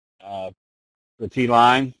T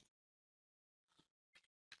line.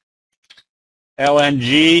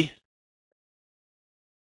 LNG,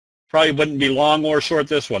 probably wouldn't be long or short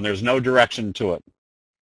this one. There's no direction to it.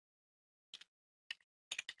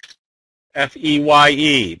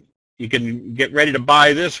 FEYE, you can get ready to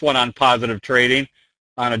buy this one on positive trading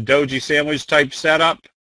on a doji sandwich type setup.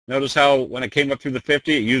 Notice how when it came up through the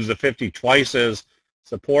 50, it used the 50 twice as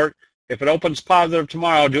support. If it opens positive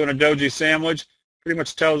tomorrow doing a doji sandwich, pretty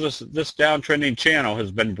much tells us that this downtrending channel has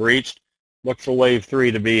been breached. Look for wave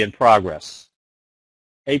 3 to be in progress.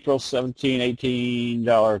 April 17,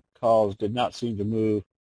 $18 calls did not seem to move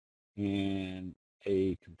in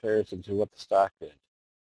a comparison to what the stock did.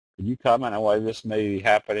 Could you comment on why this may be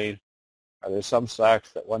happening? Are there some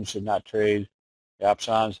stocks that one should not trade the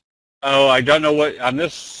options? Oh, I don't know what on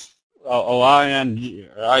this IGT.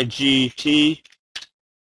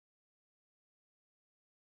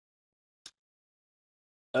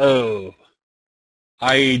 Oh,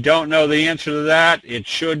 I don't know the answer to that. It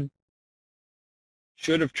should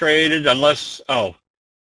have traded unless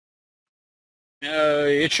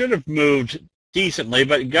it should have moved decently,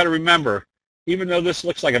 but you got to remember, even though this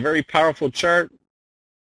looks like a very powerful chart,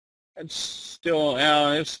 it's still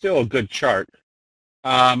a good chart.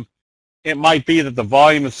 It might be that the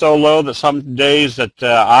volume is so low that some days that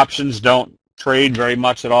options don't trade very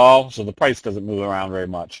much at all, so the price doesn't move around very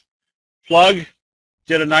much. Plug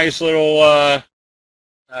did a nice little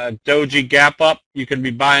doji gap up. You can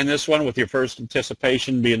be buying this one with your first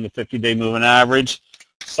anticipation being the 50-day moving average.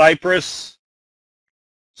 Cypress,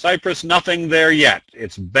 nothing there yet.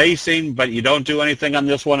 It's basing, but you don't do anything on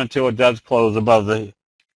this one until it does close above the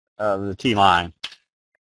T line.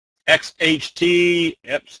 XHT,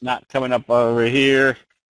 it's not coming up over here.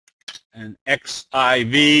 And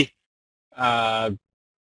XIV, the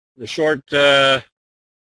short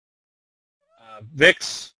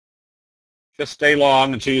VIX, just stay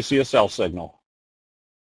long until you see a sell signal.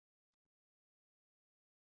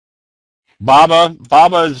 BABA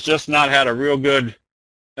has just not had a real good,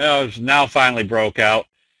 it's now finally broke out.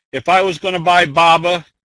 If I was going to buy BABA,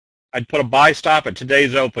 I'd put a buy stop at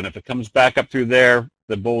today's open. If it comes back up through there,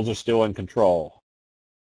 the bulls are still in control.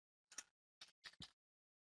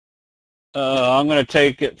 I'm going to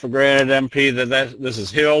take it for granted, MP, that this is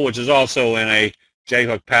Hill, which is also in a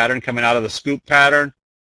J-hook pattern coming out of the scoop pattern.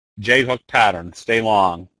 J-hook pattern. Stay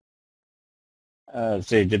long. Let's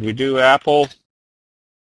see. Did we do Apple?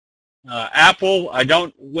 Apple,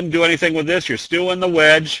 wouldn't do anything with this. You're still in the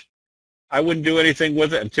wedge. I wouldn't do anything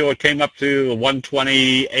with it until it came up to the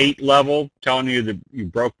 128 level, telling you that you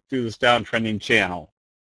broke through this downtrending channel.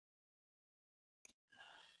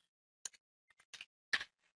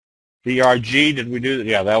 BRG, did we do that?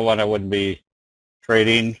 Yeah, that one I wouldn't be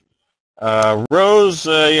trading. Rose,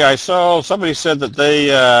 yeah, I saw somebody said that they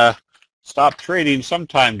stopped trading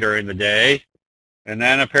sometime during the day, and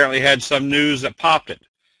then apparently had some news that popped it.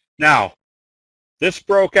 Now, this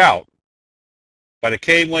broke out, but it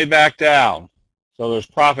came way back down, so there's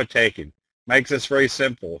profit taking. Makes this very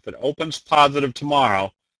simple. If it opens positive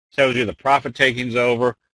tomorrow, tells you the profit taking's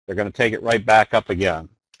over, they're going to take it right back up again.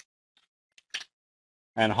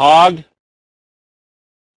 And hog,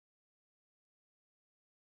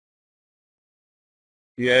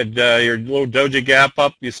 you had your little doji gap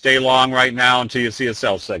up. You stay long right now until you see a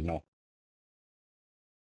sell signal.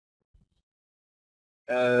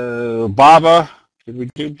 BABA, did we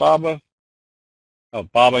do BABA? Oh,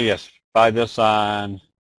 BABA, yes. Buy this on,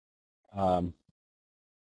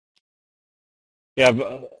 yeah,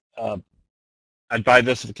 I'd buy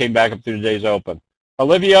this if it came back up through today's open.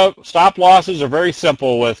 Olivia, stop losses are very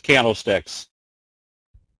simple with candlesticks.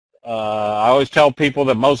 I always tell people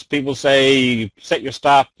that most people say you set your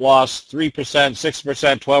stop loss 3%,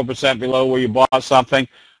 6%, 12% below where you bought something.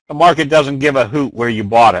 The market doesn't give a hoot where you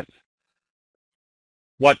bought it.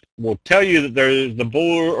 What will tell you that the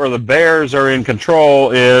bull or the bears are in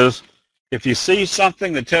control is if you see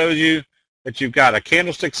something that tells you that you've got a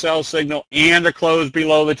candlestick sell signal and a close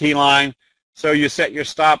below the T line, so you set your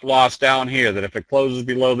stop loss down here, that if it closes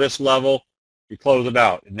below this level, you close it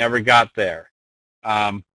out. It never got there.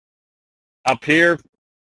 Up here,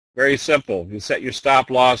 very simple. You set your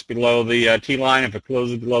stop loss below the T line. If it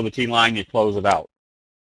closes below the T line, you close it out.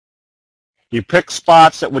 You pick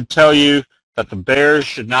spots that would tell you that the bears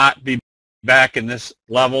should not be back in this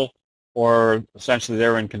level, or essentially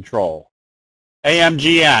they're in control.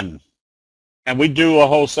 AMGN, and we do a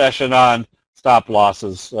whole session on stop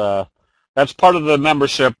losses. That's part of the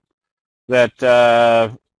membership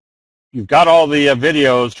that you've got all the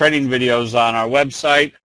videos, training videos on our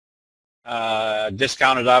website,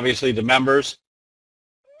 discounted obviously to members.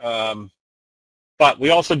 But we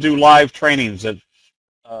also do live trainings at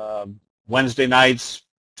Wednesday nights,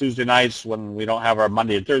 Tuesday nights when we don't have our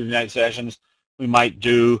Monday and Thursday night sessions. We might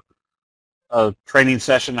do a training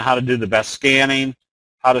session on how to do the best scanning,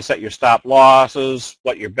 how to set your stop losses,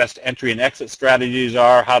 what your best entry and exit strategies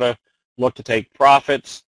are, how to look to take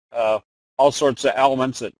profits, all sorts of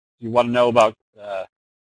elements that you want to know about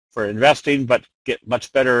for investing, but get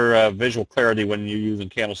much better visual clarity when you're using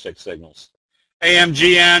candlestick signals.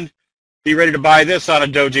 AMGN, be ready to buy this on a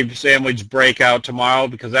doji sandwich breakout tomorrow,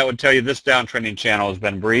 because that would tell you this downtrending channel has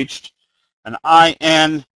been breached. an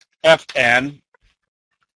INFN.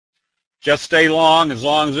 Just stay long as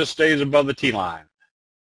this stays above the T-line.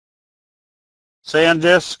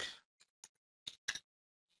 SanDisk,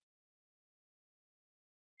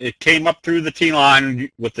 it came up through the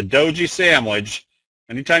T-line with the doji sandwich.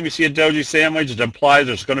 Anytime you see a doji sandwich, it implies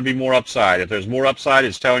there's going to be more upside. If there's more upside,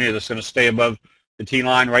 it's telling you it's going to stay above the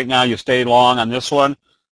T-line. Right now, you stay long on this one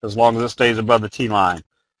as long as it stays above the T-line.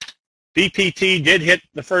 BPT did hit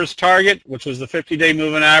the first target, which was the 50-day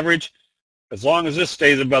moving average. As long as this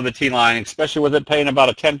stays above the T-line, especially with it paying about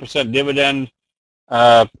a 10% dividend,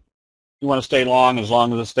 you want to stay long as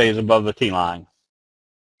it stays above the T-line.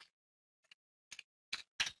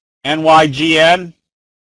 NYGN,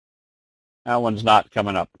 that one's not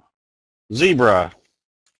coming up. Zebra,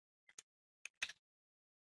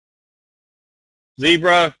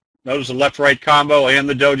 notice the left-right combo and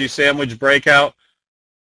the doji sandwich breakout.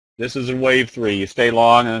 This is in wave 3. You stay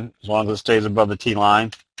long as it stays above the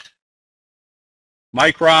T-line.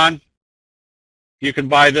 Micron, you can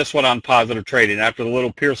buy this one on positive trading after the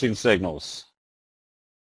little piercing signals.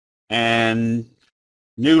 And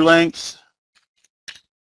New Links,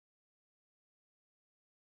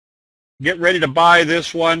 get ready to buy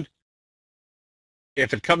this one.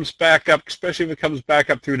 If it comes back up, especially if it comes back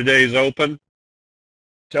up through today's open,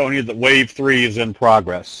 telling you that wave 3 is in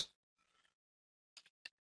progress.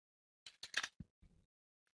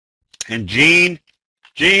 And Gene,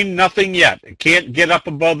 nothing yet. It can't get up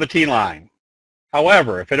above the T-line.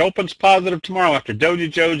 However, if it opens positive tomorrow after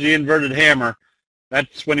Doji Joji inverted hammer,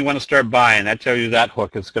 that's when you want to start buying. That tells you that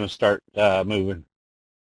hook is going to start moving.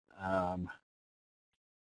 And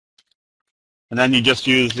then you just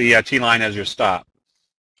use the T-line as your stop.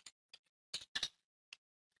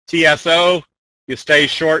 TSO, you stay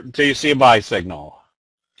short until you see a buy signal.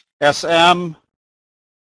 SM,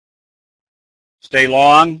 stay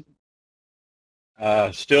long.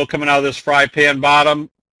 Still coming out of this fry pan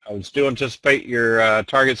bottom. I would still anticipate your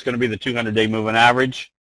target's going to be the 200-day moving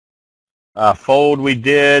average. Fold we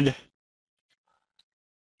did.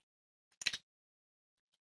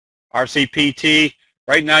 RCPT,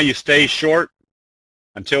 right now you stay short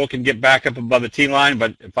until it can get back up above the T-line,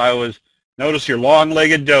 but if I was, notice your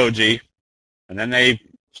long-legged doji, and then they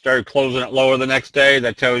started closing it lower the next day,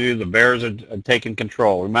 that tells you the bears are taking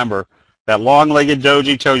control. Remember, that long-legged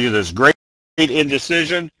doji tells you there's great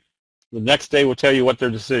indecision. The next day will tell you what their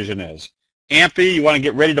decision is. AMPI, you want to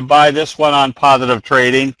get ready to buy this one on positive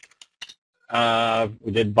trading.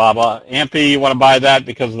 We did BABA. AMPI, you want to buy that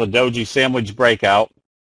because of the doji sandwich breakout.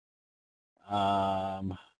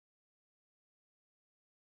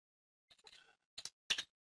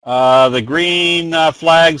 The green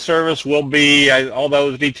flag service will be, all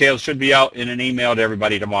those details should be out in an email to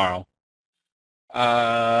everybody tomorrow.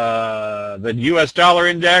 The U.S. dollar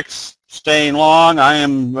index, staying long. I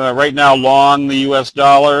am right now long the U.S.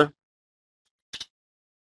 dollar.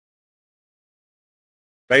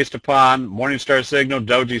 Based upon Morningstar signal,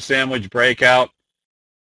 doji sandwich breakout.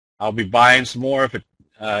 I'll be buying some more if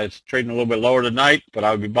it's trading a little bit lower tonight, but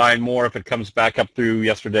I'll be buying more if it comes back up through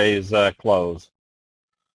yesterday's close.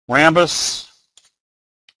 Rambus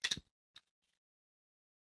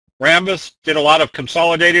did a lot of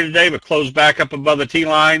consolidating today, but closed back up above the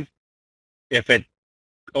T-line. If it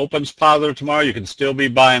opens positive tomorrow, you can still be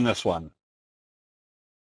buying this one.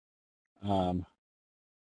 And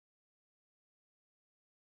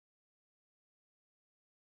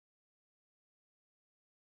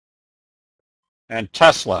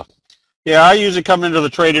Tesla. Yeah, I usually come into the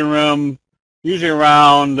trading room usually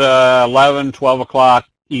around 11, 12 o'clock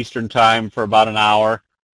Eastern time for about an hour,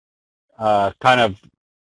 kind of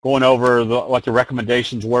going over what the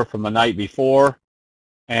recommendations were from the night before,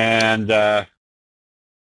 and and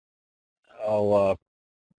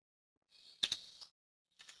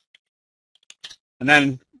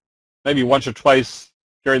then maybe once or twice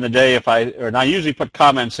during the day and I usually put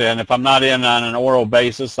comments in. If I'm not in on an oral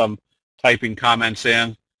basis, I'm typing comments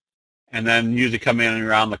in, and then usually come in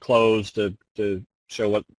around the close to show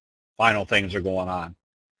what final things are going on.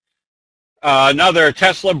 Another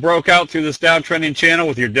Tesla broke out through this downtrending channel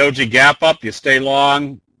with your doji gap up. You stay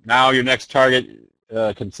long. Now your next target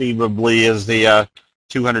conceivably is the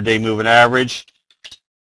 200-day moving average.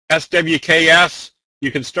 SWKS,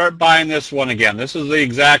 you can start buying this one again. This is the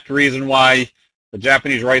exact reason why the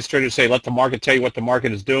Japanese rice traders say let the market tell you what the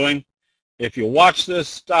market is doing. If you watch this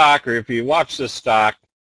stock, you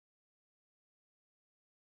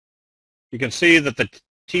can see that the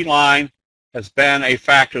T-line has been a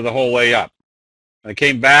factor the whole way up. When it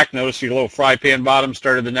came back, notice your little fry pan bottom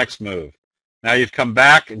started the next move. Now you've come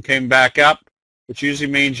back and came back up. which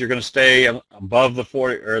usually means you're going to stay above the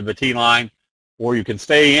 40 or the T line, or you can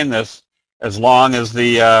stay in this as long as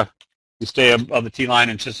the you stay above the T line,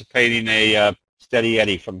 anticipating a steady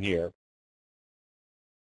eddy from here.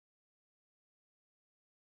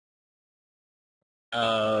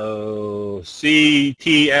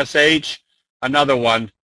 CTSH, another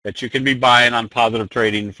one that you can be buying on positive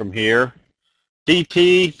trading from here.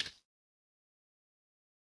 DP,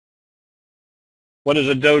 what is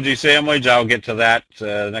a doji sandwich? I'll get to that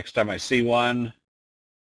next time I see one.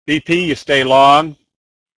 BP, you stay long.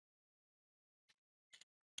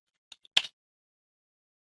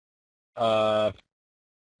 Kind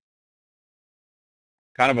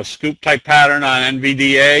of a scoop type pattern on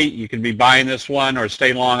NVDA. You can be buying this one or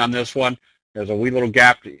stay long on this one. There's a wee little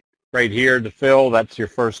gap right here to fill. That's your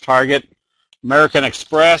first target. American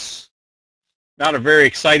Express, not a very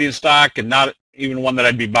exciting stock and not even one that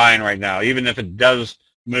I'd be buying right now. Even if it does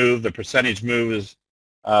move, the percentage move is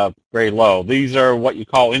very low. These are what you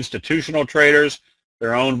call institutional traders.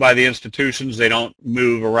 They're owned by the institutions. They don't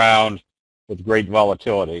move around with great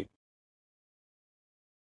volatility.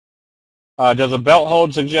 Does a belt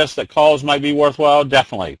hold suggest that calls might be worthwhile?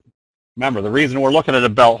 Definitely. Remember, the reason we're looking at a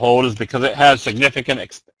belt hold is because it has significant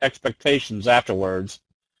expectations afterwards.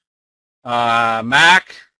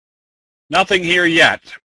 MAC, nothing here yet.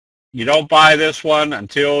 You don't buy this one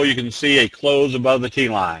until you can see a close above the T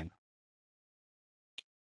line.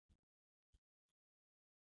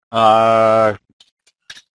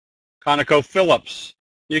 ConocoPhillips,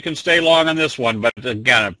 you can stay long on this one, but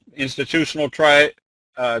again, an institutional trader,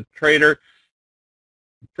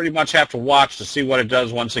 pretty much have to watch to see what it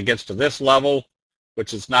does once it gets to this level,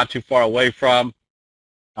 which is not too far away from.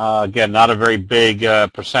 Again, not a very big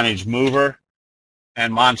percentage mover.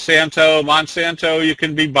 And Monsanto, you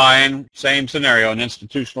can be buying, same scenario, an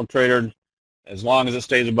institutional trader, as long as it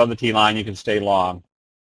stays above the T line, you can stay long.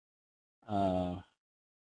 All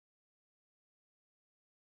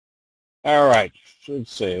right,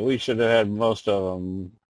 let's see, we should have had most of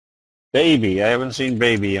them. Baby, I haven't seen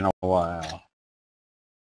Baby in a while.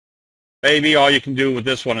 Baby, all you can do with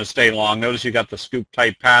this one is stay long. Notice you got the scoop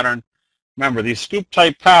type pattern. Remember, these scoop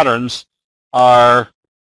type patterns are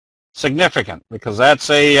significant because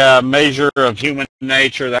that's a measure of human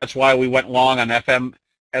nature. That's why we went long on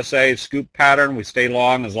FMSA scoop pattern. We stay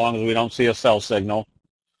long as we don't see a sell signal.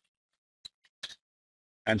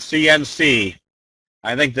 And CNC,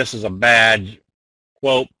 I think this is a bad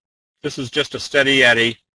quote. This is just a steady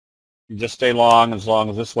eddy. You just stay long as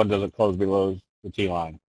this one doesn't close below the T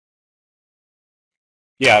line.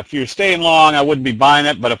 Yeah, if you're staying long, I wouldn't be buying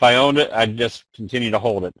it, but if I owned it, I'd just continue to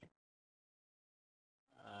hold it.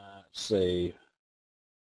 Let's see.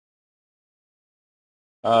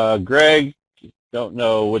 Greg, don't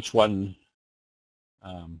know which one.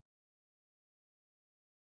 Do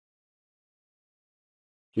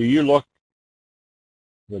you look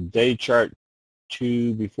the day chart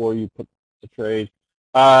too before you put the trade?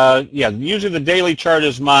 Yeah, usually the daily chart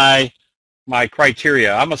is my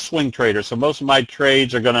criteria. I'm a swing trader, so most of my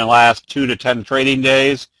trades are going to last 2 to 10 trading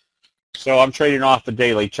days. So I'm trading off the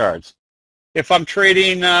daily charts. If I'm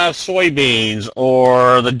trading soybeans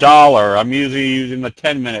or the dollar, I'm usually using the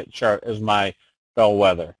 10-minute chart as my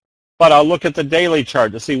bellwether. But I'll look at the daily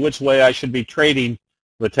chart to see which way I should be trading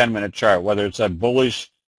the 10-minute chart, whether it's a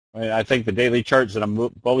bullish. I think the daily chart is in a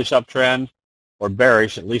bullish uptrend or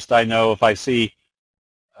bearish. At least I know if I see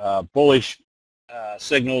bullish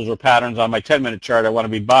signals or patterns on my 10-minute chart, I want to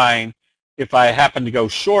be buying. If I happen to go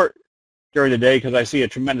short during the day because I see a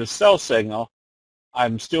tremendous sell signal,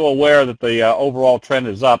 I'm still aware that the overall trend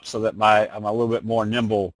is up, so that I'm a little bit more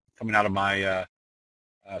nimble coming out of my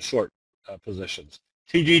short positions.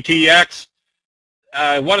 TGTX,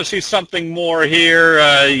 I want to see something more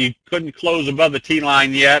here. You couldn't close above the T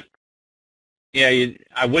line yet. Yeah,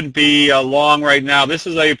 I wouldn't be long right now. This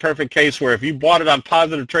is a perfect case where if you bought it on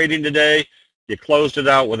positive trading today, you closed it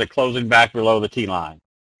out with it closing back below the T line.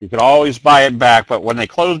 You could always buy it back, but when they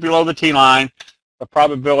close below the T line, the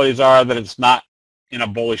probabilities are that it's not in a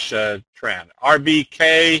bullish trend.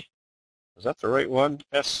 RBK, is that the right one?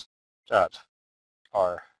 S dot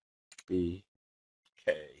RBK.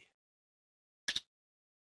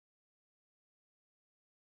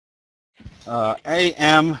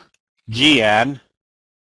 AMGN.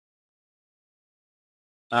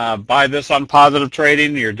 Buy this on positive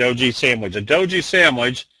trading, your doji sandwich. A doji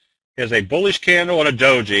sandwich is a bullish candle and a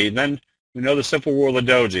doji, and then we know the simple rule of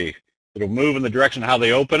doji. It'll move in the direction of how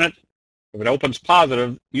they open it. If it opens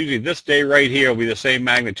positive, usually this day right here will be the same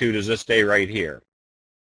magnitude as this day right here.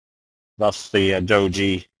 Thus the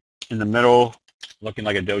doji in the middle looking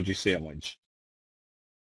like a doji sandwich.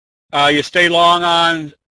 You stay long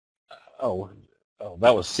on,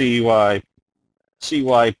 that was CYPR.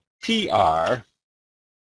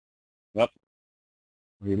 Yep.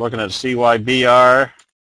 We're looking at CYBR.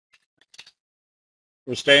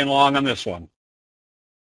 We're staying long on this one.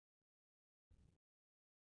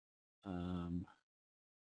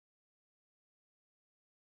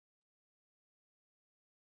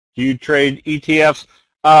 Do you trade ETFs?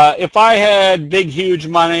 If I had big, huge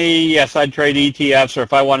money, yes, I'd trade ETFs, or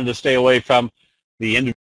if I wanted to stay away from the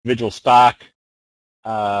individual stock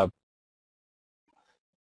but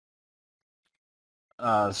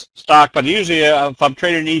usually if I'm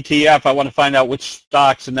trading an ETF, I want to find out which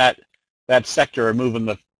stocks in that sector are moving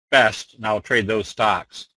the best, and I'll trade those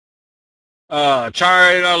stocks.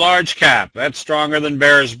 China large cap, that's stronger than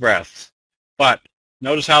bear's breath. But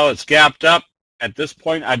notice how it's gapped up. At this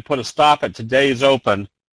point, I'd put a stop at today's open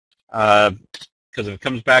because if it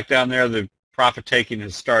comes back down there, the profit taking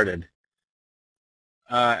has started.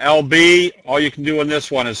 LB, all you can do in this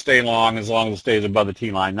one is stay long as it stays above the T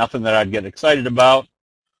line. Nothing that I'd get excited about.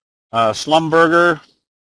 Slumberger,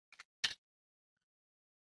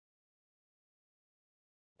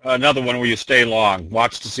 another one where you stay long.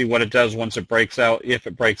 Watch to see what it does once it breaks out, if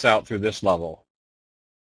it breaks out through this level.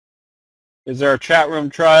 Is there a chat room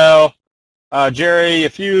trial? Jerry,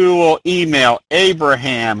 if you will email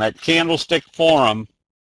Abraham at Candlestick Forum,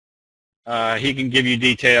 he can give you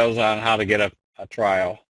details on how to get a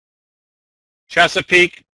trial.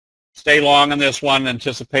 Chesapeake, stay long on this one,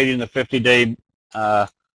 anticipating the 50-day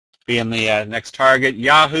being the next target.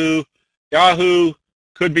 Yahoo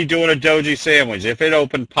could be doing a doji sandwich. If it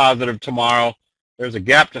opened positive tomorrow, there's a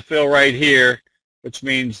gap to fill right here, which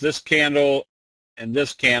means this candle and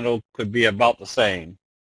this candle could be about the same.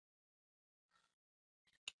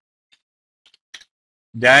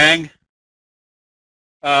 Dang.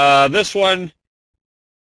 This one,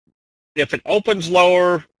 if it opens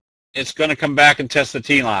lower, it's going to come back and test the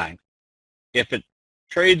T-line. If it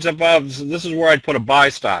trades above, so this is where I'd put a buy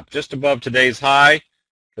stop, just above today's high,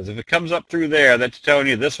 because if it comes up through there, that's telling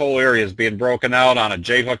you this whole area is being broken out on a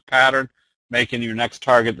J-hook pattern, making your next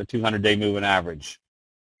target the 200-day moving average.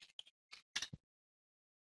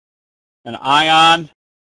 An ion,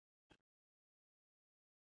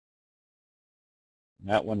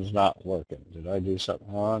 that one's not working. Did I do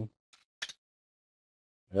something wrong?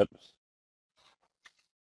 Yep.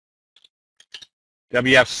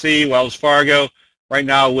 WFC, Wells Fargo, right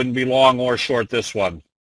now it wouldn't be long or short this one.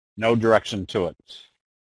 No direction to it.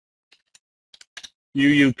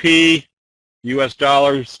 UUP, US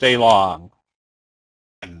dollar, stay long.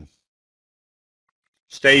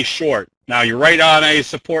 Stay short. Now you're right on a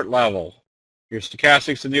support level. Your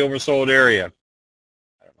stochastics in the oversold area.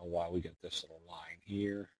 I don't know why we get this little line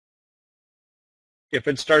here. If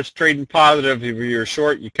it starts trading positive, if you're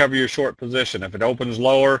short, you cover your short position. If it opens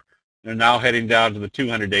lower, they're now heading down to the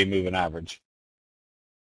 200-day moving average.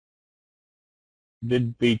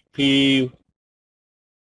 Did BP,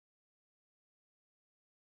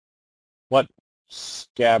 what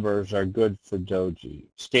scabbers are good for doji?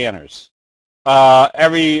 Scanners.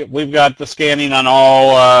 We've got the scanning on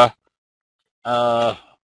all on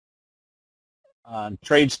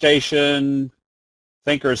TradeStation,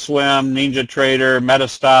 Thinkorswim, NinjaTrader,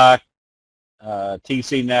 Metastock,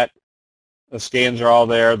 TCNet. The scans are all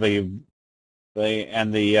there. The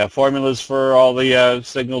formulas for all the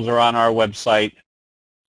signals are on our website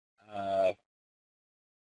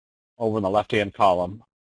over in the left-hand column.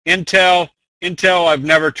 Intel I've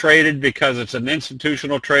never traded because it's an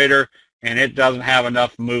institutional trader and it doesn't have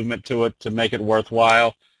enough movement to it to make it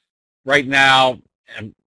worthwhile. Right now,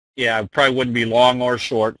 yeah, I probably wouldn't be long or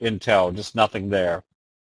short Intel, just nothing there.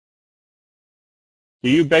 Do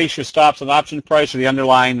you base your stops on option price or the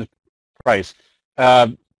underlying price?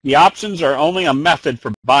 The options are only a method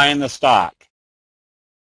for buying the stock.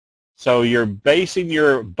 So you're basing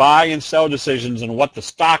your buy and sell decisions on what the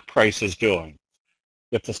stock price is doing.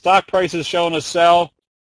 If the stock price is showing a sell,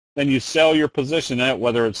 then you sell your position in it,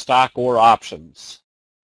 whether it's stock or options.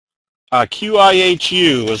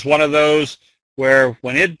 QIHU is one of those where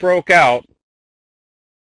when it broke out,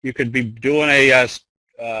 you could be doing a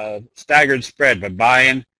staggered spread by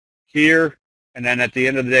buying here and then at the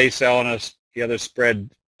end of the day selling us the other spread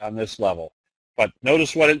on this level. But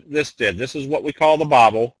notice what this did. This is what we call the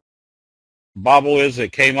bobble. Bobble is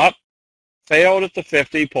it came up, failed at the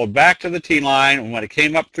 50, pulled back to the T-line, and when it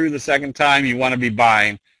came up through the second time, you want to be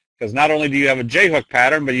buying because not only do you have a J-hook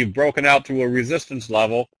pattern, but you've broken out through a resistance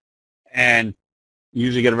level and you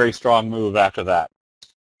usually get a very strong move after that.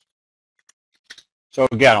 So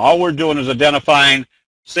again, all we're doing is identifying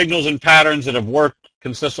signals and patterns that have worked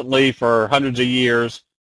consistently for hundreds of years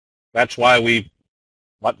That's why we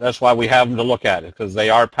have them to look at, because they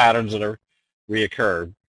are patterns that are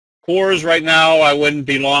reoccur. Cores right now, I wouldn't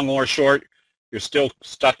be long or short. You're still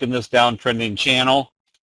stuck in this downtrending channel.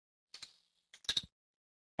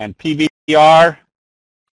 And PBR,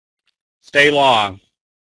 stay long.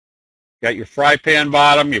 Got your fry pan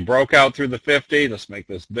bottom. You broke out through the 50. Let's make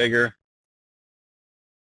this bigger.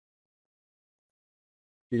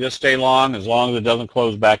 You just stay long as it doesn't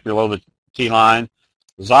close back below the T line.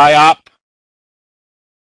 ZIOP,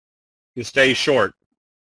 you stay short.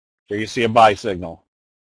 So you see a buy signal.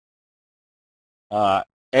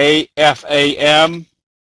 AFAM,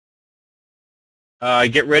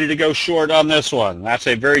 get ready to go short on this one. That's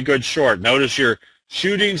a very good short. Notice your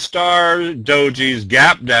shooting star dojis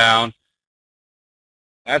gap down.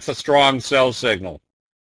 That's a strong sell signal.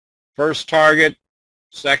 First target,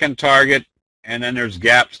 second target, and then there's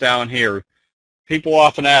gaps down here. People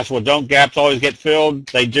often ask, well, don't gaps always get filled?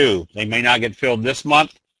 They do. They may not get filled this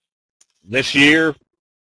month, this year,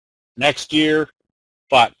 next year,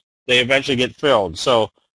 but they eventually get filled.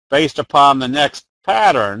 So based upon the next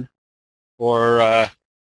pattern or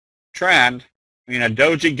trend, I mean, a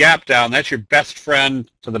doji gap down, that's your best friend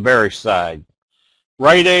to the bearish side.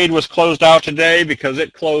 Rite Aid was closed out today because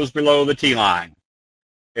it closed below the T-line.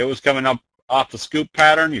 It was coming up off the scoop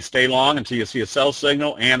pattern. You stay long until you see a sell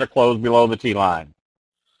signal and a close below the T-line.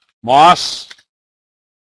 Moss,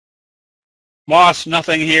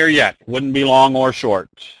 nothing here yet. Wouldn't be long or short.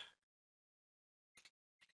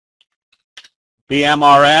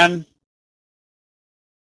 BMRN,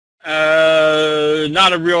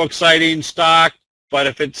 not a real exciting stock, but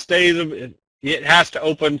if it stays, it has to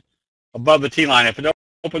open above the T-line. If it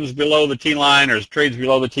opens below the T-line or trades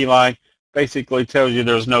below the T-line, basically tells you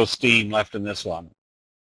there's no steam left in this one.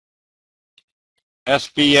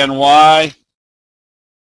 SPNY,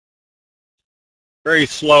 very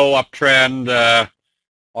slow uptrend.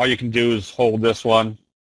 All you can do is hold this one.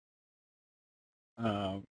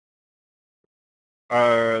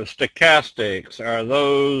 Stochastics, are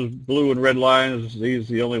those blue and red lines, these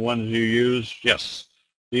the only ones you use? Yes.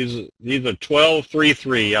 These are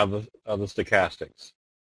 1233 of the stochastics.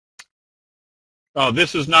 Oh,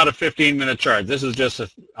 this is not a 15-minute chart. This is just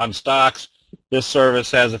on stocks. This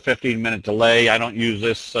service has a 15-minute delay. I don't use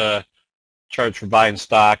this chart for buying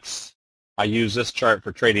stocks. I use this chart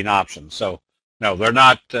for trading options. So no, they're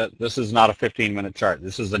not. This is not a 15-minute chart.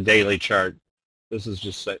 This is a daily chart. This is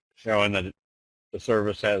just showing that the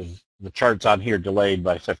service has the charts on here delayed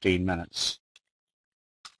by 15 minutes.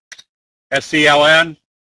 SCLN,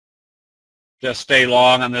 just stay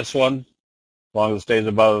long on this one, as long as it stays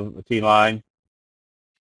above the T line.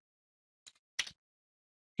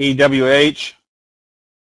 EWH,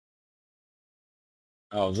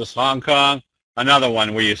 oh, is this Hong Kong? Another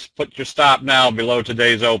one where you put your stop now below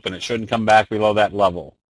today's open. It shouldn't come back below that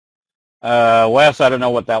level. Wes, I don't know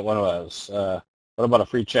what that one was. What about a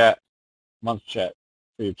free chat, month chat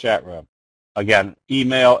for your chat room? Again,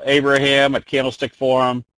 email Abraham at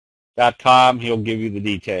candlestickforum.com. He'll give you the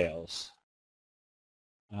details.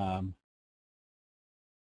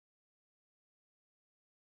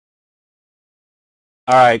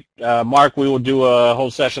 All right, Mark, we will do a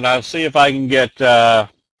whole session. I'll see if I can get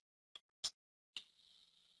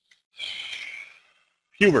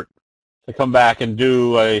Hubert to come back and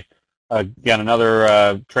do again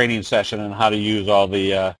another training session on how to use all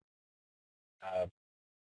the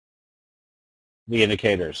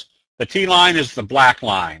indicators. The T line is the black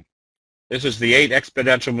line. This is the 8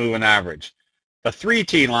 exponential moving average. The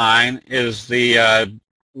 3T line is the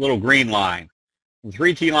little green line. The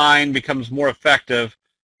 3T line becomes more effective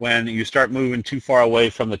when you start moving too far away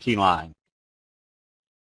from the T line.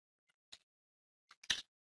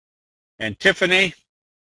 And Tiffany,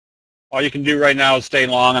 all you can do right now is stay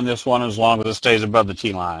long on this one as long as it stays above the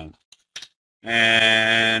T line.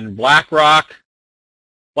 And BlackRock,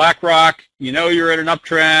 you know you're in an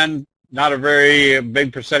uptrend, not a very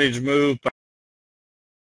big percentage move,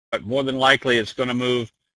 but more than likely it's going to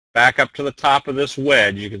move back up to the top of this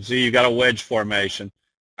wedge. You can see you got a wedge formation.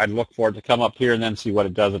 I'd look for it to come up here and then see what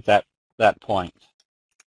it does at that point.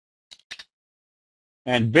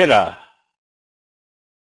 And BIDA,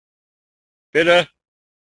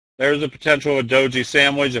 there's a potential of a doji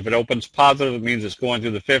sandwich. If it opens positive, it means it's going through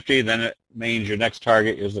the 50. Then it means your next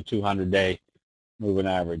target is the 200-day moving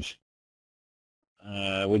average.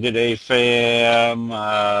 We did AFAM.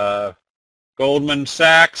 Goldman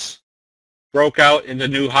Sachs broke out into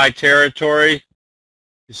new high territory.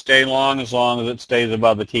 You stay long as it stays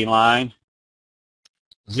above the T line.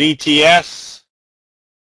 ZTS,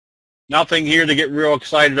 nothing here to get real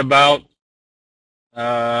excited about.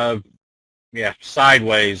 Yeah,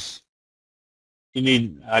 sideways.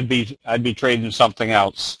 I'd be trading something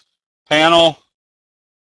else. Panel.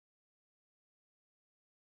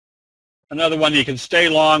 Another one you can stay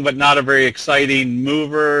long, but not a very exciting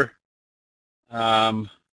mover.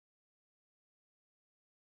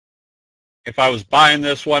 If I was buying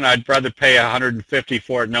this one, I'd rather pay $150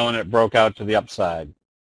 for it, knowing it broke out to the upside.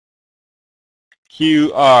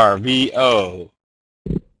 QRVO.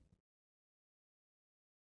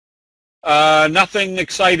 Nothing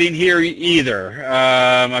exciting here either.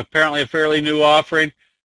 Apparently a fairly new offering.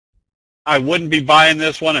 I wouldn't be buying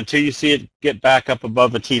this one until you see it get back up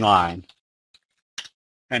above the T-line.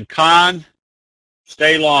 And con,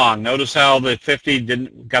 stay long. Notice how the 50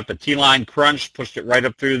 got the T-line crunch, pushed it right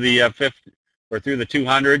up through the 50 or through the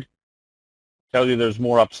 200. Tells you there's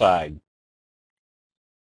more upside.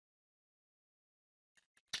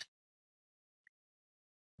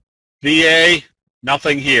 VA,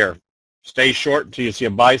 nothing here. Stay short until you see a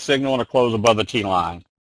buy signal and a close above the T-line.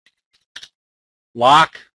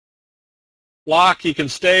 Lock, you can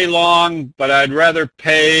stay long, but I'd rather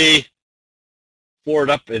pay for it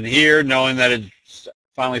up in here, knowing that it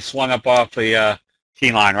finally swung up off the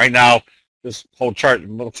T-line. Right now, this whole chart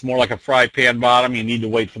looks more like a fry pan bottom. You need to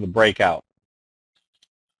wait for the breakout.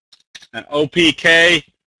 And OPK,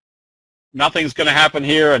 nothing's going to happen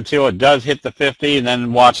here until it does hit the 50, and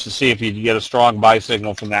then watch to see if you can get a strong buy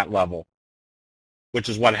signal from that level, which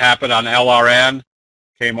is what happened on LRN.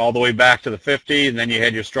 Came all the way back to the 50, and then you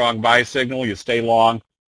had your strong buy signal. You stay long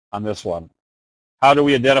on this one. How do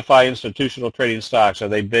we identify institutional trading stocks? Are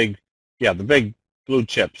they big? Yeah, the big blue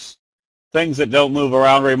chips. Things that don't move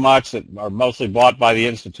around very much, that are mostly bought by the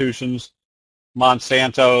institutions.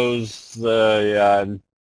 Monsanto's, the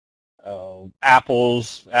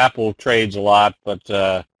Apple trades a lot, but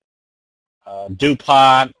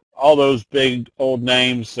DuPont, all those big old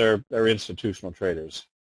names, they're institutional traders.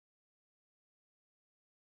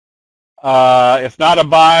 If not a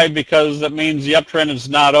buy, because that means the uptrend is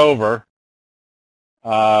not over.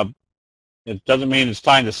 It doesn't mean it's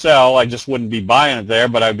time to sell. I just wouldn't be buying it there,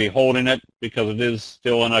 but I'd be holding it because it is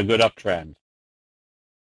still in a good uptrend.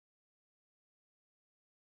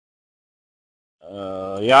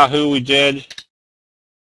 Yahoo, we did.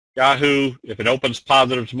 Yahoo, if it opens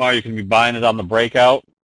positive tomorrow, you can be buying it on the breakout.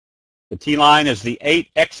 The T-line is the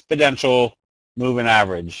 8 exponential moving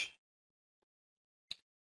average.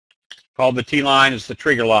 Called the T-line is the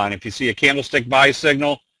trigger line. If you see a candlestick buy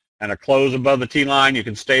signal and a close above the T-line, you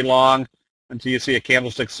can stay long until you see a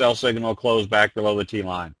candlestick sell signal close back below the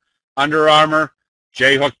T-line. Under Armour,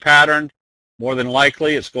 J-hook pattern. More than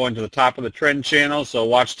likely, it's going to the top of the trend channel, so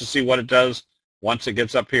watch to see what it does once it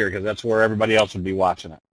gets up here, because that's where everybody else would be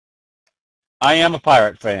watching it. I am a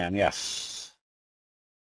Pirate fan, yes.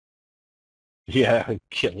 Yeah,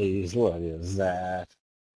 Achilles, what is that?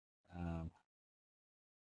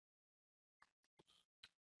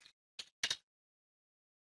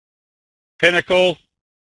 Pinnacle,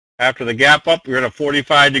 after the gap up, you're at a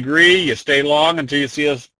 45 degree. You stay long until you see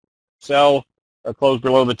us sell or close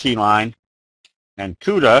below the T-line. And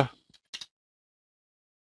CUDA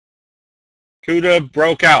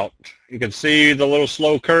broke out. You can see the little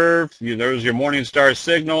slow curve. There's your Morningstar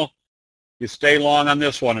signal. You stay long on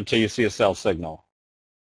this one until you see a sell signal.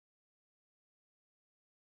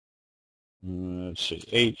 Let's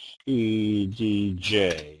see,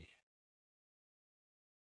 HEDJ.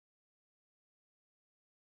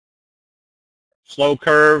 Slow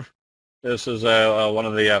curve. This is one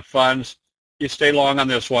of the funds. You stay long on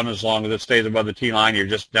this one as long as it stays above the T-line. You're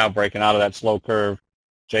just now breaking out of that slow curve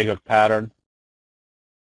J-hook pattern.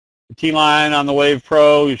 The T-line on the Wave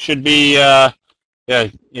Pro, it should be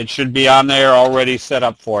it should be on there already set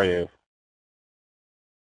up for you.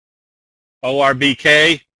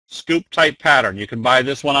 ORBK, scoop type pattern. You can buy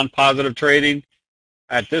this one on positive trading.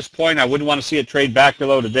 At this point, I wouldn't want to see it trade back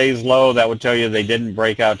below today's low. That would tell you they didn't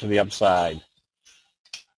break out to the upside.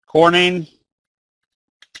 Corning,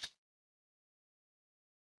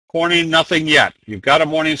 nothing yet. You've got a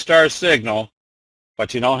Morningstar signal,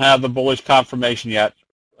 but you don't have the bullish confirmation yet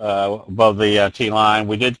above the T-line.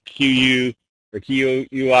 We did QU or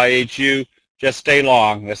QUIHU. Just stay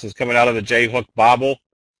long. This is coming out of the J-hook bobble.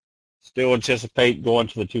 Still anticipate going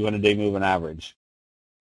to the 200-day moving average.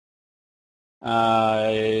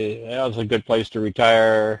 That was a good place to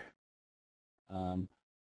retire. All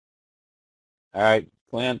right,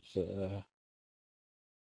 Clint.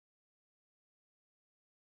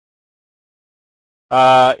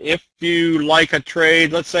 If you like a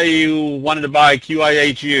trade, let's say you wanted to buy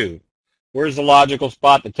QIHU, where's the logical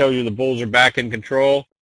spot to tell you the bulls are back in control?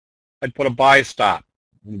 I'd put a buy stop.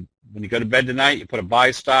 When you go to bed tonight, you put a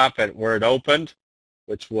buy stop at where it opened,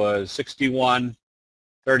 which was 61.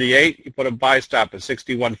 38, you put a buy stop at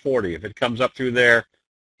 61.40. If it comes up through there,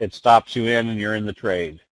 it stops you in and you're in the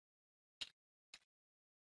trade.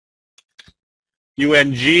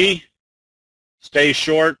 UNG, stay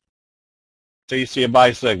short till you see a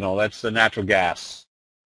buy signal. That's the natural gas.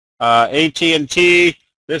 AT&T,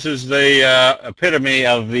 this is the epitome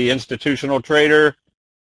of the institutional trader.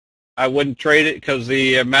 I wouldn't trade it because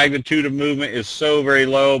the magnitude of movement is so very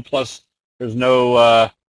low. Plus, there's no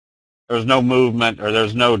movement, or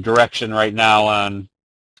there's no direction right now on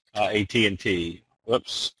AT&T.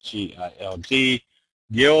 Whoops, GILD.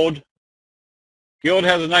 Guild. Guild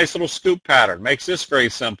has a nice little scoop pattern. Makes this very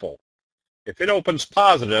simple. If it opens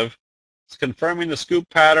positive, it's confirming the scoop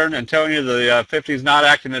pattern and telling you the 50 is not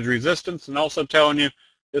acting as resistance, and also telling you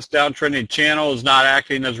this downtrending channel is not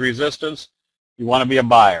acting as resistance. You want to be a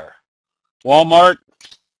buyer. Walmart,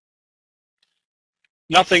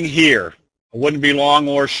 nothing here. I wouldn't be long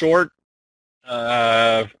or short.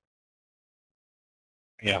 Yeah,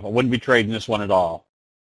 I wouldn't be trading this one at all.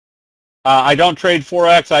 I don't trade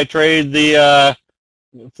Forex. I trade the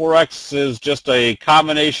Forex is just a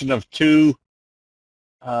combination of two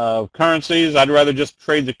currencies. I'd rather just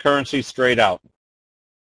trade the currency straight out.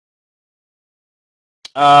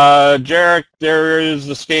 Jarek, there is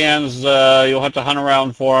the scans. You'll have to hunt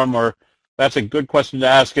around for them, or that's a good question to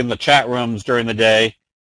ask in the chat rooms during the day,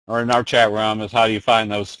 or in our chat room, is how do you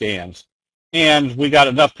find those scans? And we got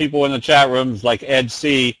enough people in the chat rooms like Ed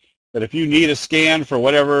C that if you need a scan for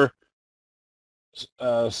whatever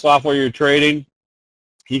software you're trading,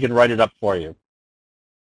 he can write it up for you.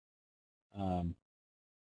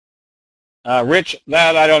 Rich,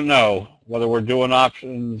 that I don't know whether we're doing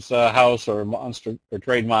options house or monster or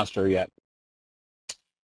trade monster yet.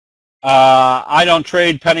 I don't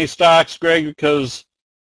trade penny stocks, Greg, because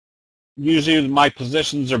usually my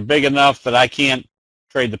positions are big enough that I can't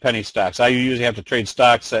trade the penny stocks. I usually have to trade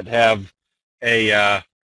stocks that have a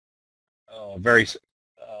very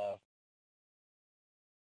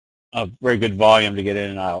good volume to get in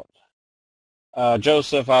and out.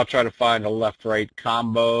 Joseph, I'll try to find a left-right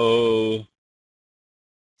combo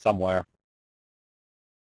somewhere.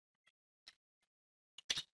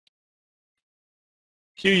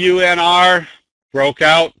 QUNR broke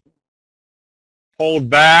out, pulled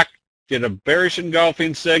back, did a bearish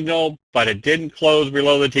engulfing signal, but it didn't close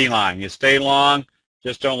below the T-line. You stay long,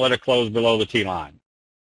 just don't let it close below the T-line.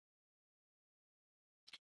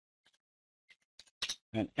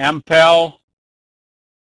 And MPEL,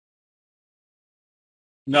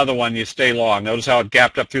 another one, you stay long. Notice how it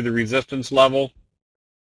gapped up through the resistance level.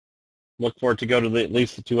 Look for it to go to at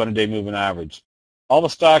least the 200-day moving average. All the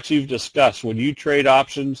stocks you've discussed, would you trade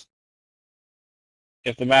options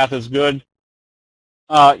if the math is good?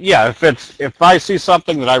 Yeah, if I see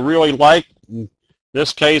something that I really like, in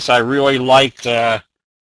this case I really liked Tier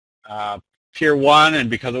 1, and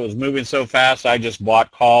because it was moving so fast, I just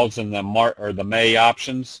bought calls in the May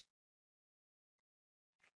options.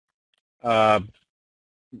 Tomorrow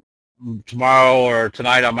or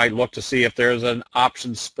tonight I might look to see if there's an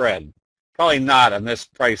option spread. Probably not on this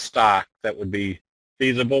price stock that would be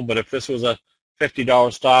feasible, but if this was a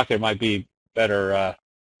 $50 stock, it might be better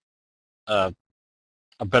a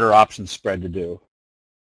better option spread to do.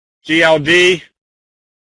 GLD,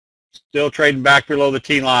 still trading back below the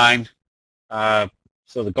T-line.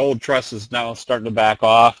 So the gold trust is now starting to back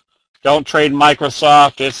off. Don't trade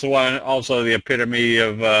Microsoft. It's the one, also the epitome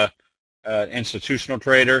of institutional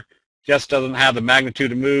trader. Just doesn't have the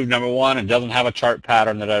magnitude of move, number one, and doesn't have a chart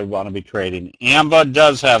pattern that I want to be trading. AMBA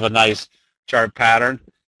does have a nice chart pattern.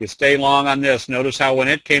 You stay long on this. Notice how when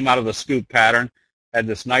it came out of the scoop pattern, had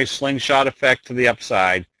this nice slingshot effect to the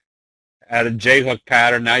upside. Had a J-hook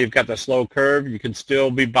pattern. Now you've got the slow curve. You can still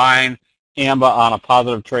be buying AMBA on a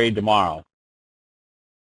positive trade tomorrow.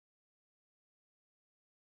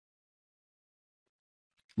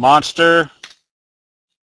 Monster,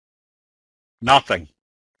 nothing.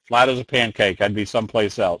 Flat as a pancake. I'd be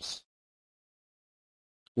someplace else.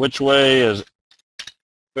 Which way is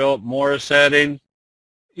Philip Morris heading?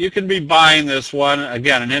 You can be buying this one.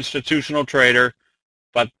 Again, an institutional trader,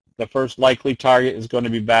 but the first likely target is going to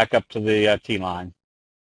be back up to the T-line.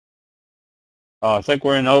 Oh, I think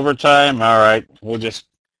we're in overtime. All right. We'll just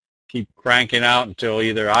keep cranking out until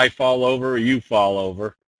either I fall over or you fall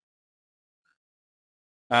over.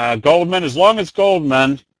 Goldman, as long as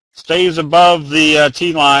Goldman stays above the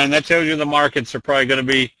T-line, that tells you the markets are probably going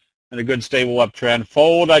to be in a good stable uptrend.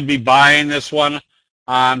 Fold, I'd be buying this one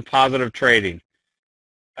on positive trading.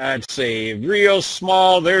 Let's see, real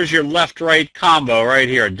small, there's your left-right combo right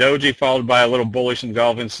here. Doji followed by a little bullish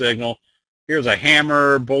engulfing signal. Here's a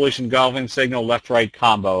hammer, bullish engulfing signal, left-right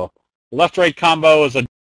combo. Left-right combo is a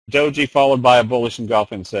doji followed by a bullish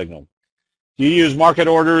engulfing signal. Do you use market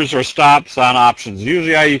orders or stops on options?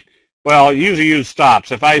 Usually I usually use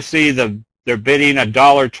stops. If I see they're bidding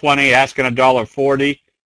 $1.20, asking $1.40,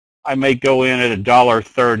 I may go in at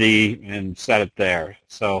 $1.30 and set it there.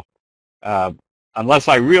 So unless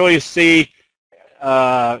I really see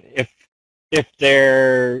if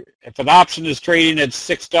an option is trading at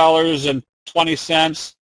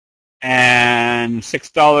 $6.20 and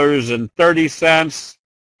 $6.30,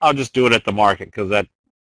 I'll just do it at the market because that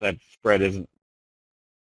spread isn't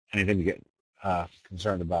anything to get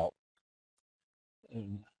concerned about.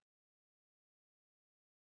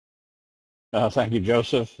 Thank you,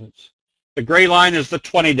 Joseph. The gray line is the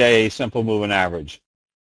 20-day simple moving average.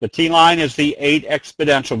 The T line is the 8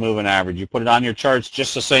 exponential moving average. You put it on your charts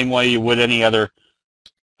just the same way you would any other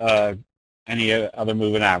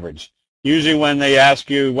moving average. Usually when they ask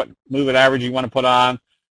you what moving average you want to put on,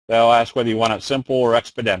 they'll ask whether you want it simple or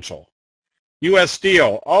exponential. U.S.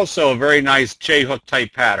 Steel, also a very nice J-hook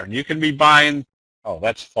type pattern. You can be buying, oh,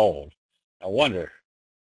 that's fold. I wonder,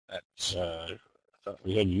 that's, I thought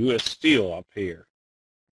we had U.S. Steel up here.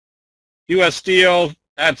 U.S. Steel,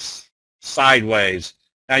 that's sideways.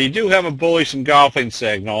 Now you do have a bullish engulfing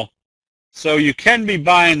signal, so you can be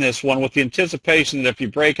buying this one with the anticipation that if you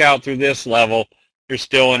break out through this level, you're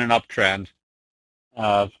still in an uptrend.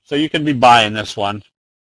 So you can be buying this one.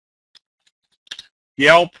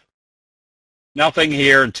 Yelp, nothing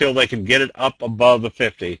here until they can get it up above the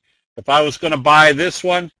 50. If I was going to buy this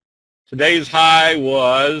one, today's high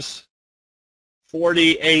was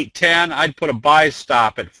 48.10. I'd put a buy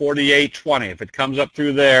stop at 48.20. If it comes up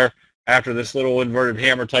through there after this little inverted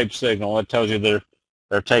hammer type signal, it tells you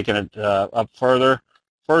they're taking it up further.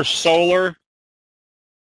 First Solar,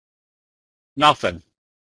 nothing.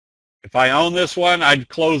 If I own this one, I'd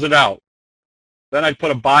close it out. Then I'd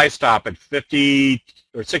put a buy stop at 50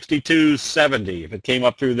 or 62.70. If it came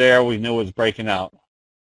up through there, we knew it was breaking out.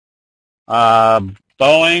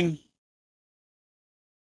 Boeing,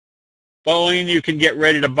 you can get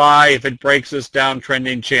ready to buy if it breaks this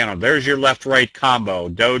downtrending channel. There's your left-right combo,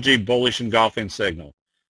 doji, bullish engulfing signal,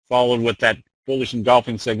 followed with that bullish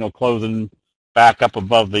engulfing signal closing back up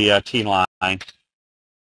above the T line.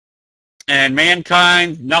 And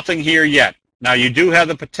Mankind, nothing here yet. Now you do have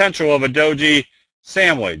the potential of a doji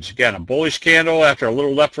sandwich. Again, a bullish candle after a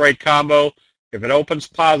little left-right combo. If it opens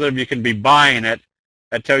positive, you can be buying it.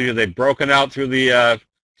 That tells you they've broken out through the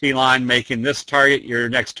T line, making this target your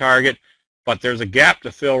next target. But there's a gap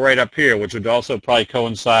to fill right up here, which would also probably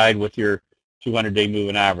coincide with your 200-day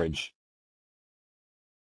moving average.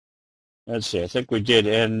 Let's see. I think we did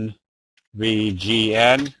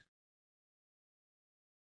NVGN.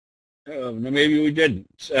 Maybe we didn't.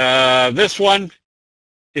 This one,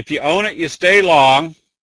 if you own it, you stay long.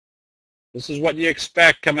 This is what you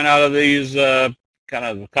expect coming out of these kind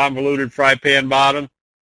of convoluted fry pan bottom.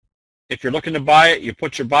 If you're looking to buy it, you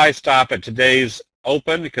put your buy stop at today's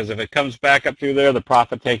open, because if it comes back up through there, the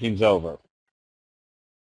profit taking's over.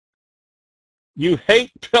 You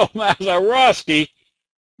hate Bill Mazeroski?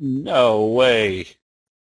 No way.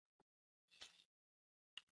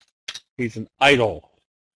 He's an idol.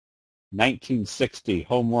 1960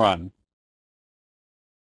 home run.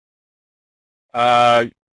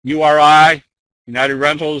 URI, United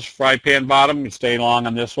Rentals, fry pan bottom. You stay long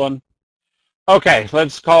on this one. Okay,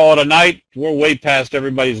 let's call it a night. We're way past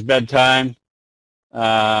everybody's bedtime.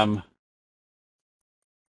 Yes.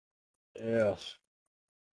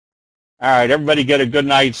 All right, everybody get a good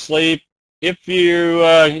night's sleep. If you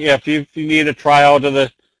if you need a trial to the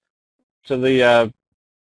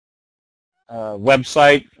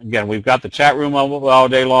website, again, we've got the chat room all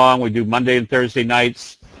day long. We do Monday and Thursday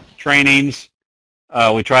nights trainings.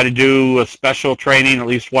 We try to do a special training at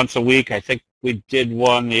least once a week. I think we did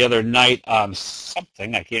one the other night on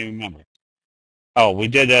something. I can't even remember. Oh, we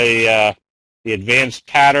did the advanced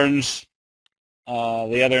patterns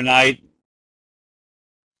the other night.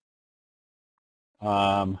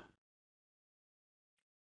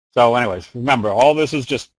 So anyways, remember, all this is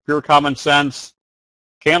just pure common sense.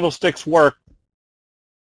 Candlesticks work.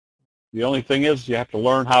 The only thing is you have to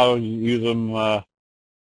learn how to use them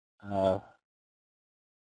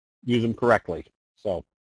correctly. So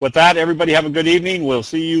with that, everybody have a good evening. We'll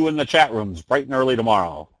see you in the chat rooms bright and early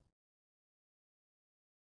tomorrow.